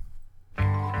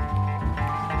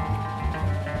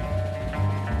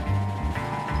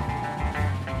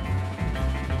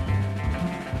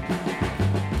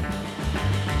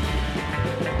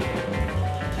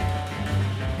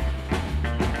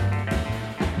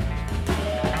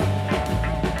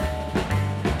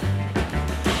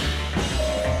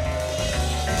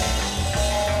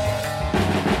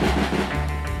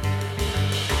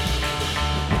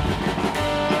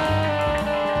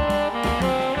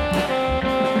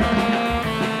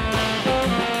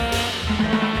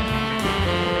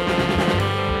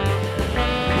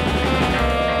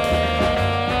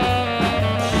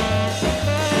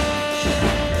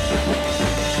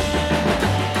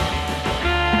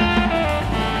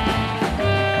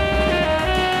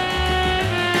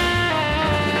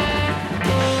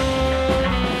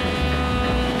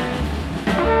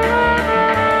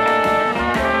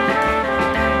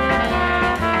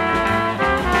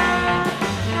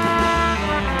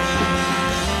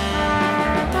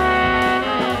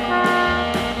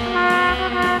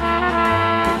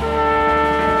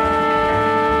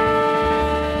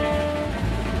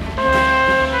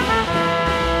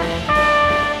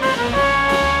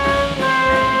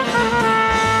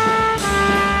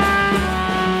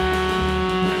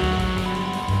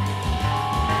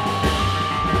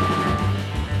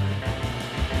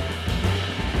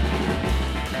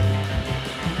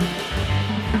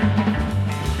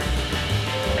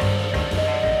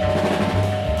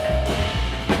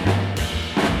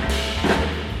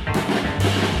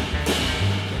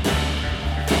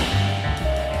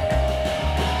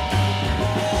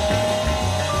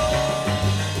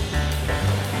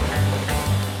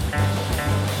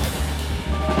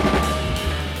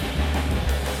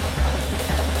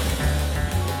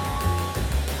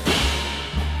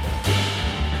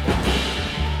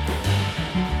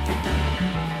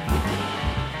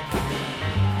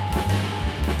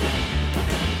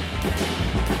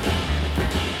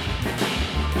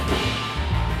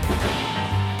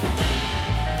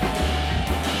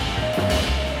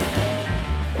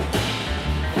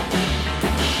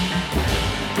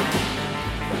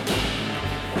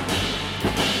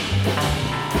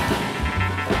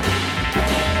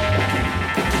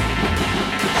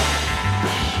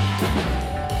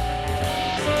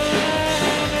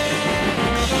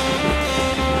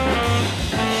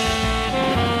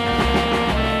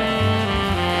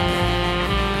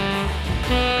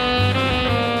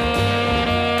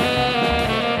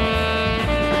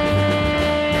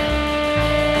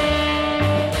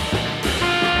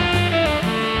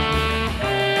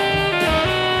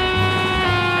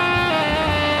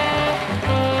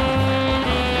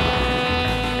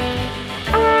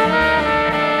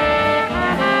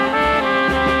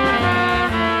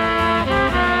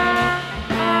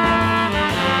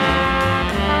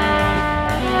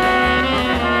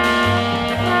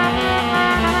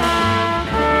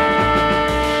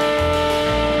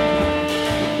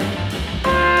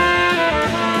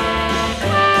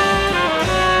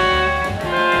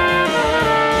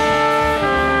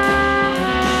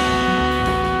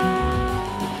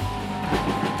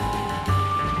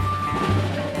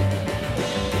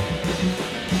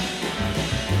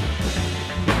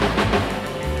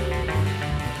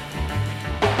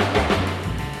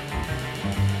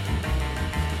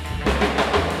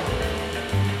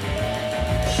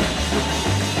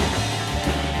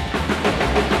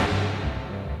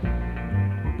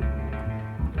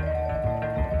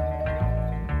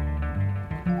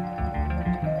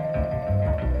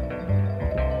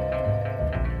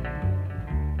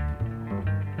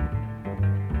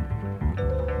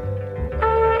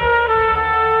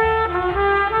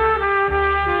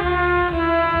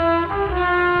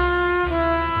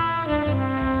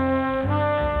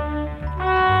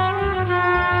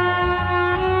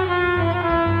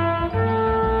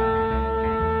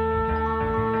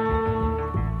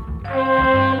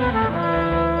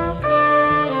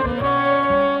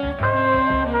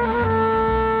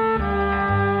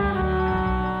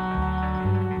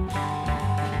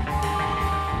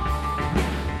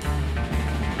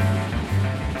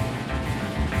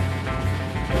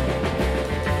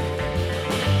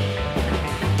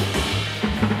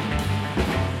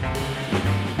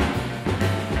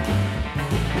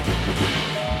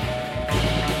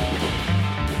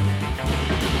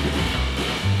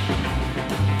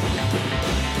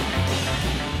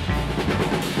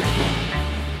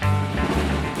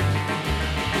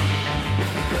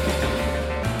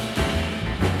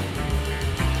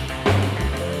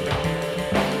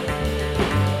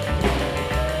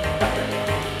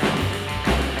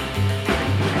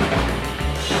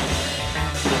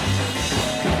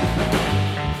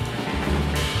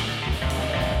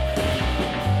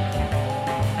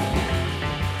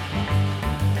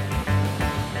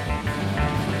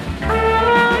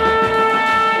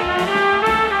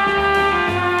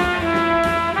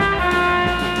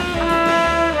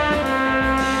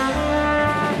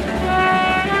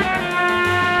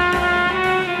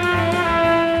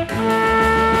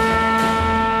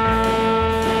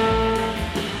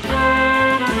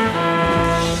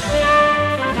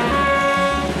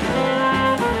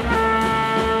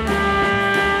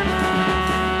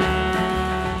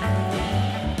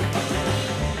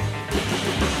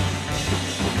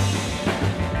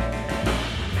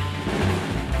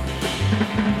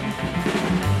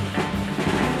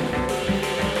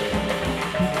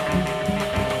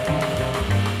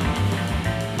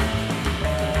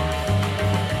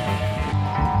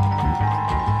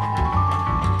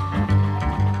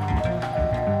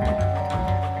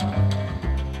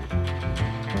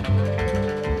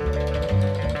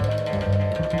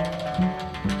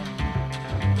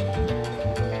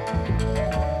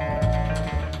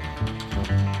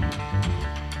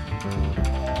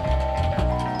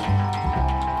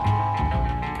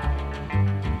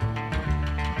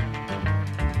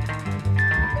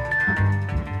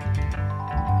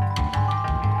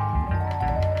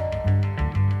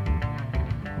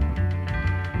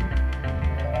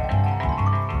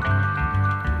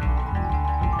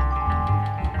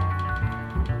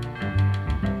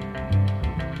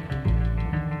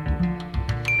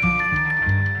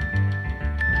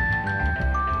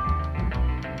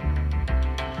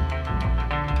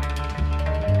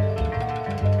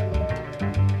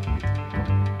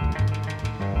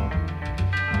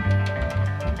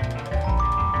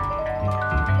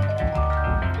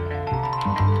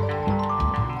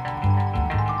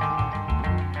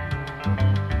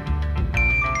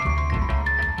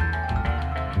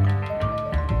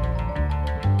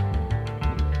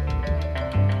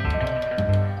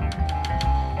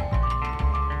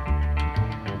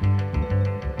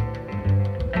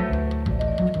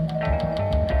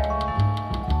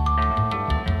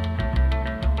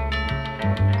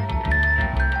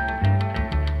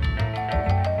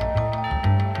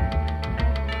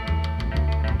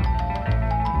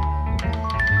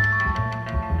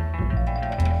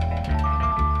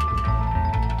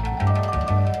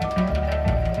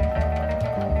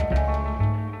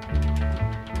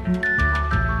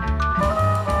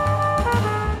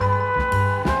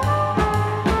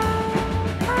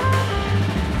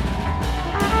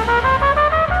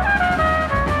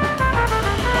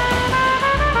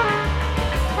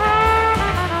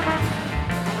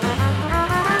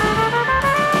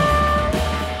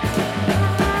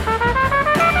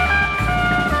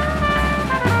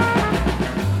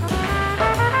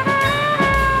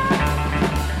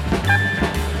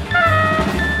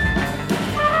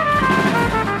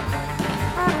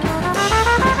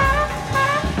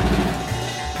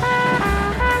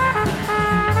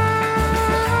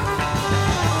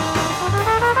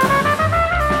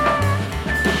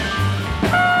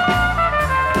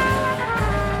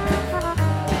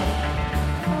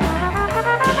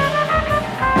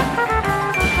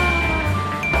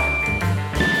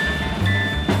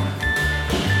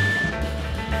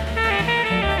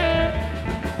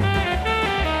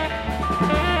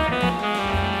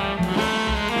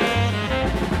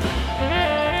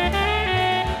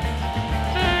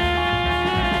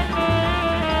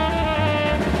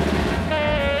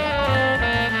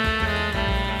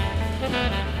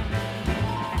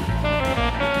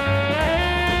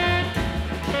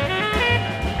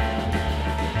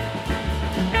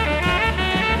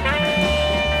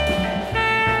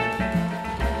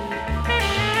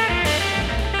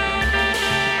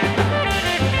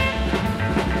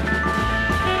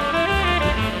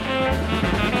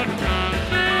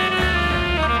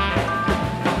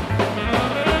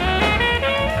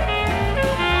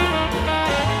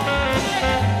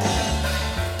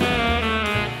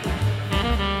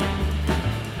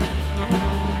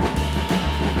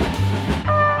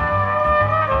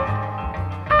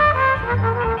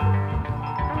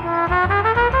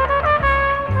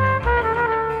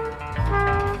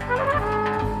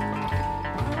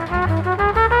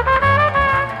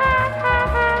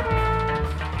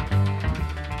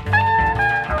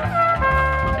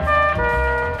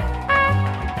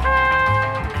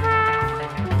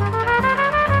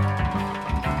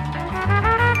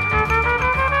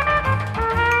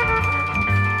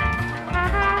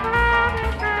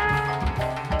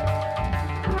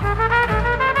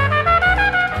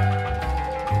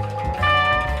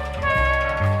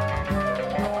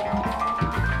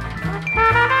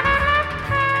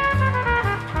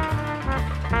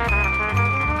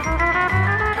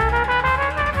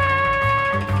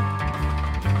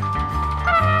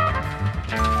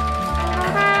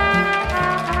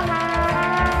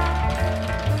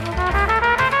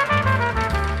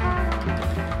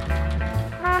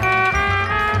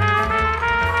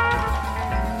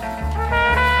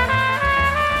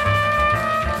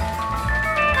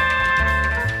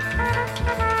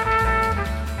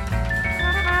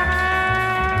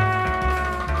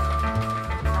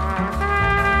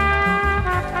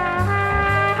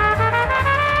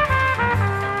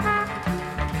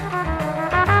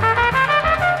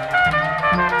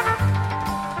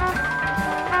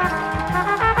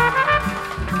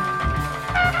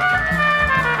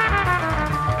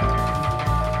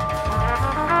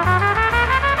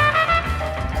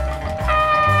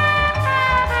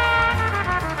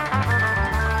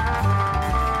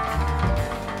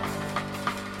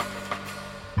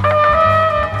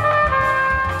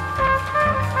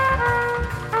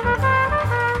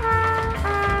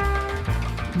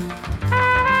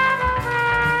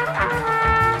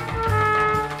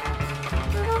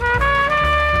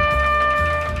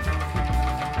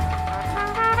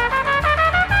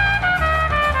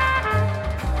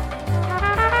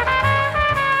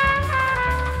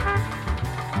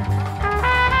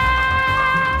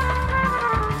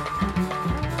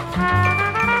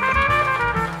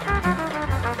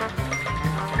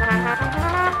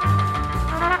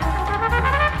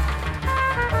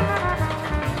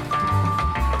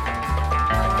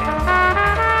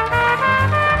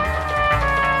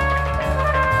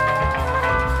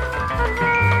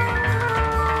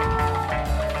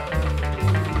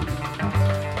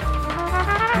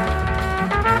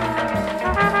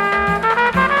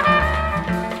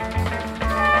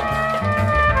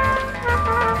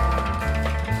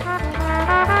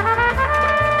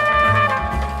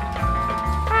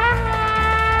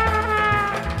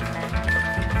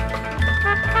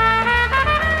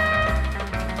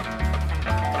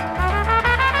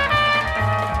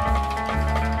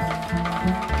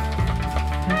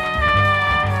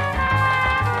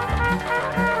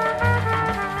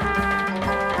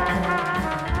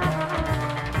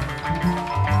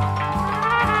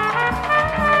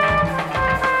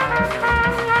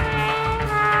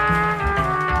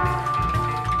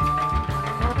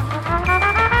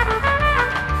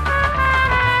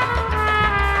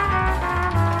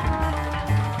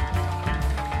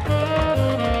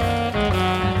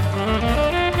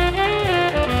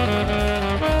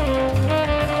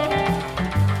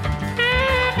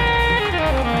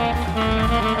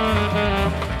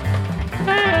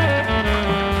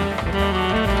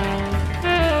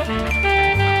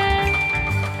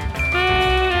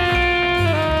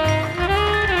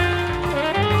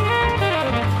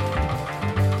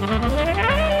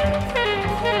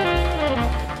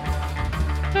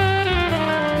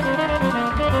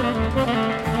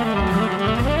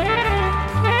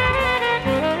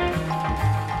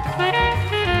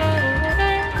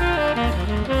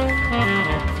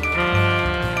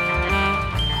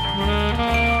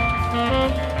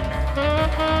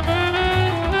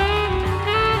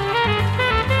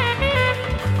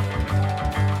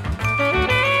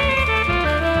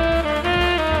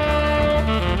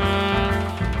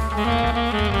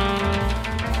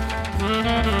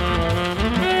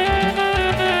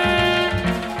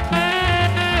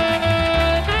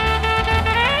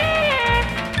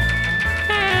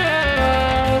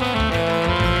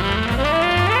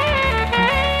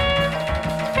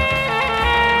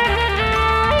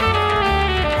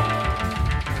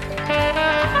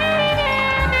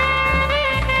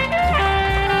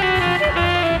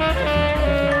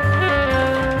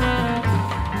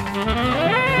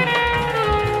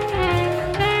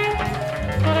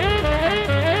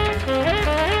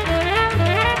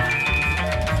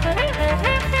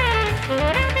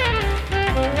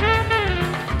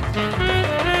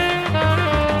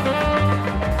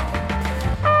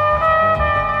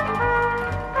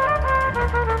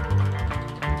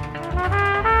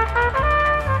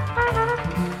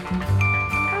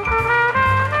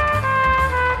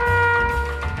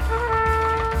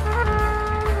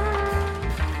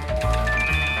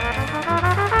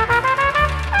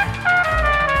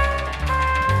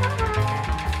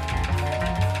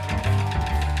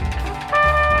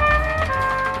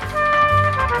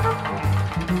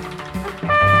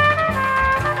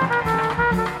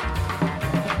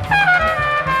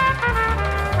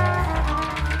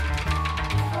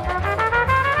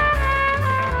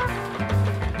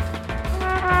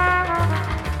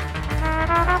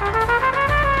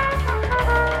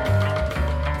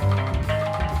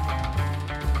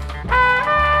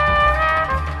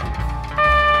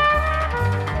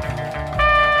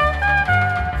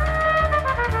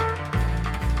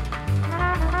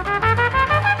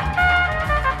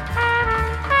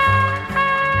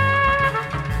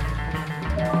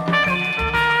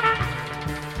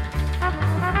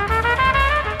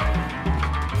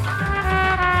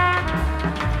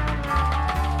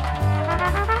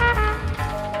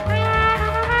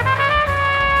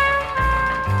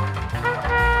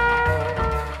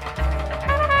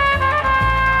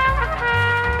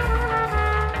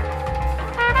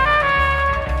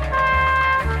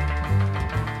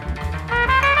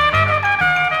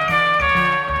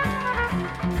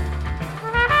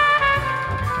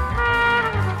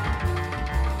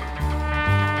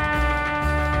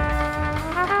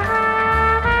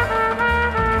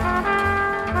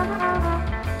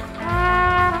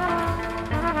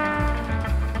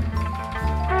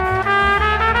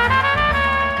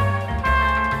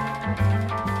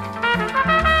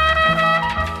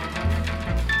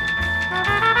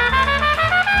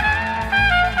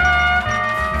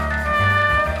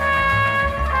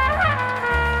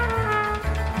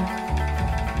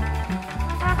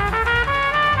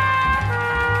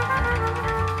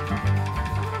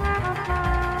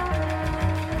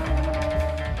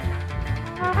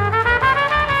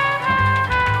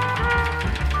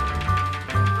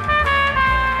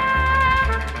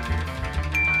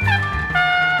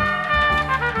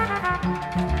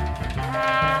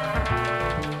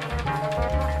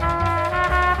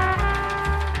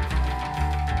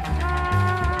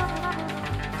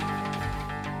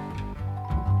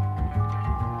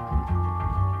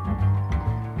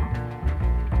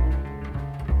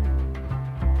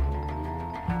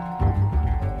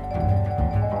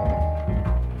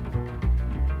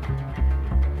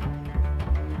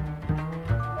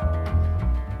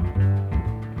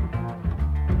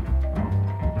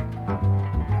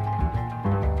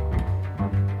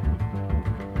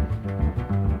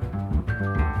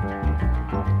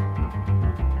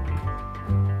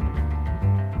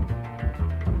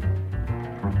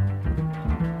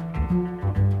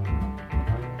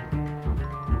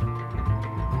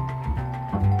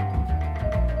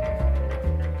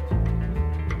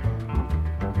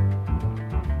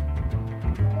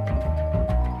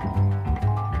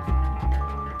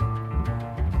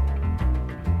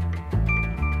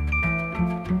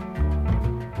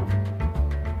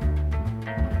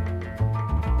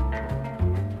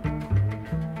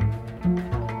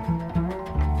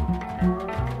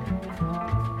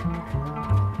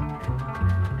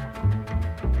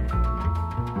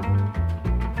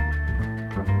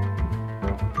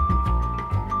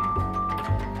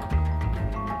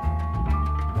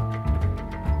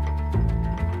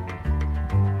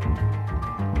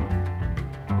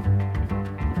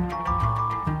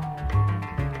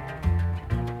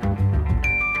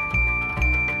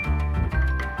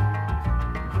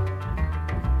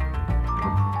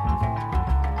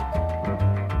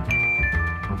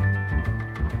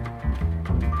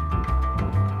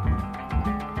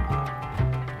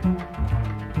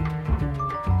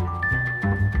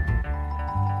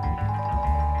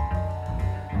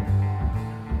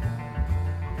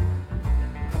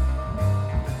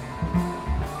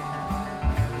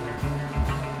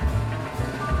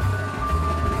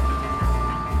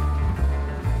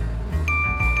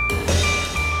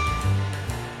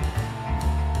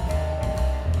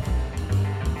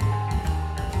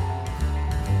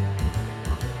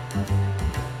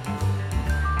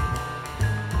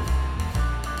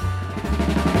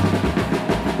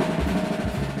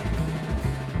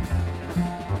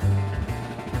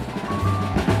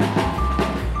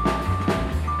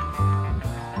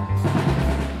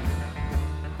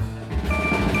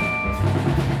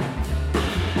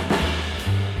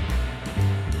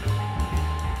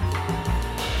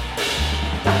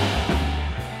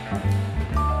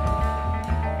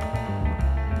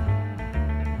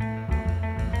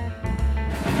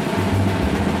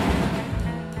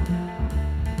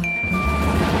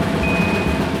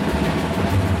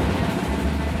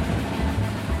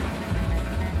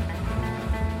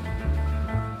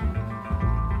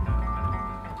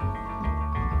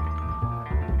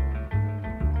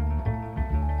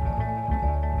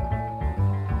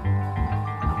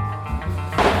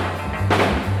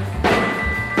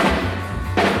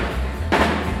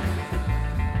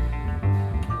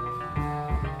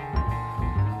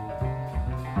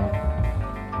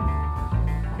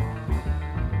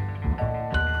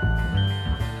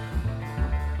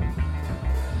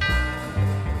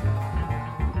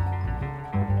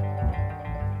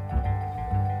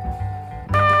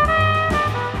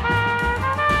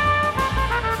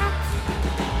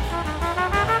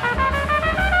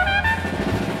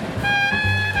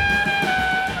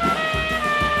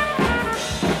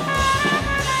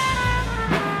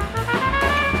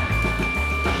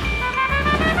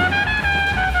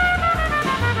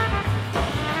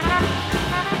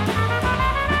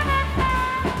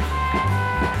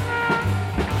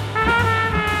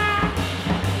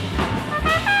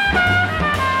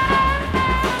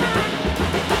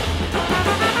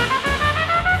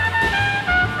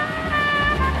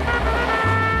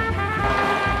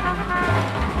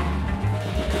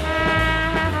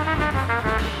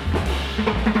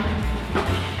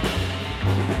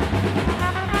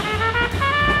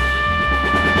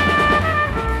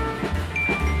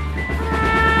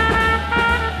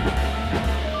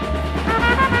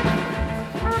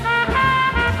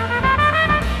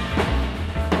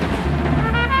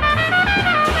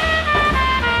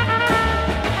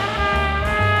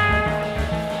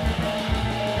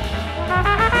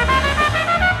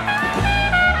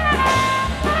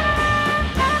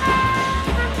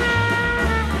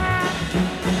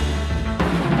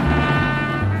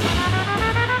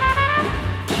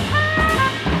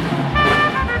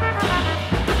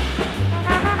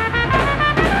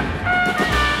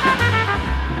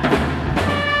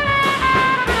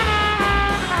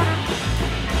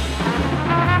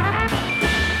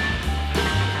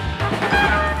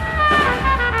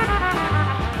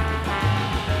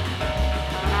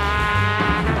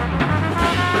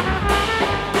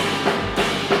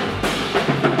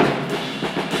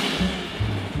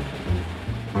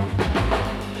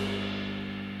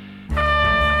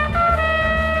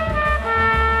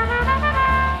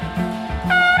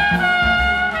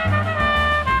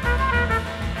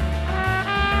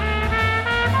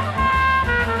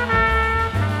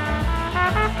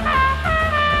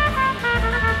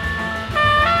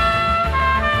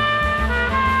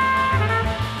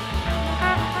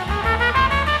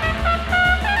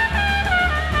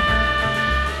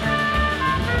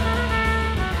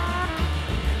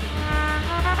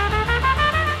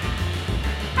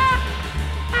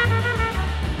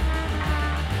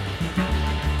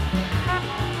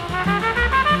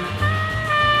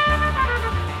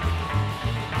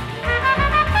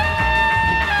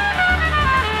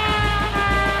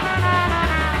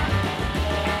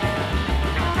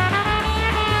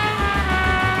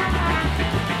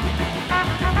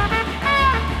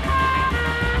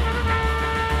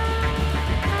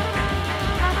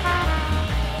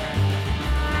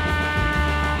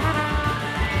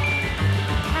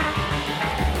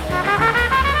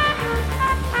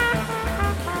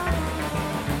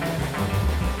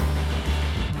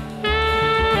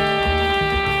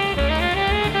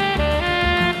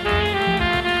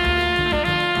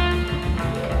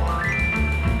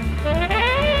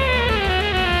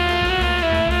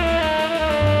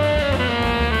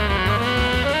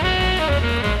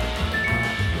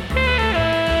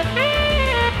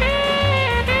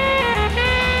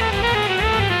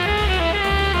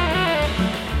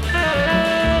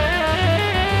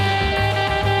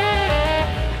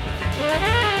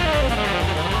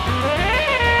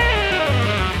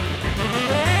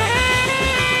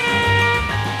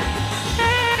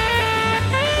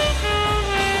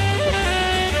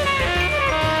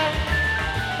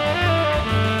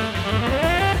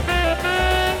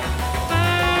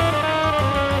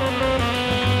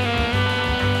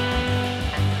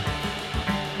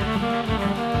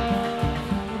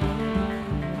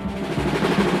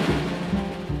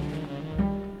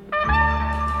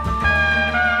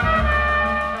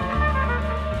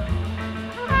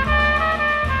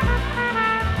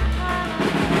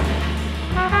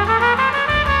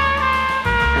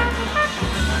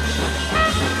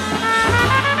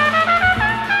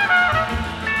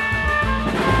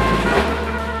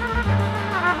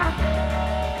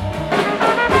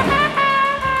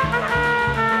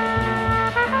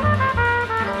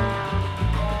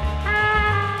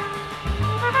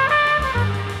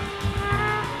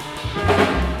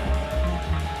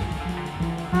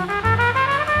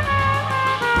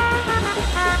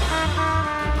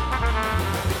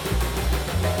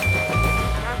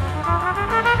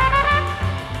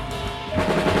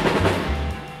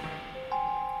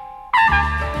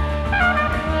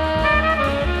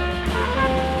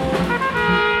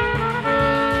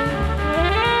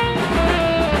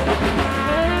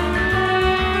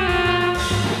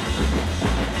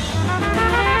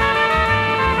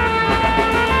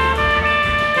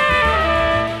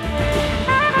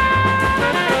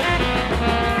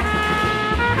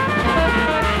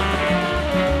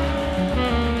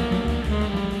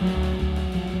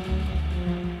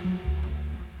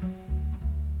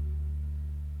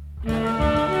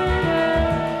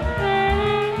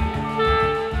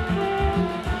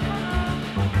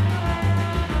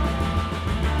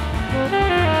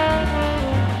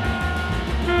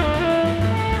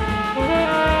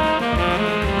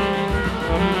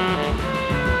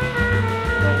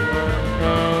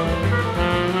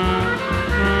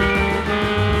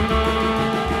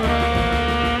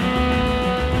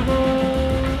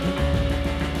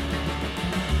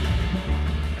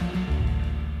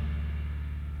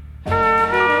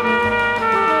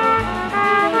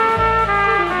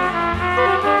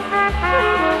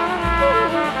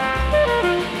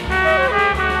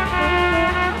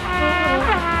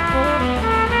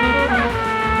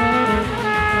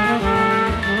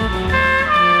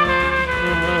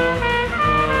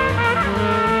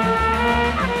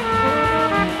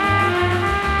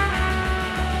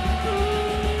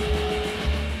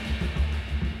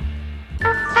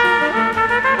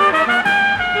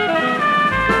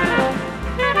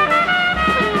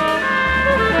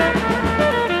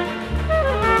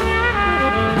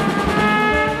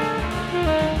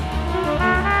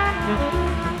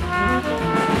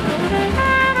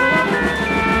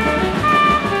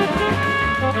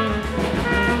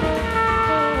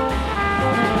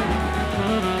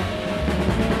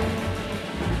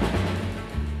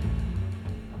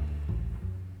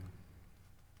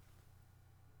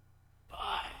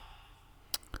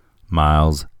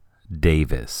 Miles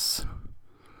Davis.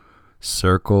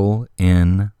 Circle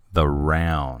in the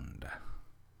Round.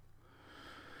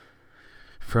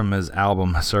 From his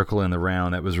album Circle in the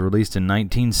Round that was released in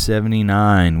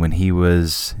 1979 when he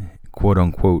was,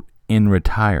 quote-unquote, in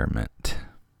retirement.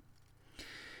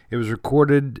 It was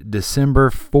recorded December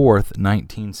 4th,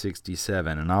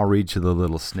 1967, and I'll read you the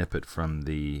little snippet from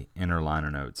the inner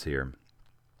liner notes here.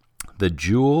 The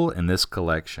jewel in this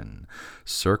collection,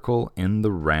 Circle in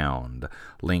the Round,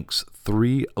 links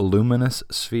 3 luminous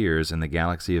spheres in the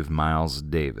galaxy of Miles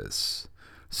Davis,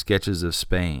 sketches of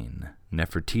Spain,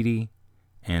 Nefertiti,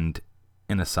 and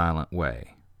In a Silent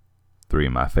Way. 3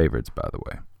 of my favorites, by the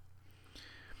way.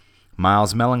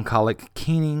 Miles' melancholic,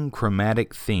 keening,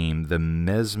 chromatic theme, the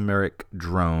mesmeric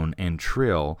drone and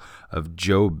trill of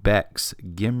Joe Beck's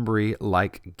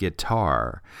Gimbri-like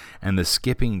guitar, and the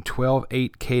skipping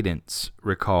 12/8 cadence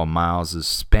recall Miles'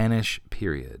 Spanish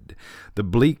period. The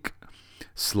bleak,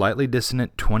 slightly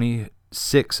dissonant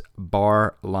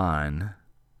 26-bar line,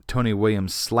 Tony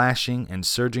Williams slashing and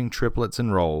surging triplets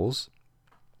and rolls.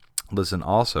 Listen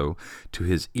also to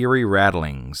his eerie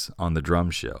rattlings on the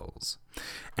drum shells.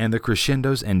 And the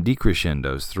crescendos and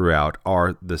decrescendos throughout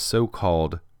are the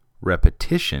so-called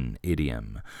repetition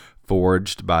idiom,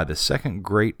 forged by the second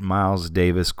great Miles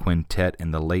Davis quintet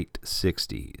in the late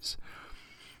 60s.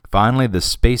 Finally, the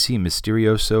spacey,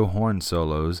 mysterioso horn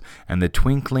solos and the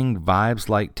twinkling,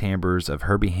 vibes-like timbres of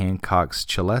Herbie Hancock's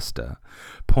Celesta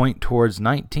point towards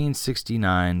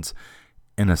 1969's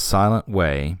In a Silent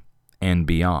Way and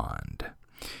beyond.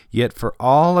 Yet for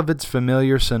all of its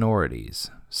familiar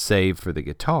sonorities, save for the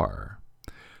guitar,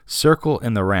 Circle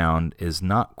in the Round is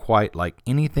not quite like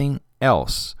anything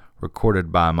else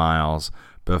recorded by Miles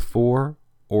before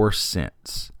or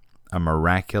since. A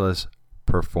miraculous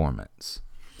performance.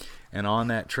 And on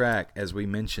that track, as we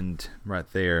mentioned right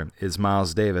there, is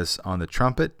Miles Davis on the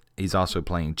trumpet. He's also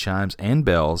playing chimes and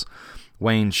bells.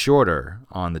 Wayne Shorter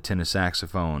on the tenor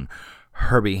saxophone.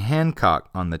 Herbie Hancock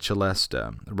on the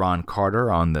celesta. Ron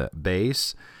Carter on the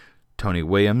bass. Tony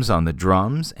Williams on the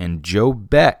drums, and Joe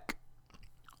Beck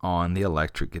on the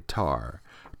electric guitar.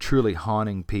 Truly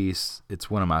haunting piece. It's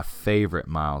one of my favorite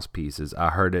Miles pieces. I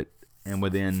heard it, and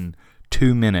within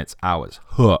 2 minutes, I was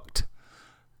hooked.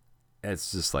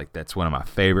 It's just like, that's one of my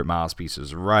favorite Miles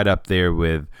pieces, right up there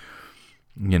with,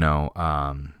 the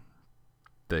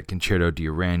Concerto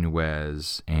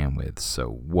d'Aranjuez, and with So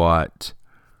What,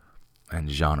 and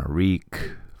Jean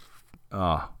Eric.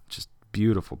 Just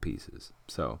beautiful pieces.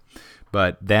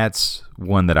 But that's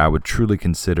one that I would truly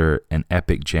consider an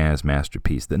epic jazz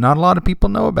masterpiece that not a lot of people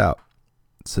know about.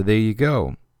 So there you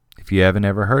go. If you haven't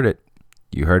ever heard it,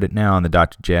 you heard it now on the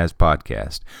Dr. Jazz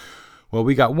Podcast. Well,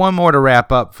 we got one more to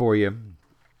wrap up for you,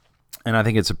 and I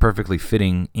think it's a perfectly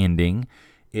fitting ending.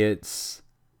 It's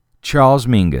Charles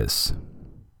Mingus,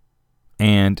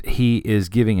 and he is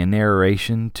giving a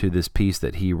narration to this piece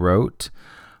that he wrote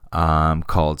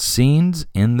called Scenes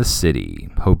in the City.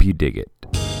 Hope you dig it.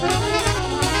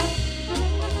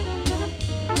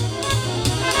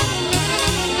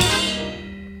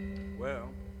 Well,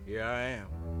 here I am,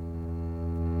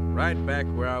 right back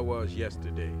where I was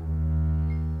yesterday,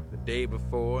 the day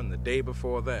before and the day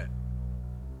before that,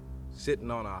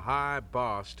 sitting on a high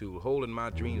bar stool holding my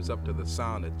dreams up to the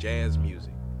sound of jazz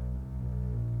music.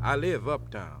 I live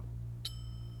uptown.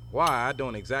 Why, I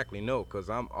don't exactly know, 'cause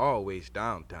I'm always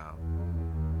downtown.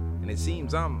 And it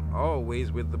seems I'm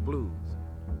always with the blues.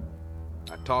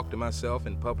 I talk to myself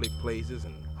in public places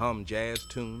and hum jazz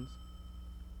tunes.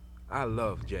 I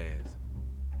love jazz.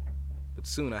 But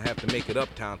soon I have to make it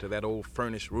uptown to that old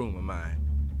furnished room of mine.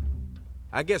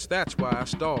 I guess that's why I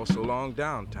stall so long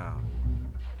downtown.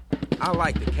 I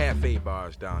like the cafe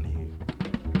bars down here,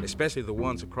 especially the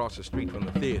ones across the street from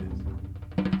the theaters.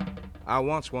 I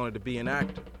once wanted to be an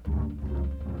actor,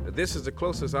 but this is the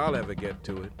closest I'll ever get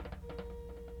to it.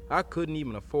 I couldn't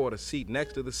even afford a seat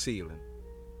next to the ceiling.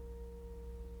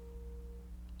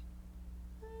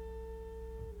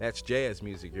 That's jazz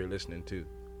music you're listening to.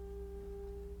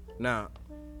 Now,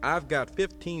 I've got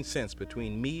 15 cents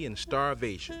between me and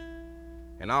starvation,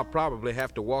 and I'll probably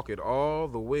have to walk it all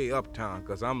the way uptown,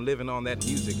 'cause I'm living on that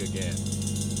music again.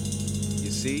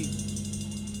 You see,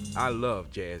 I love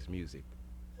jazz music.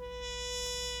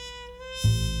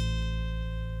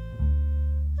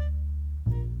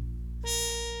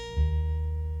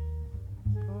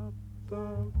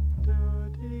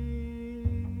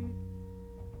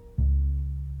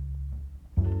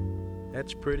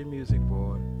 That's pretty music,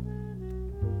 boy.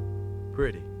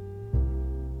 Pretty.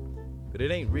 But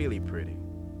it ain't really pretty.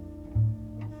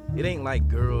 It ain't like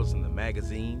girls in the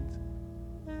magazines.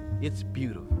 It's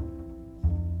beautiful.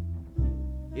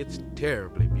 It's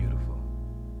terribly beautiful.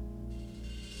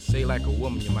 Say like a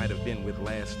woman you might have been with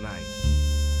last night.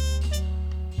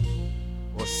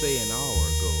 Or say an hour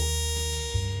ago.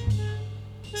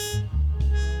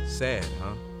 Sad,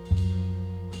 huh?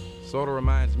 Sorta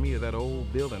reminds me of that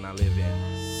old building I live in.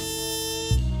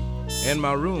 In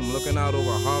my room looking out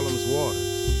over Harlem's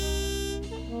waters.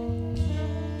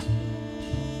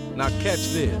 Now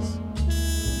catch this.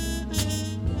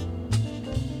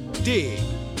 Dig.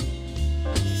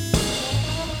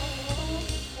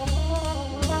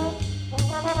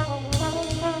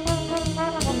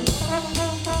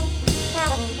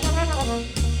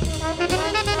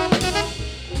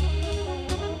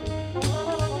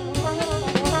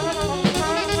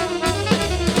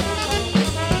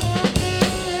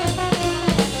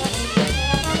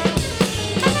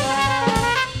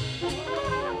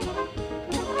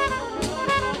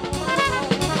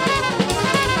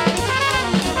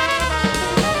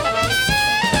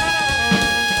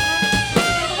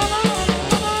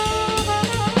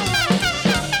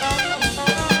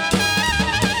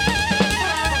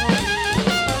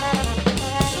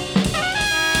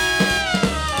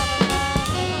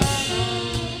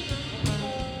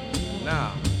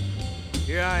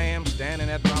 Standing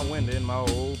at my window in my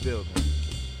old building.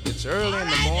 It's early in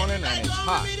the morning and it's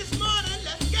hot.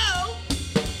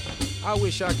 I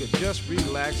wish I could just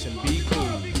relax and be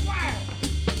cool.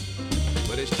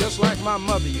 But it's just like my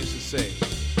mother used to say,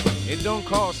 it don't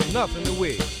cost nothing to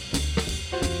wish.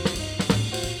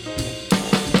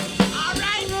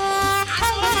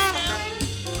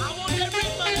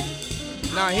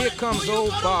 Now here comes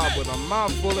old Bob with a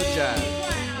mouthful of jive.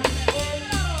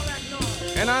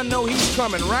 And I know he's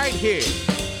coming right here.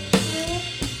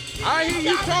 I hear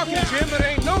you talking, Jim, but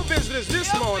ain't no visitors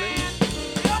this morning.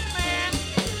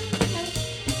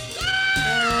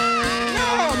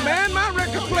 No, man, my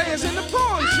record player's in the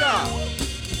pawn shop.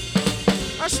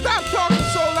 I stopped talking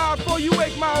so loud before you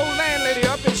wake my old landlady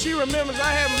up and she remembers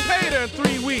I haven't paid her in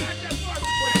 3 weeks. What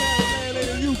kind of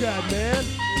landlady you got, man?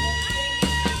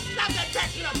 Stop that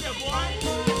catching up there, boy.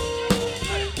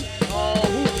 Oh,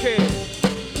 who cares?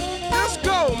 Just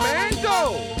go, man,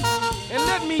 go. And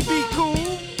let me be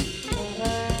cool.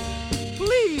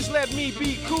 Please let me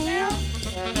be cool.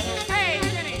 Hey,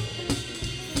 Jenny.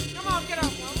 Come on, get up,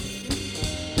 woman.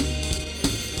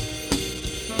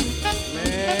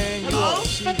 Man, you ought to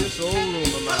see this old room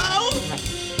of mine. Hello?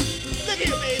 Look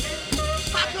here, baby.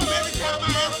 How come every time I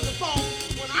answer the phone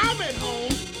when I'm at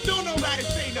home, don't nobody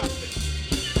say nothing?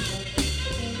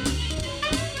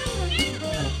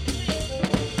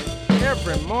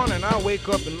 Every morning I wake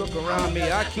up and look around me,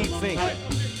 I keep thinking,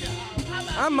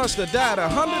 I must have died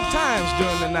 100 times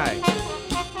during the night.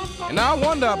 And I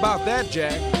wonder about that,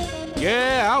 Jack.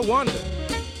 Yeah, I wonder.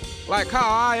 Like how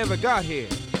I ever got here.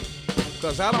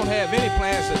 'Cause I don't have any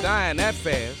plans to dying that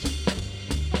fast.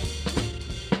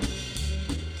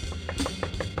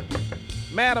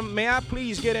 Madam, may I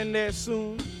please get in there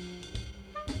soon?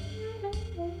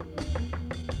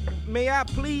 May I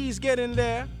please get in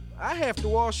there? I have to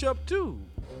wash up too.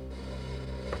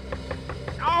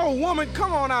 Oh, woman,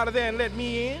 come on out of there and let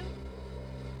me in.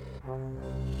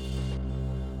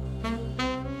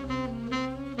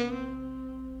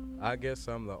 I guess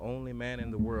I'm the only man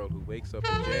in the world who wakes up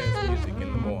to jazz music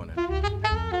in the morning.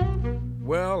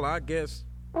 Well, I guess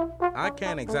I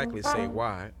can't exactly say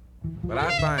why, but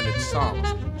I find it solemn,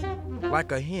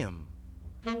 like a hymn.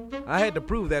 I had to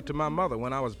prove that to my mother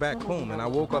when I was back home and I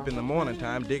woke up in the morning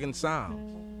time digging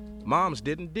sounds. Moms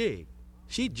didn't dig.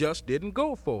 She just didn't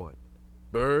go for it.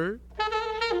 Bird,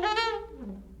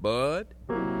 Bud,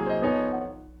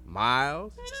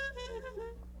 Miles,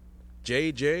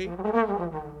 JJ,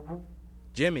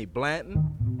 Jimmy Blanton,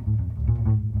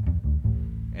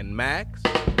 and Max.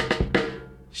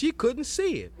 She couldn't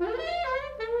see it.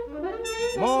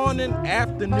 Morning,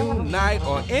 afternoon, night,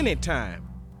 or any time.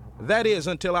 That is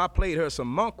until I played her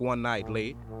some Monk one night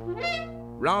late,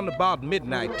 round about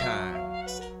midnight time.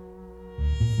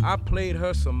 I played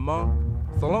her some Monk,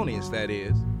 Thelonious that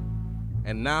is,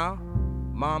 and now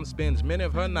Mom spends many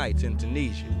of her nights in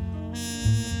Tunisia.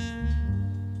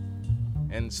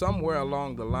 And somewhere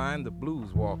along the line, the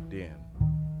blues walked in.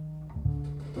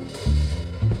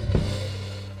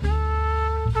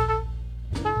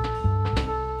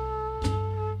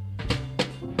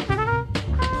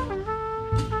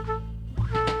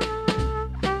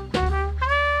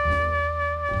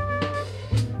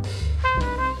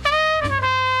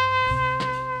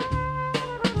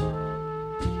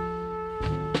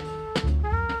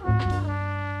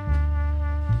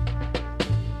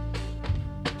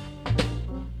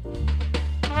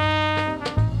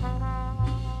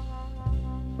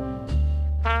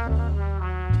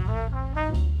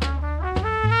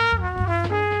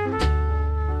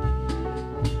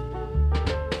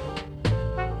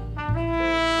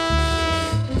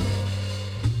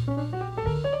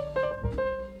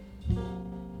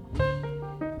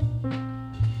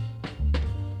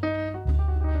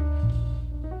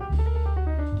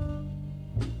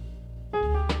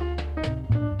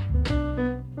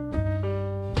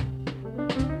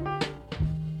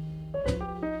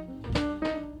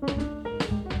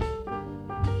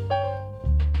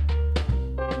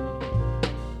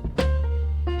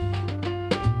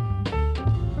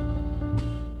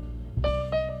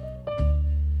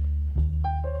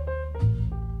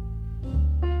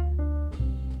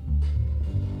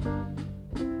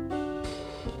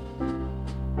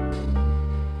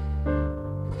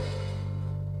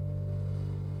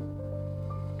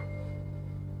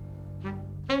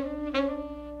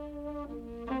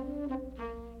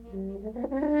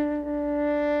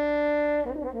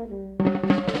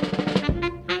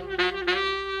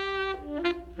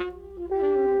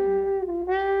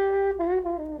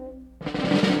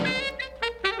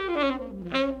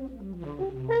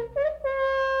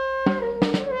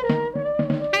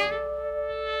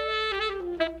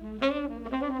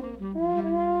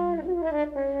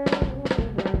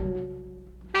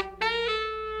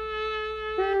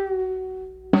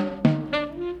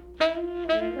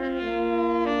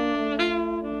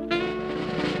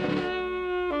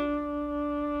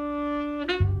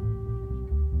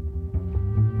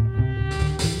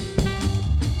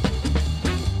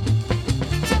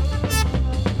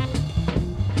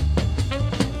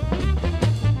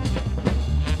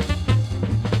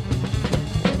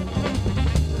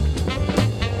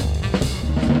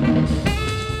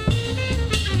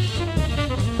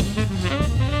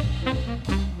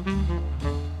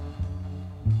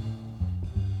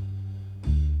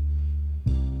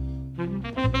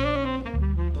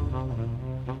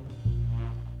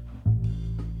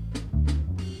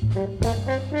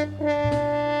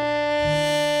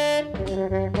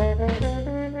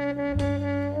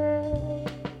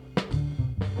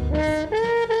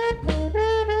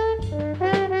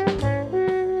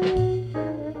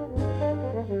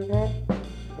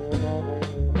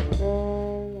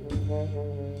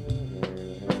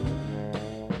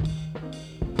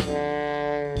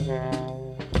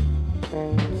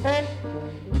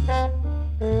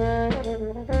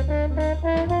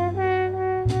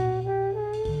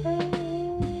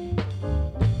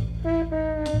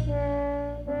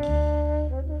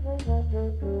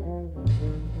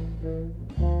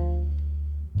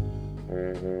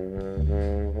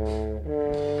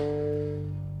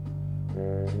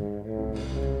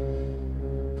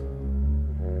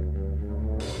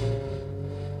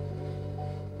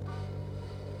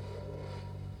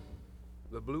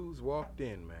 The blues walked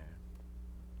in, man.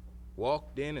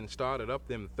 Walked in and started up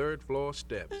them third floor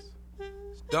steps.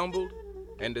 Stumbled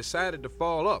and decided to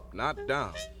fall up, not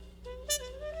down.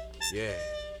 Yeah.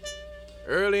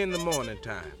 Early in the morning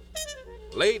time,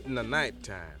 late in the night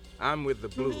time, I'm with the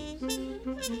blues.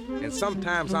 And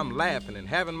sometimes I'm laughing and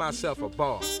having myself a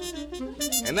ball.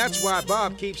 And that's why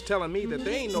Bob keeps telling me that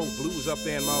there ain't no blues up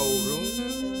there in my old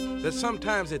room. That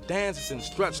sometimes it dances and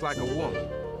struts like a woman,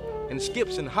 and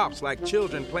skips and hops like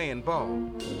children playing ball.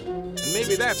 And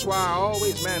maybe that's why I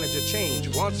always manage a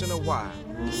change once in a while.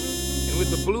 And with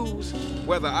the blues,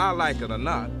 whether I like it or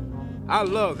not, I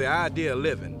love the idea of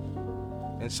living.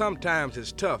 And sometimes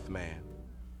it's tough, man.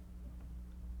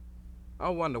 I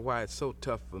wonder why it's so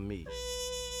tough for me.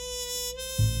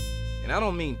 And I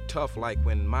don't mean tough like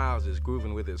when Miles is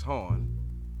grooving with his horn.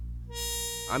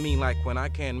 I mean like when I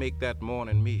can't make that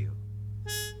morning meal.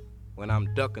 When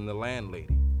I'm ducking the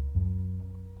landlady.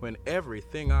 When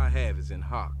everything I have is in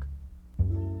hock.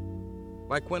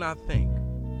 Like when I think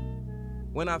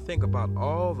about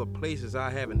all the places I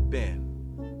haven't been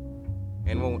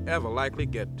and won't ever likely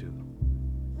get to.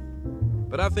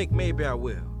 But I think maybe I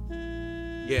will.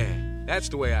 Yeah, that's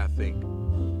the way I think.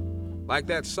 Like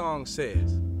that song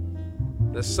says,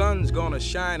 the sun's gonna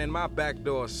shine in my back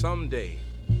door someday,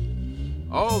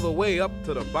 all the way up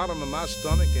to the bottom of my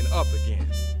stomach and up again.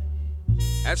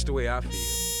 That's the way I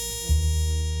feel.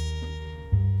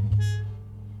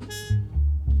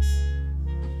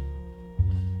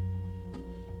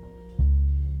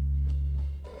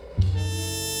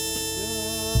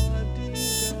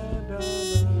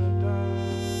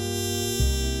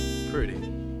 Pretty,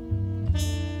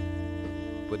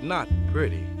 but not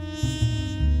pretty.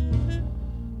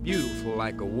 Beautiful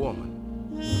like a woman,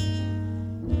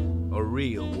 a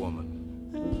real woman.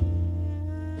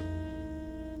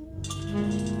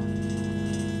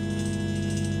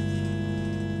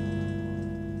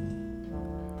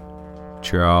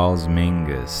 Charles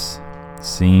Mingus,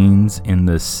 Scenes in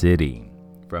the City,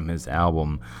 from his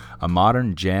album A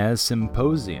Modern Jazz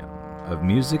Symposium of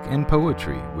Music and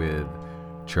Poetry with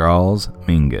Charles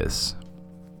Mingus.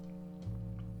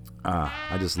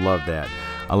 I just love that.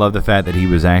 I love the fact that he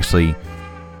was actually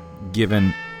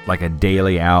given like a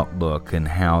daily outlook and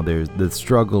how the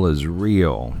struggle is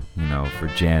real, for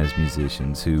jazz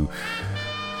musicians who,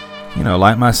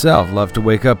 like myself, love to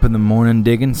wake up in the morning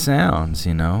digging sounds,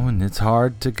 and it's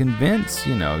hard to convince,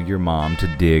 your mom to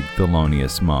dig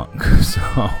Thelonious Monk. So,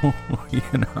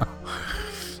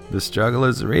 the struggle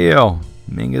is real.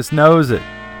 Mingus knows it.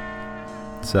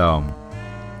 So,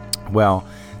 well,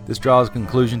 this draws a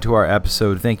conclusion to our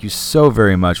episode. Thank you so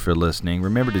very much for listening.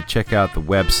 Remember to check out the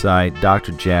website,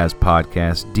 Dr. Jazz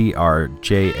Podcast,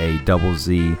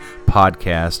 DRJAZZ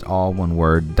Podcast, all one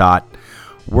word,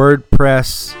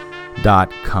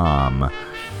 .wordpress.com.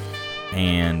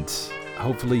 And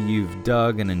hopefully you've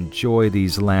dug and enjoyed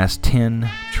these last 10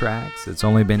 tracks. It's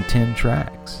only been 10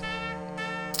 tracks.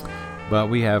 But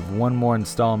we have one more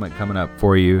installment coming up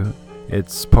for you.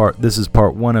 This is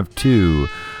part 1 of 2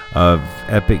 of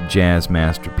epic jazz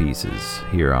masterpieces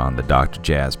here on the Dr.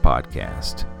 Jazz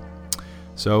Podcast.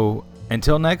 So,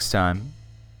 until next time,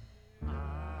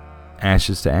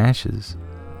 ashes to ashes,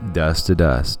 dust to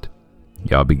dust.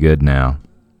 Y'all be good now,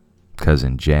 'cause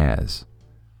in jazz,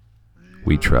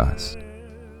 we trust.